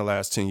you had in the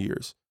last 10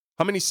 years?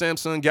 How many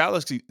Samsung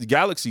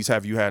Galaxies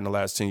have you had in the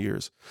last 10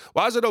 years?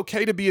 Why is it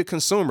okay to be a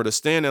consumer, to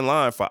stand in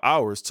line for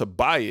hours, to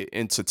buy it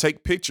and to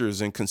take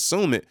pictures and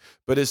consume it?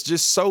 But it's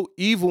just so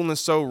evil and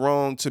so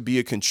wrong to be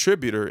a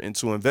contributor and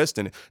to invest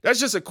in it.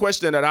 That's just a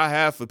question that I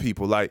have for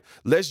people. Like,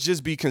 let's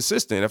just be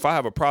consistent. If I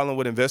have a problem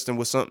with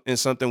investing in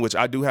something, which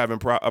I do have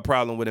a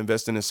problem with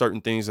investing in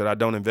certain things that I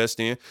don't invest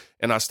in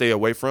and I stay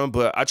away from,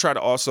 but I try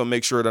to also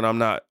make sure that I'm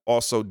not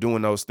also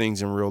doing those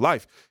things in real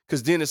life.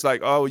 Because then it's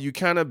like, oh, you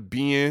kind of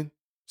being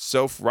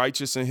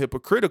self-righteous and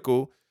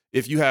hypocritical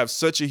if you have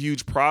such a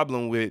huge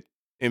problem with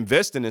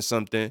investing in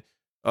something,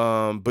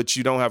 but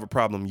you don't have a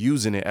problem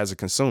using it as a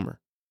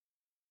consumer.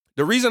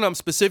 The reason I'm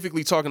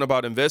specifically talking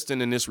about investing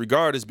in this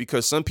regard is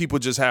because some people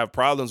just have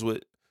problems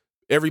with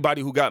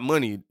everybody who got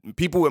money.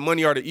 People with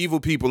money are the evil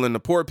people and the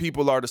poor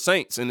people are the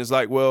saints. And it's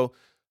like, well,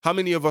 how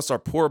many of us are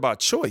poor by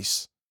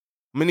choice?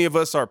 Many of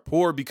us are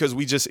poor because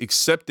we just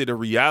accepted a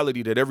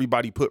reality that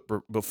everybody put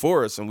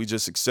before us, and we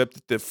just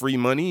accepted the free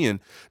money. And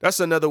that's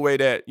another way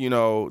that,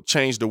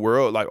 changed the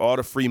world. Like all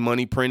the free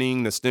money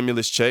printing, the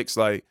stimulus checks,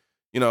 like,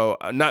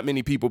 not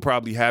many people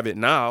probably have it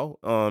now.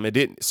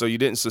 So you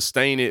didn't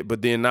sustain it.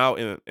 But then now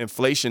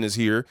inflation is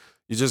here.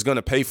 You're just going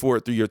to pay for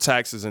it through your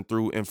taxes and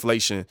through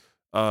inflation.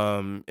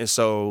 And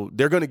so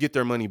they're going to get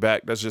their money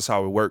back. That's just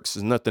how it works.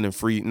 There's nothing is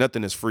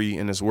free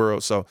in this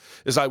world. So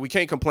it's like we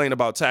can't complain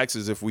about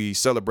taxes if we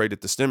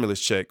celebrated the stimulus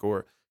check,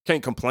 or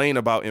can't complain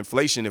about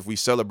inflation if we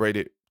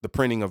celebrated the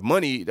printing of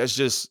money. It's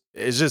just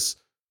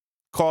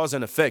cause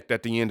and effect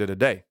at the end of the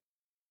day.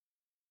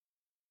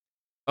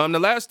 The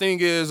last thing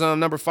is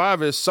number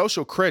 5 is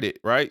social credit,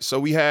 right?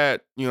 So we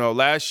had,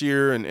 last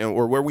year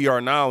or where we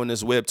are now in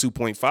this Web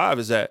 2.5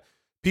 is that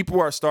people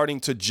are starting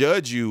to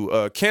judge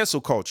you, cancel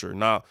culture.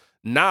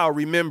 Now,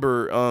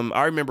 remember,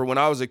 I remember when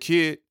I was a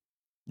kid,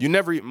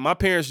 my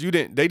parents,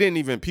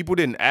 people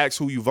didn't ask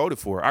who you voted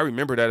for. I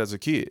remember that as a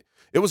kid.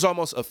 It was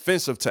almost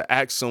offensive to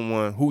ask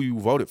someone who you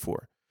voted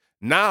for.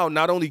 Now,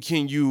 not only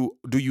do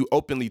you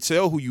openly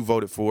tell who you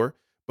voted for,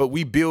 but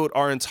we build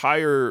our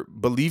entire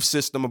belief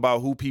system about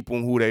who people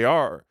and who they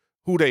are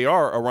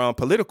around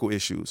political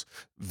issues.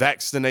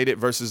 Vaccinated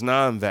versus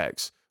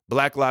non-vax.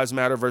 Black Lives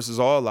Matter versus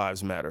All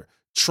Lives Matter.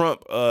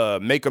 Trump,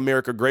 Make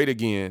America Great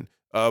Again,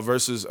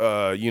 versus,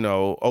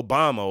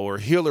 Obama or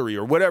Hillary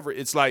or whatever.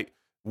 It's like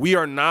we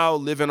are now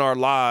living our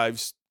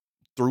lives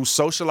through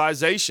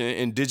socialization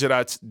and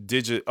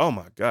digitalization,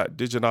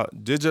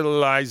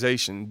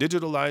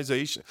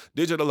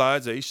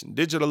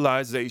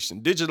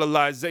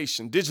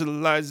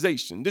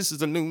 digitalization. This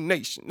is a new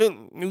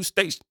nation, new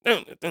station.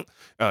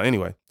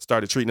 Anyway,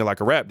 started treating it like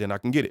a rap, then I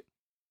can get it.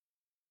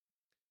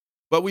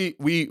 But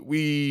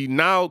we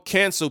now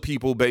cancel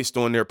people based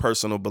on their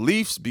personal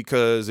beliefs,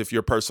 because if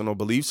your personal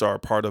beliefs are a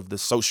part of the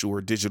social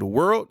or digital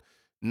world,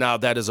 now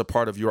that is a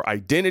part of your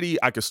identity.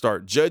 I could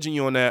start judging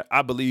you on that.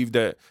 I believe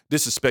that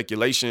this is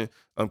speculation,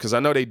 because I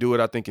know they do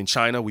it, I think, in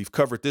China. We've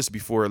covered this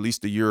before, at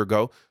least a year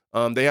ago.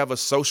 They have a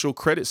social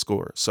credit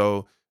score.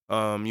 So,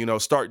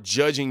 start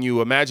judging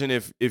you. Imagine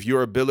if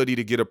your ability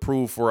to get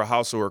approved for a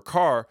house or a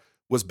car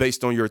was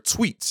based on your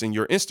tweets and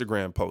your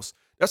Instagram posts.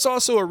 That's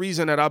also a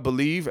reason that I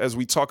believe, as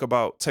we talk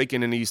about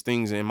taking in these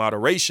things in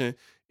moderation,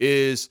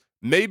 is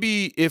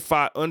maybe if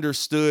I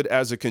understood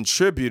as a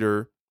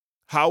contributor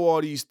how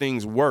all these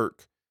things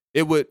work,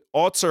 it would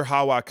alter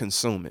how I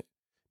consume it.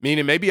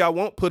 Meaning maybe I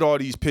won't put all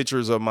these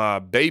pictures of my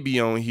baby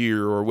on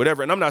here or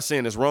whatever. And I'm not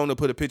saying it's wrong to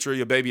put a picture of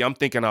your baby. I'm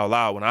thinking out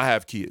loud when I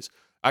have kids.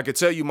 I could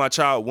tell you my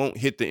child won't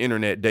hit the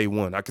internet day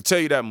one. I could tell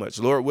you that much.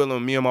 Lord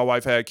willing, me and my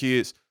wife had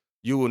kids.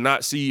 You will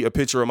not see a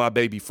picture of my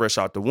baby fresh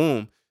out the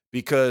womb,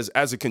 because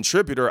as a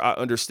contributor, I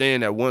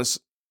understand that once,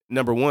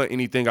 number one,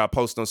 anything I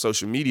post on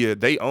social media,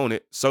 they own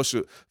it.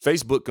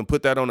 Facebook can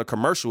put that on a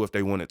commercial if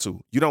they wanted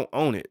to. You don't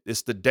own it.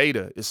 It's the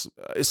data. It's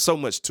so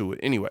much to it.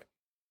 Anyway.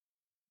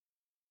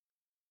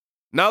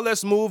 Now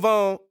let's move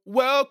on.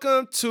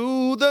 Welcome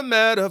to the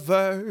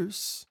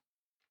metaverse.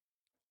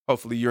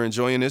 Hopefully you're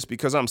enjoying this,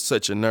 because I'm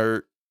such a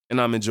nerd and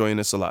I'm enjoying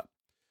this a lot.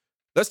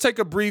 Let's take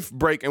a brief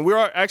break, and we're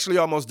actually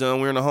almost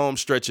done. We're in the home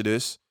stretch of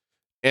this.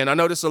 And I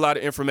know this is a lot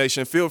of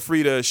information. Feel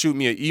free to shoot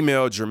me an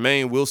email,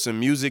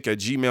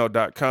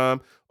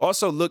 JermaineWilsonMusic@gmail.com.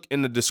 Also, look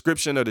in the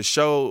description of the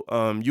show.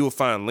 You will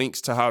find links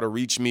to how to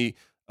reach me.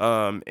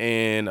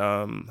 And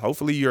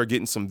hopefully you're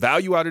getting some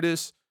value out of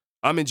this.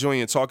 I'm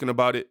enjoying talking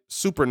about it.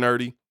 Super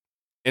nerdy.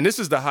 And this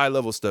is the high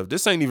level stuff.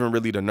 This ain't even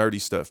really the nerdy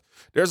stuff.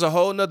 There's a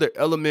whole nother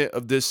element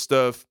of this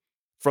stuff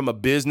from a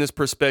business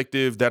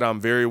perspective that I'm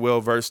very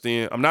well versed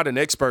in. I'm not an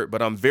expert,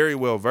 but I'm very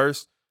well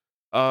versed.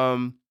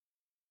 And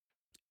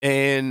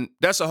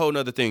that's a whole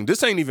nother thing.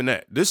 This ain't even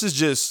that. This is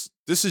just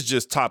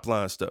top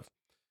line stuff.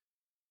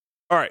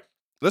 All right,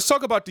 let's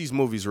talk about these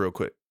movies real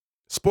quick.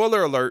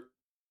 Spoiler alert.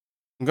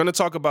 I'm going to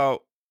talk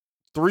about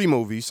 3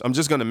 movies. I'm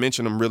just going to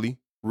mention them really.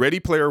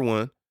 Ready Player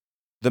One,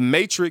 The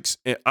Matrix,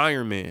 and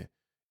Iron Man.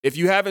 If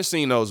you haven't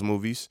seen those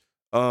movies,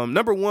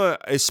 number one,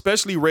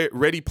 especially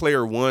Ready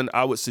Player One,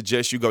 I would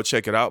suggest you go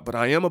check it out. But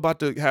I am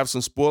about to have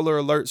some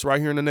spoiler alerts right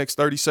here in the next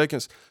 30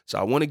 seconds. So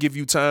I want to give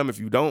you time, if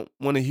you don't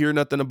want to hear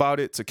nothing about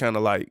it, to kind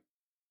of like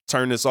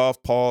turn this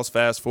off, pause,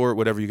 fast forward,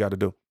 whatever you got to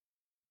do.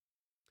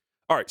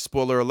 All right,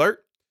 spoiler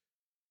alert.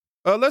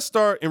 Let's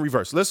start in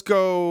reverse. Let's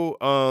go.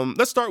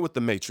 Let's start with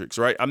The Matrix,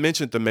 right? I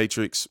mentioned The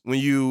Matrix. When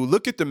you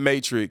look at The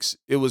Matrix,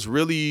 it was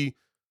really,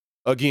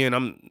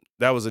 again,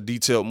 that was a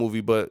detailed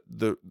movie, but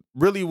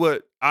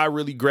what I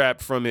really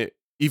grabbed from it,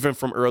 even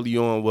from early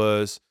on,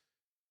 was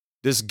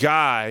this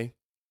guy,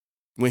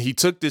 when he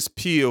took this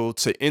pill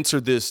to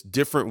enter this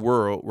different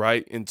world,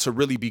 right? And to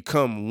really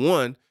become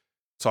one,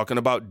 talking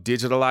about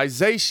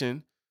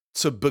digitalization,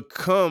 to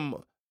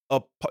become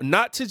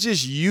not to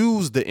just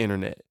use the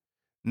internet,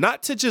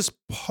 not to just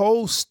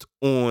post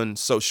on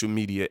social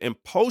media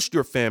and post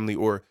your family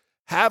or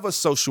have a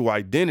social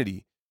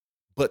identity,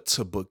 but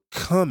to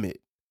become it.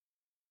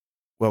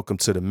 Welcome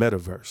to the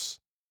metaverse.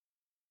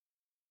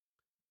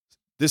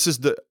 This is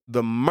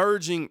the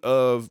merging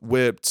of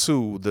Web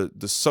 2,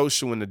 the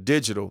social and the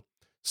digital.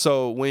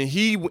 So when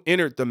he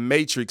entered the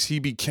Matrix, he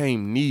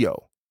became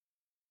Neo.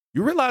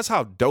 You realize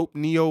how dope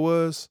Neo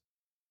was?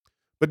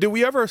 But did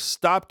we ever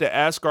stop to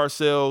ask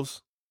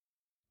ourselves,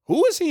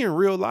 who is he in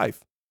real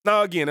life?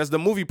 Now, again, as the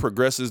movie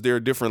progresses, there are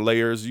different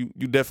layers. You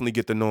definitely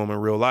get to know him in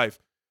real life.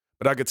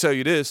 But I could tell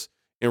you this.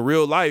 In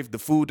real life, the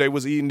food they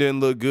was eating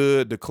didn't look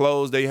good. The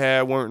clothes they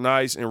had weren't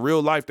nice. In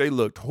real life, they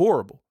looked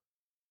horrible.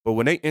 But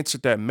when they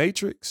entered that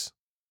Matrix,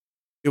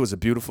 it was a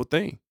beautiful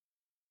thing.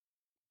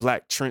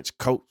 Black trench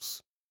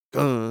coats,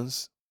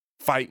 guns,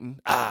 fighting.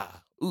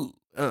 I'm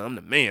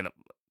the man. I'm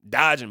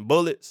dodging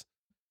bullets.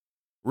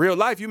 Real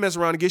life, you mess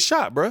around and get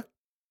shot, bruh.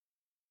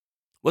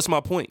 What's my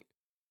point?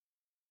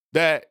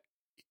 That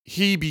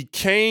he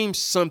became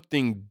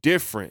something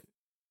different,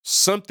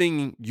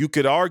 something you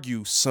could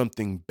argue,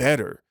 something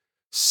better,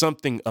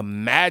 something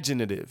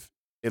imaginative,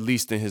 at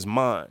least in his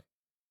mind.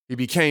 He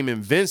became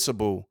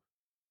invincible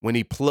when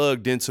he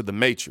plugged into the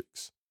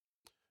Matrix.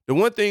 The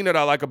one thing that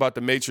I like about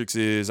the Matrix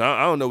is,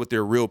 I don't know what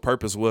their real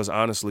purpose was,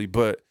 honestly,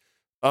 but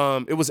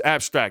it was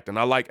abstract, and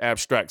I like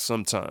abstract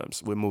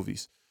sometimes with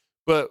movies.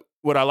 But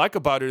what I like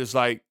about it is,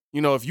 like,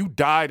 if you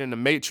died in the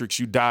Matrix,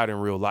 you died in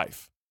real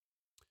life.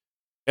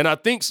 And I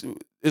think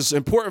it's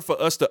important for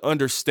us to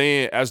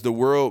understand, as the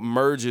world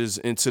merges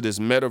into this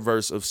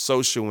metaverse of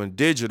social and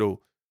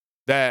digital,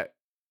 that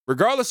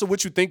regardless of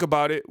what you think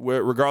about it,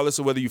 regardless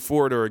of whether you're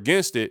for it or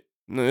against it,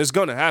 it's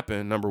going to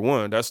happen, number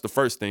one. That's the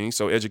first thing.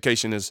 So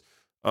education is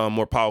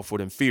more powerful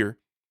than fear.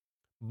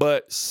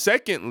 But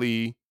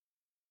secondly,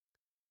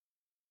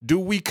 do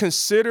we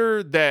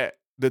consider that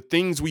the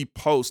things we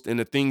post and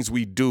the things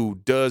we do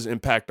does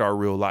impact our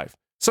real life?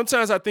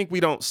 Sometimes I think we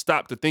don't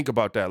stop to think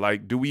about that.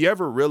 Like, do we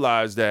ever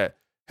realize that,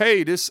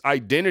 hey, this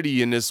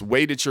identity and this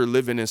way that you're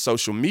living in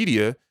social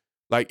media,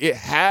 like, it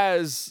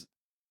has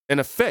an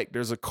effect.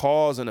 There's a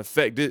cause and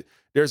effect.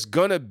 There's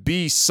going to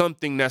be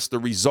something that's the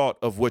result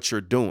of what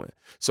you're doing.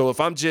 So if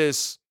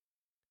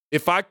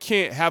I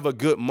can't have a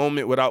good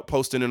moment without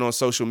posting it on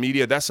social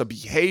media, that's a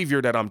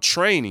behavior that I'm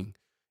training.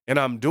 And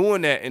I'm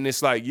doing that. And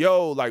it's like,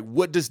 yo, like,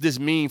 what does this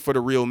mean for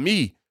the real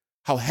me?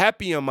 How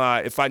happy am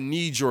I if I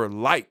need your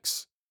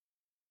likes?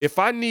 if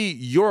I need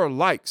your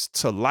likes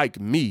to like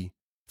me,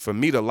 for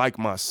me to like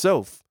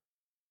myself,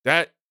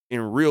 that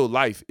in real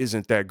life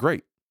isn't that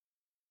great.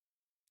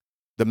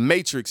 The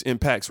Matrix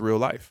impacts real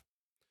life.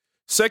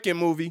 Second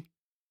movie,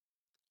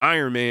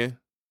 Iron Man.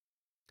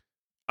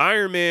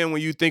 Iron Man,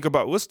 when you think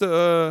about what's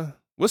the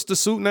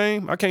suit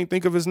name? I can't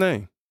think of his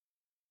name.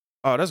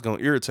 Oh, that's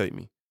gonna irritate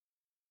me.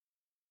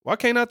 Why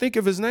can't I think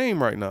of his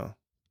name right now?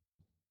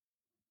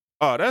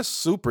 Oh, that's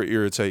super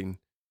irritating.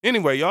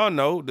 Anyway, y'all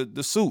know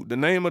the suit, the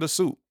name of the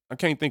suit. I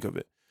can't think of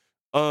it.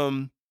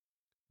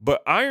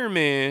 But Iron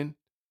Man,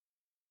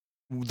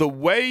 the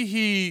way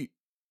he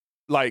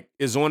like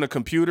is on a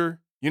computer,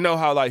 you know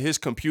how like his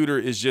computer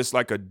is just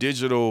like a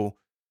digital,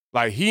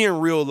 like he in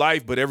real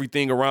life, but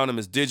everything around him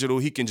is digital.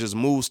 He can just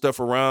move stuff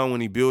around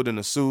when he building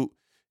a suit,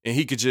 and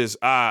he could just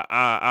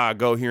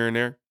go here and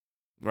there,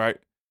 right?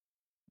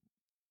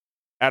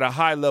 At a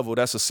high level,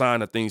 that's a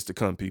sign of things to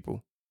come,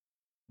 people.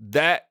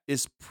 That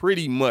is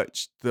pretty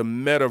much the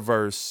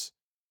metaverse,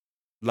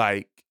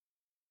 like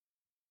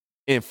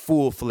in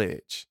full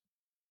fledged.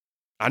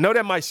 I know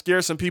that might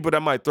scare some people,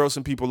 that might throw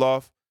some people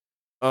off.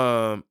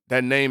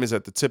 That name is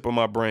at the tip of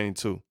my brain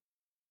too.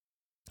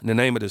 The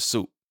name of the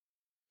suit.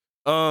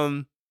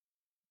 My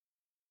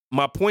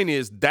point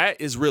is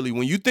that is really,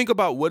 when you think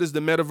about what is the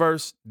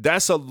metaverse,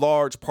 that's a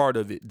large part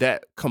of it.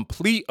 That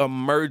complete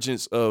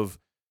emergence of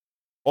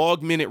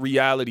augmented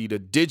reality, the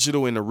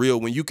digital and the real,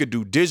 when you could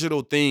do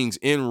digital things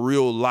in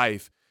real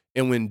life,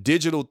 and when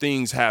digital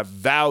things have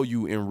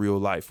value in real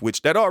life,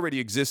 which that already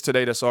exists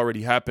today, that's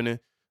already happening.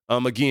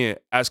 Again,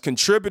 as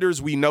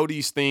contributors, we know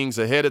these things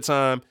ahead of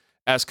time.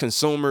 As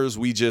consumers,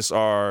 we just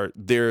are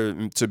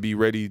there to be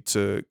ready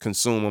to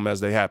consume them as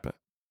they happen.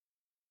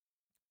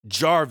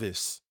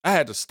 Jarvis. I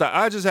had to stop.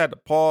 I just had to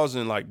pause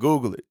and like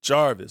Google it.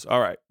 Jarvis. All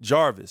right.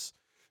 Jarvis,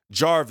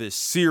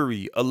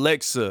 Siri,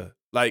 Alexa.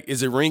 Like,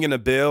 is it ringing a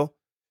bell?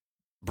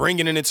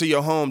 Bringing it into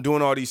your home,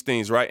 doing all these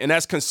things, right? And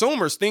as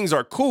consumers, things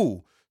are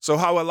cool. So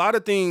how a lot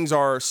of things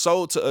are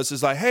sold to us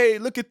is like, hey,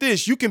 look at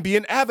this. You can be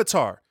an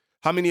avatar.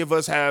 How many of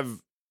us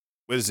have,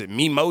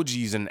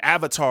 Memojis and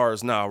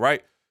avatars now,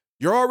 right?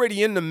 You're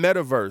already in the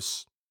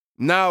metaverse.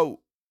 Now,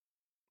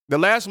 the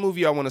last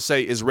movie I want to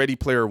say is Ready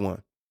Player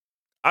One.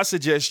 I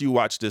suggest you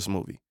watch this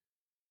movie.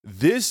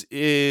 This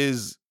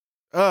is,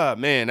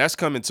 man, that's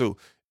coming too.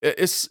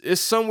 It's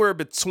somewhere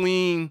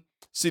between,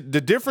 see,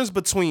 the difference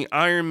between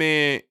Iron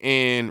Man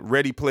and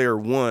Ready Player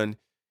One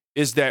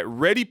is that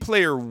Ready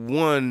Player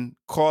One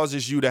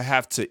causes you to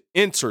have to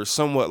enter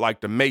somewhat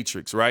like the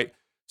Matrix, right?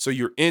 So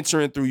you're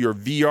entering through your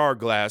VR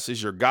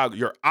glasses,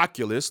 your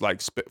Oculus, like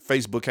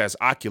Facebook has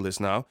Oculus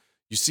now.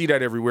 You see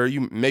that everywhere.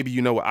 Maybe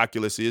you know what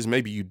Oculus is,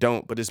 maybe you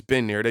don't, but it's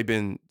been there. They've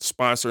been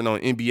sponsoring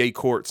on NBA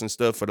courts and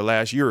stuff for the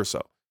last year or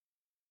so.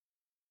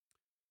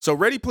 So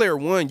Ready Player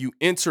One, you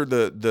enter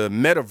the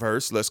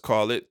metaverse, let's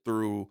call it,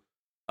 through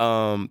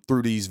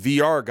these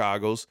VR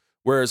goggles.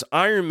 Whereas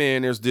Iron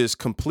Man, there's this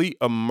complete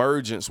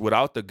emergence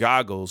without the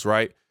goggles,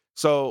 right?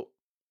 So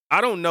I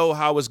don't know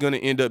how it's going to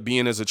end up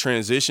being as a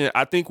transition.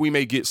 I think we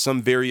may get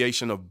some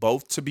variation of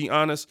both, to be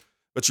honest,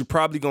 but you're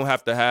probably going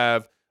to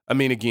have,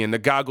 again, the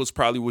goggles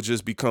probably will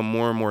just become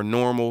more and more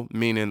normal,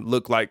 meaning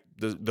look like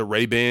the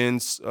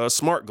Ray-Bans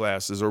smart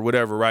glasses or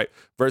whatever, right?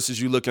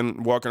 Versus you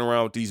walking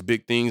around with these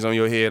big things on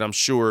your head. I'm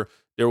sure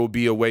there will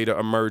be a way to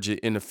emerge it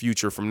in the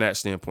future from that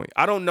standpoint.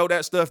 I don't know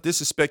that stuff.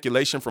 This is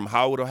speculation from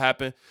how it'll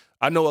happen.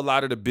 I know a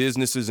lot of the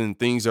businesses and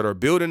things that are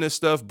building this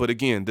stuff, but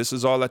again, this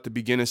is all at the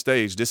beginning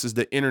stage. This is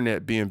the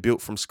internet being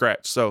built from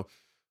scratch. So,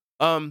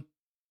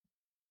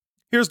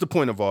 here's the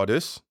point of all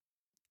this.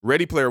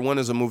 Ready Player One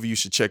is a movie you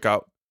should check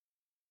out.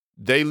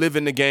 They live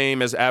in the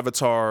game as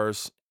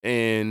avatars,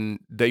 and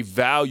they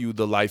value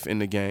the life in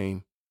the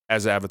game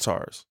as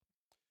avatars.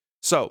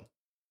 So,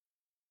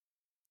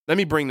 let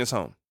me bring this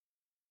home.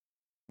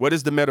 What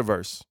is the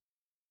metaverse?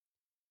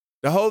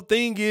 The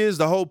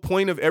whole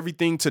point of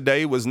everything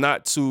today was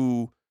not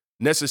to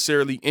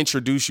necessarily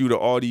introduce you to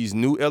all these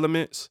new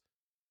elements,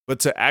 but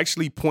to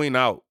actually point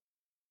out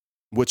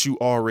what you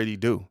already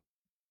do.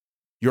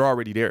 You're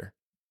already there.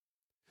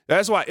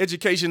 That's why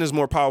education is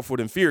more powerful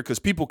than fear, because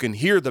people can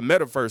hear the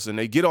metaverse and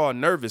they get all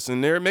nervous,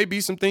 and there may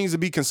be some things to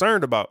be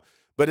concerned about.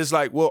 But it's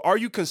like, well, are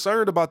you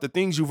concerned about the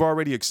things you've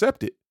already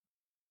accepted?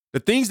 The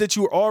things that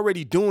you're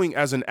already doing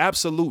as an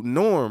absolute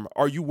norm,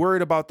 are you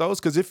worried about those?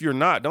 Because if you're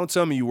not, don't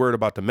tell me you're worried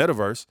about the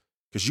metaverse,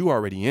 because you're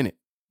already in it.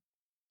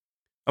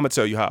 I'm going to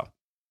tell you how.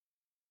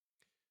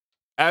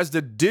 As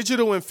the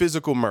digital and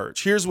physical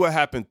merge, here's what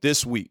happened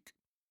this week,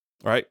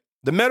 right?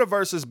 The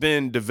metaverse has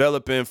been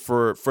developing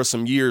for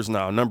some years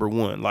now, number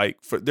one.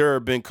 There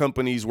have been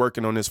companies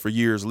working on this for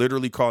years,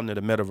 literally calling it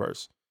a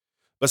metaverse.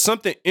 But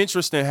something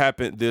interesting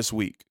happened this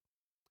week.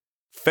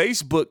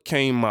 Facebook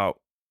came out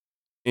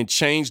and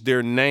changed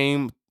their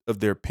name of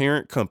their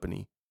parent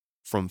company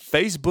from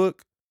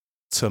Facebook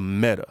to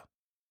Meta.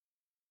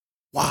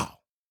 Wow.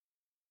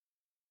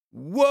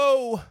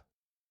 Whoa.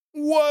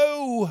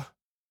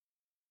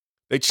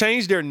 They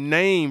changed their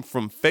name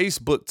from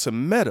Facebook to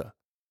Meta.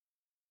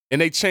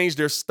 And they changed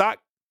their stock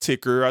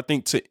ticker, I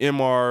think, to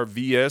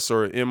MRVS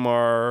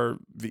or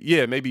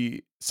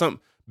maybe some,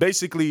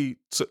 basically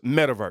to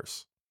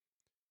metaverse.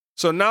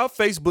 So now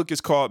Facebook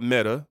is called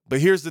Meta, but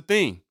here's the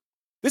thing.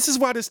 This is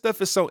why this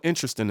stuff is so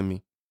interesting to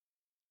me.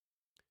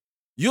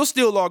 You'll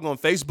still log on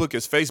Facebook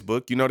as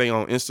Facebook. You know, they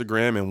on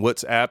Instagram and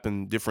WhatsApp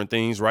and different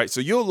things, right?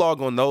 So you'll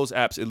log on those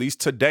apps, at least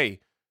today,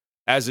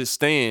 as it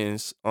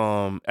stands,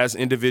 as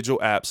individual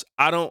apps.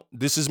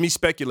 This is me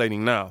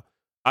speculating now.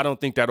 I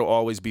don't think that'll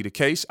always be the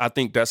case. I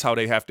think that's how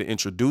they have to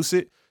introduce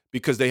it,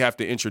 because they have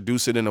to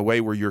introduce it in a way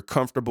where you're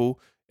comfortable.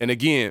 And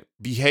again,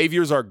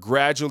 behaviors are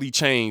gradually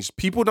changed.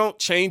 People don't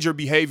change your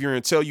behavior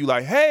and tell you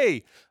like,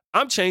 hey,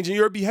 I'm changing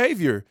your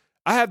behavior.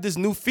 I have this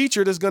new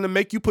feature that's going to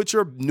make you put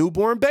your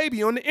newborn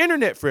baby on the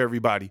internet for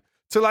everybody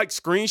to like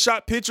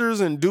screenshot pictures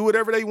and do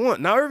whatever they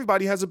want. Now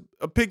everybody has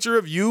a picture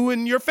of you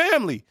and your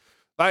family.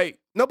 Like,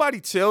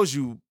 nobody tells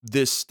you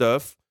this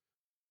stuff.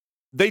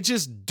 They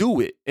just do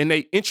it, and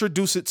they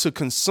introduce it to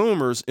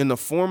consumers in the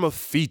form of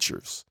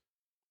features.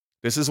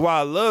 This is why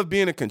I love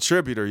being a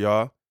contributor,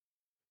 y'all,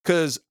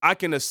 because I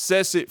can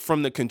assess it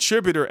from the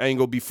contributor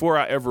angle before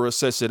I ever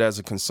assess it as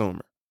a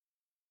consumer.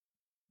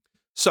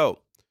 So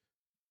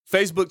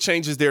Facebook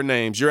changes their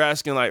names. You're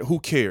asking, like, who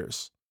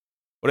cares?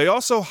 Well, they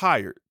also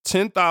hired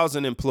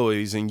 10,000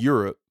 employees in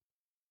Europe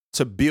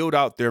to build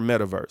out their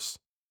metaverse.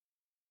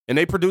 And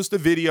they produced a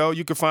video.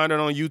 You can find it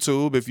on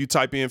YouTube. If you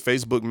type in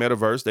Facebook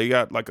metaverse, they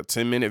got like a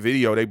 10-minute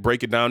video. They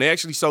break it down. They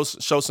actually show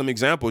some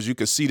examples. You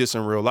can see this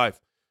in real life,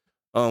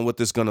 what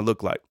this is going to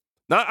look like.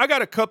 Now, I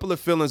got a couple of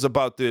feelings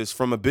about this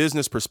from a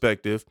business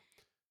perspective.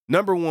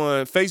 Number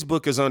one,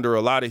 Facebook is under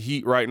a lot of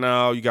heat right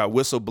now. You got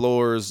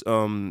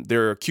whistleblowers.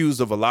 They're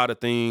accused of a lot of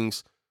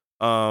things.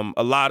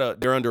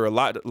 They're under a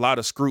lot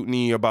of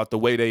scrutiny about the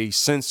way they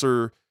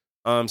censor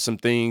some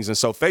things. And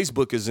so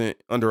Facebook isn't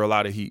under a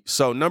lot of heat.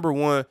 So number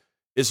one,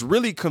 it's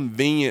really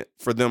convenient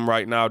for them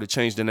right now to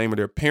change the name of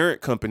their parent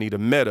company to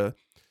Meta.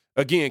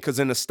 Again, because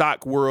in the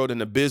stock world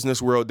and the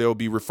business world, they'll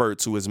be referred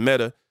to as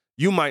Meta.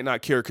 You might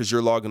not care because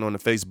you're logging on to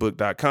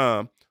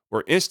Facebook.com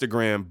or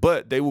Instagram,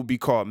 but they will be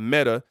called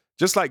Meta,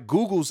 just like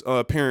Google's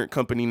parent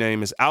company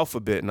name is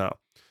Alphabet now.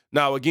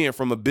 Now, again,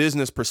 from a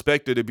business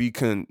perspective, to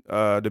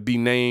be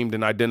named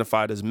and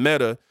identified as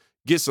Meta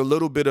gets a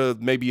little bit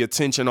of maybe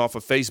attention off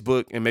of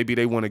Facebook, and maybe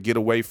they want to get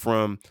away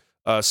from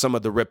some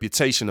of the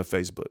reputation of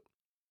Facebook.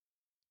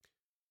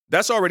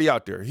 That's already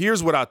out there.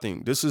 Here's what I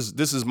think. This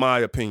is my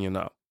opinion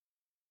now.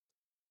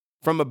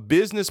 From a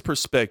business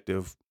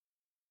perspective,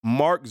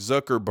 Mark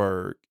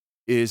Zuckerberg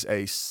is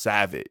a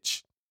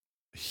savage.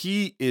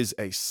 He is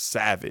a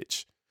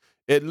savage.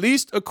 At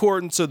least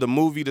according to the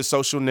movie The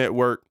Social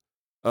Network,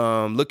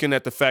 looking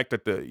at the fact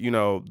that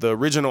the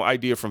original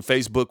idea from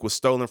Facebook was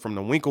stolen from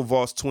the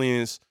Winklevoss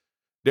twins.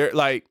 They're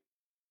like,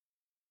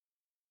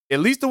 at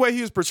least the way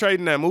he was portrayed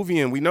in that movie,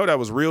 and we know that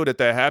was real, that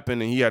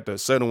happened, and he had to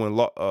settle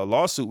in a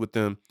lawsuit with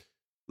them.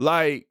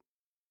 Like,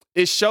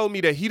 it showed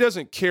me that he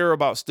doesn't care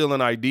about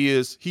stealing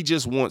ideas. He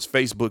just wants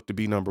Facebook to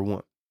be number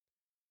one.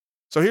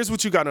 So here's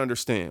what you got to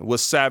understand.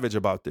 What's savage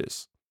about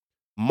this?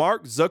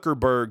 Mark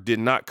Zuckerberg did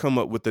not come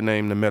up with the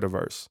name the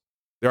metaverse.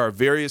 There are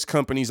various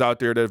companies out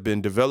there that have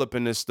been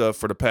developing this stuff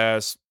for the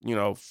past,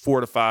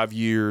 4 to 5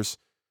 years.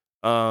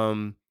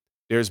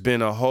 There's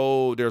a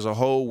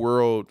whole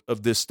world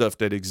of this stuff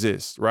that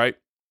exists, right?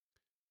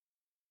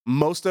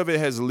 Most of it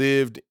has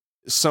lived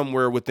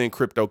somewhere within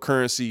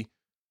cryptocurrency.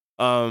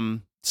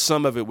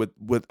 Some of it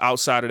with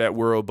outside of that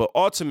world, but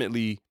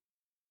ultimately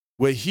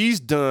what he's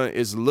done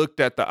is looked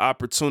at the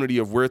opportunity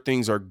of where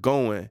things are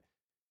going,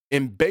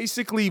 and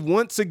basically,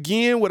 once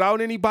again, without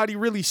anybody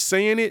really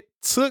saying it,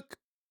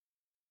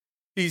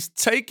 he's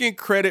taking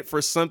credit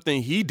for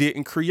something he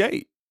didn't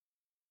create.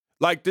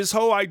 Like, this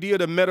whole idea of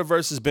the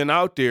metaverse has been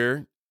out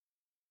there,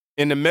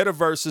 and the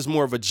metaverse is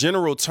more of a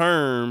general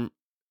term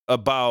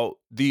about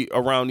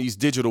around these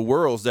digital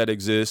worlds that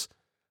exist.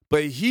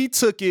 But he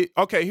took it.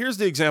 Okay, here's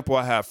the example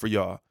I have for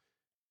y'all.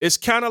 It's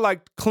kind of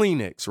like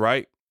Kleenex,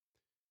 right?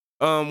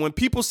 When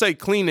people say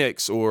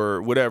Kleenex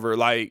or whatever,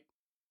 like,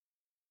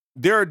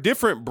 there are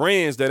different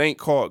brands that ain't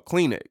called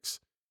Kleenex.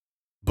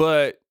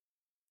 But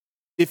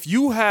if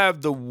you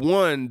have the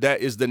one that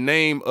is the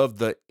name of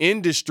the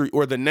industry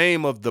or the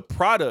name of the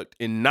product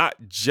and not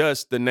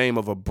just the name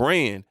of a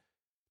brand,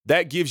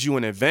 that gives you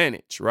an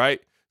advantage, right?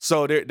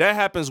 So that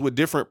happens with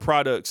different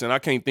products, and I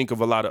can't think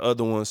of a lot of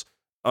other ones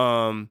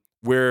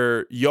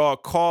where y'all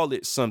call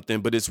it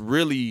something, but it's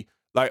really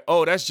like,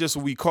 oh, that's just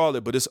what we call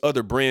it, but it's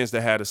other brands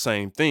that had the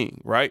same thing,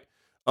 right?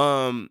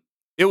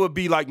 It would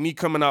be like me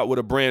coming out with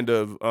a brand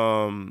of,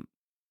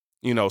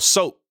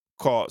 soap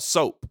called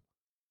Soap.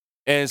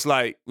 And it's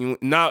like,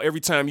 now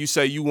every time you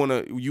say you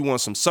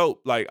want some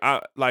soap,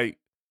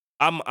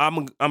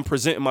 I'm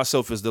presenting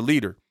myself as the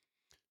leader.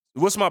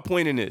 What's my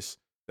point in this?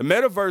 The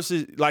metaverse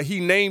is like, he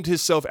named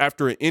himself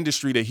after an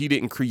industry that he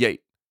didn't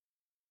create.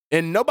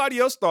 And nobody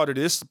else thought of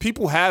this.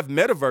 People have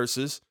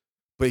metaverses,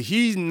 but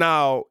he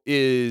now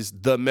is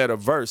the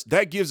metaverse.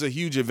 That gives a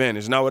huge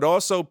advantage. Now, it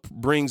also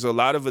brings a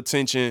lot of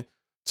attention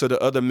to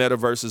the other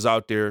metaverses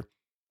out there.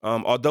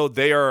 Although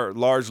they are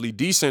largely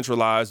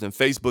decentralized and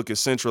Facebook is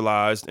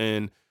centralized,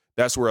 and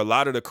that's where a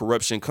lot of the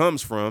corruption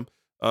comes from,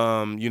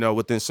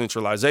 within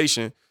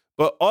centralization.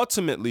 But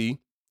ultimately,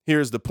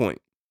 here's the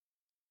point.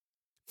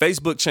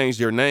 Facebook changed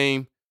their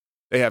name.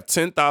 They have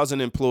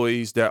 10,000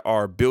 employees that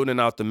are building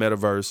out the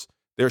metaverse.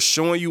 They're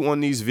showing you on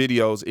these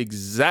videos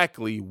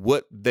exactly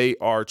what they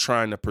are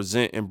trying to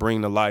present and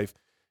bring to life.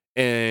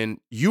 And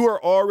you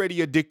are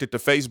already addicted to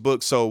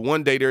Facebook. So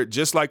one day, they're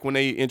just like when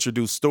they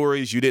introduced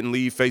stories, you didn't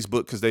leave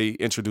Facebook because they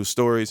introduced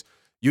stories.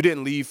 You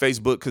didn't leave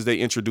Facebook because they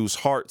introduced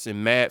hearts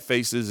and mad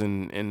faces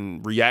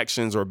and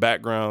reactions or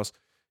backgrounds.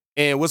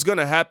 And what's going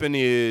to happen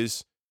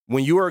is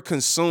when you are a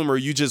consumer,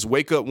 you just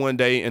wake up one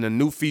day and a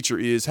new feature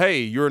is, hey,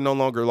 you're no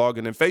longer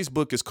logging in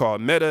Facebook. It's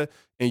called Meta,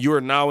 and you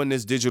are now in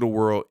this digital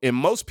world. And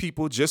most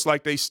people, just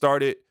like they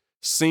started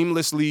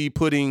seamlessly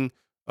putting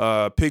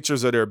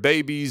pictures of their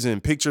babies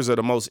and pictures of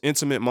the most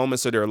intimate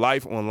moments of their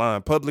life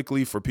online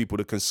publicly for people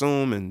to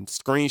consume and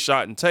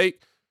screenshot and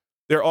take,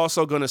 they're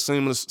also going to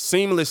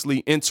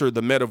seamlessly enter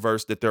the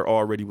metaverse that they're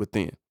already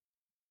within.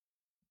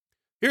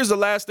 Here's the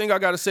last thing I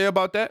got to say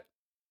about that.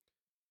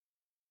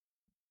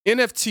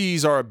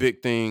 NFTs are a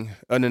big thing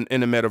in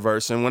the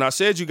metaverse. And when I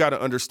said you got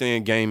to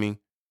understand gaming,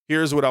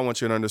 here's what I want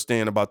you to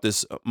understand about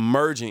this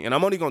merging. And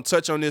I'm only going to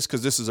touch on this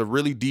because this is a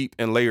really deep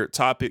and layered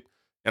topic,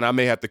 and I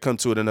may have to come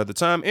to it another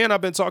time. And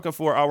I've been talking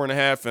for an hour and a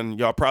half, and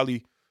y'all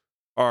probably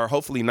are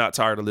hopefully not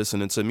tired of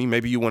listening to me.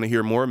 Maybe you want to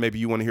hear more. Maybe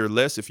you want to hear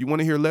less. If you want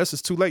to hear less,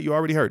 it's too late. You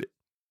already heard it.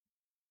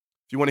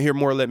 If you want to hear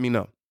more, let me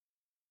know.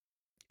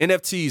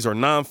 NFTs, or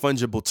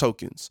non-fungible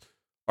tokens,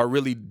 are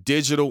really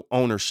digital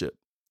ownership.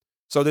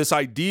 So this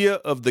idea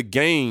of the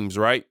games,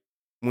 right?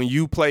 When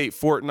you play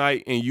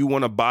Fortnite and you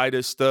want to buy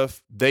this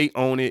stuff, they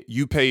own it.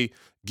 You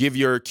give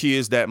your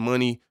kids that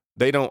money.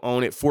 They don't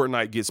own it.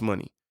 Fortnite gets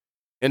money.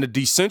 In the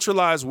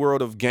decentralized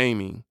world of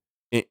gaming,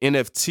 and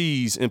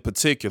NFTs in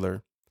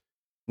particular,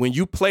 when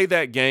you play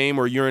that game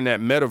or you're in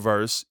that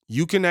metaverse,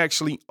 you can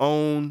actually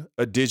own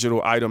a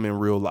digital item in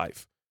real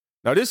life.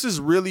 Now, this is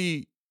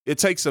really, it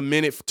takes a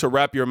minute to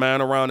wrap your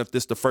mind around if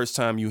this is the first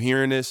time you're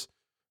hearing this,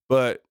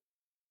 but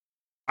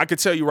I could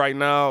tell you right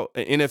now,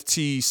 an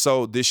NFT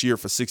sold this year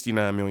for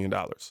 $69 million.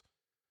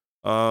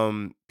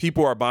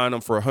 People are buying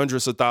them for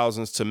hundreds of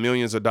thousands to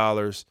millions of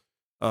dollars.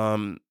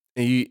 And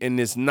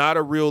it's not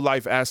a real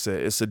life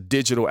asset. It's a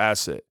digital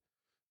asset.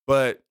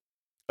 But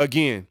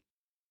again,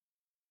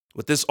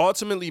 what this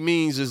ultimately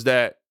means is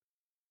that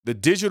the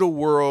digital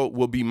world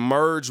will be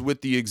merged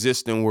with the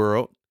existing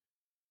world,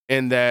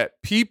 and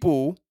that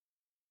people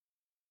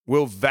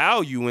will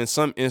value in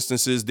some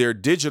instances their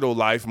digital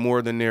life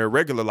more than their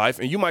regular life.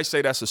 And you might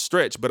say that's a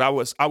stretch, but I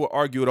would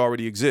argue it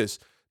already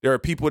exists. There are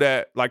people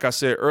that, like I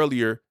said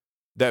earlier,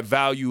 that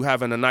value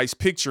having a nice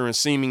picture and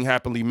seeming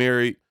happily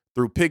married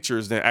through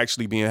pictures than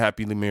actually being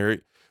happily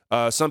married.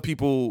 Some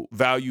people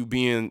value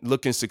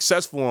looking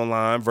successful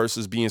online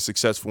versus being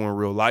successful in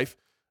real life.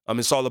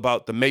 It's all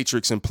about the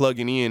matrix and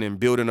plugging in and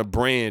building a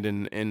brand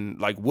and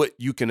like what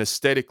you can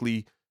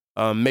aesthetically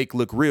make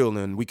look real.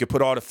 And we could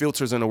put all the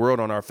filters in the world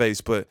on our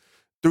face, but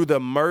through the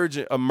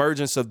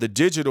emergence of the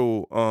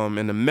digital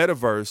and the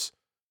metaverse,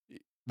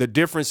 the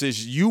difference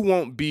is you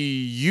won't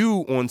be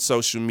you on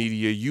social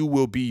media. You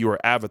will be your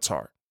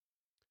avatar.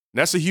 And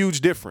that's a huge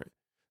difference.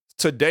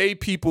 Today,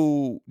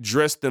 people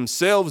dress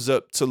themselves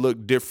up to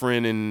look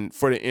different and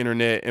for the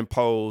internet and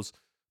pose.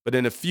 But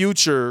in the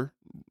future,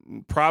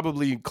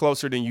 probably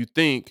closer than you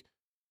think,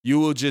 you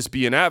will just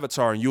be an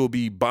avatar, and you will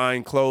be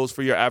buying clothes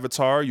for your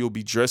avatar. You'll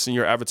be dressing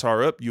your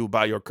avatar up. You'll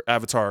buy your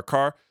avatar a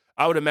car.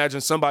 I would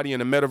imagine somebody in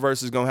the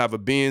metaverse is going to have a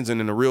Benz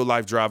and in a real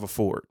life drive a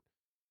Ford.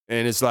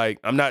 And it's like,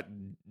 I'm not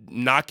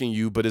knocking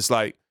you, but it's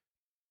like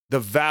the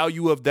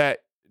value of that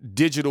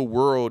digital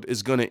world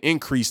is going to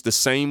increase the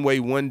same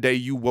way one day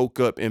you woke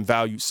up and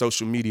valued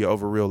social media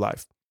over real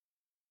life.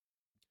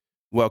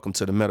 Welcome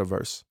to the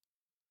metaverse.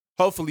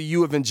 Hopefully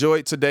you have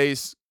enjoyed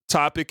today's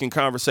topic and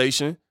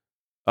conversation.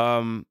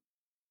 I'm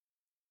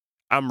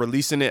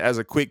releasing it as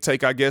a quick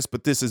take, I guess,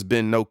 but this has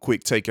been no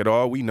quick take at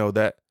all. We know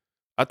that.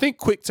 I think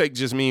quick take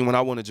just mean when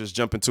I want to just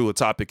jump into a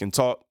topic and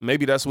talk.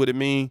 Maybe that's what it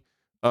mean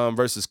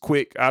versus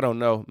quick. I don't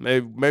know.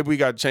 Maybe we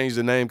got to change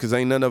the name because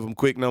ain't none of them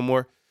quick no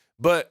more.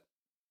 But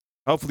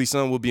hopefully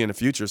some will be in the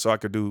future so I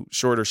could do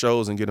shorter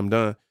shows and get them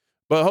done.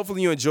 But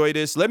hopefully you enjoy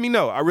this. Let me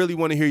know. I really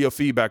want to hear your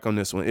feedback on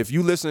this one. If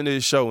you listen to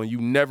this show and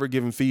you've never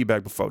given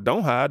feedback before,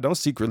 don't hide. Don't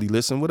secretly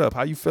listen. What up?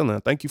 How you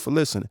feeling? Thank you for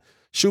listening.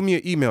 Shoot me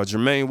an email,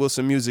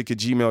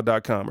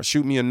 JermaineWilsonMusic@gmail.com, or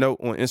shoot me a note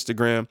on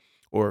Instagram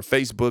or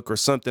Facebook or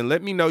something.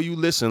 Let me know you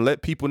listen.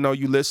 Let people know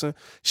you listen.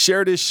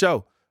 Share this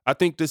show. I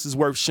think this is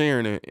worth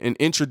sharing and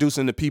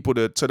introducing the people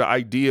to the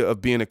idea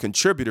of being a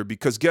contributor,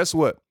 because guess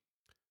what?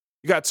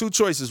 You got two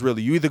choices,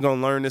 really. You either going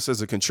to learn this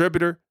as a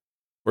contributor,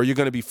 or you're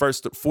going to be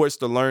forced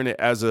to learn it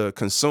as a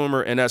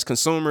consumer. And as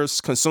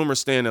consumers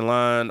stand in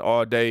line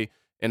all day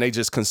and they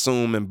just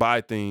consume and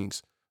buy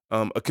things.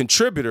 A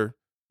contributor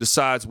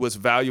decides what's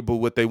valuable,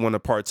 what they want to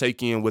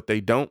partake in, what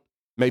they don't.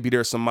 Maybe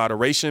there's some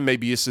moderation.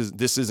 Maybe this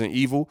isn't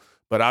evil,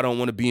 but I don't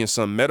want to be in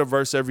some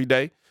metaverse every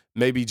day.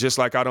 Maybe just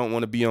like I don't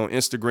want to be on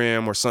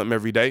Instagram or something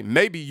every day.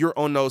 Maybe you're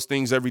on those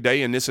things every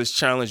day, and this has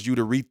challenged you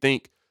to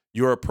rethink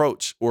your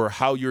approach or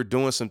how you're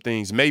doing some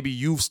things. Maybe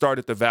you've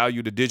started to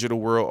value the digital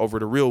world over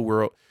the real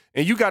world,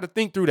 and you got to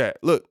think through that.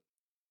 Look,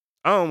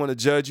 I don't want to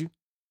judge you.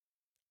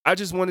 I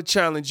just want to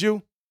challenge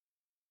you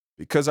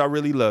because I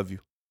really love you.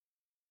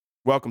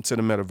 Welcome to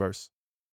the metaverse.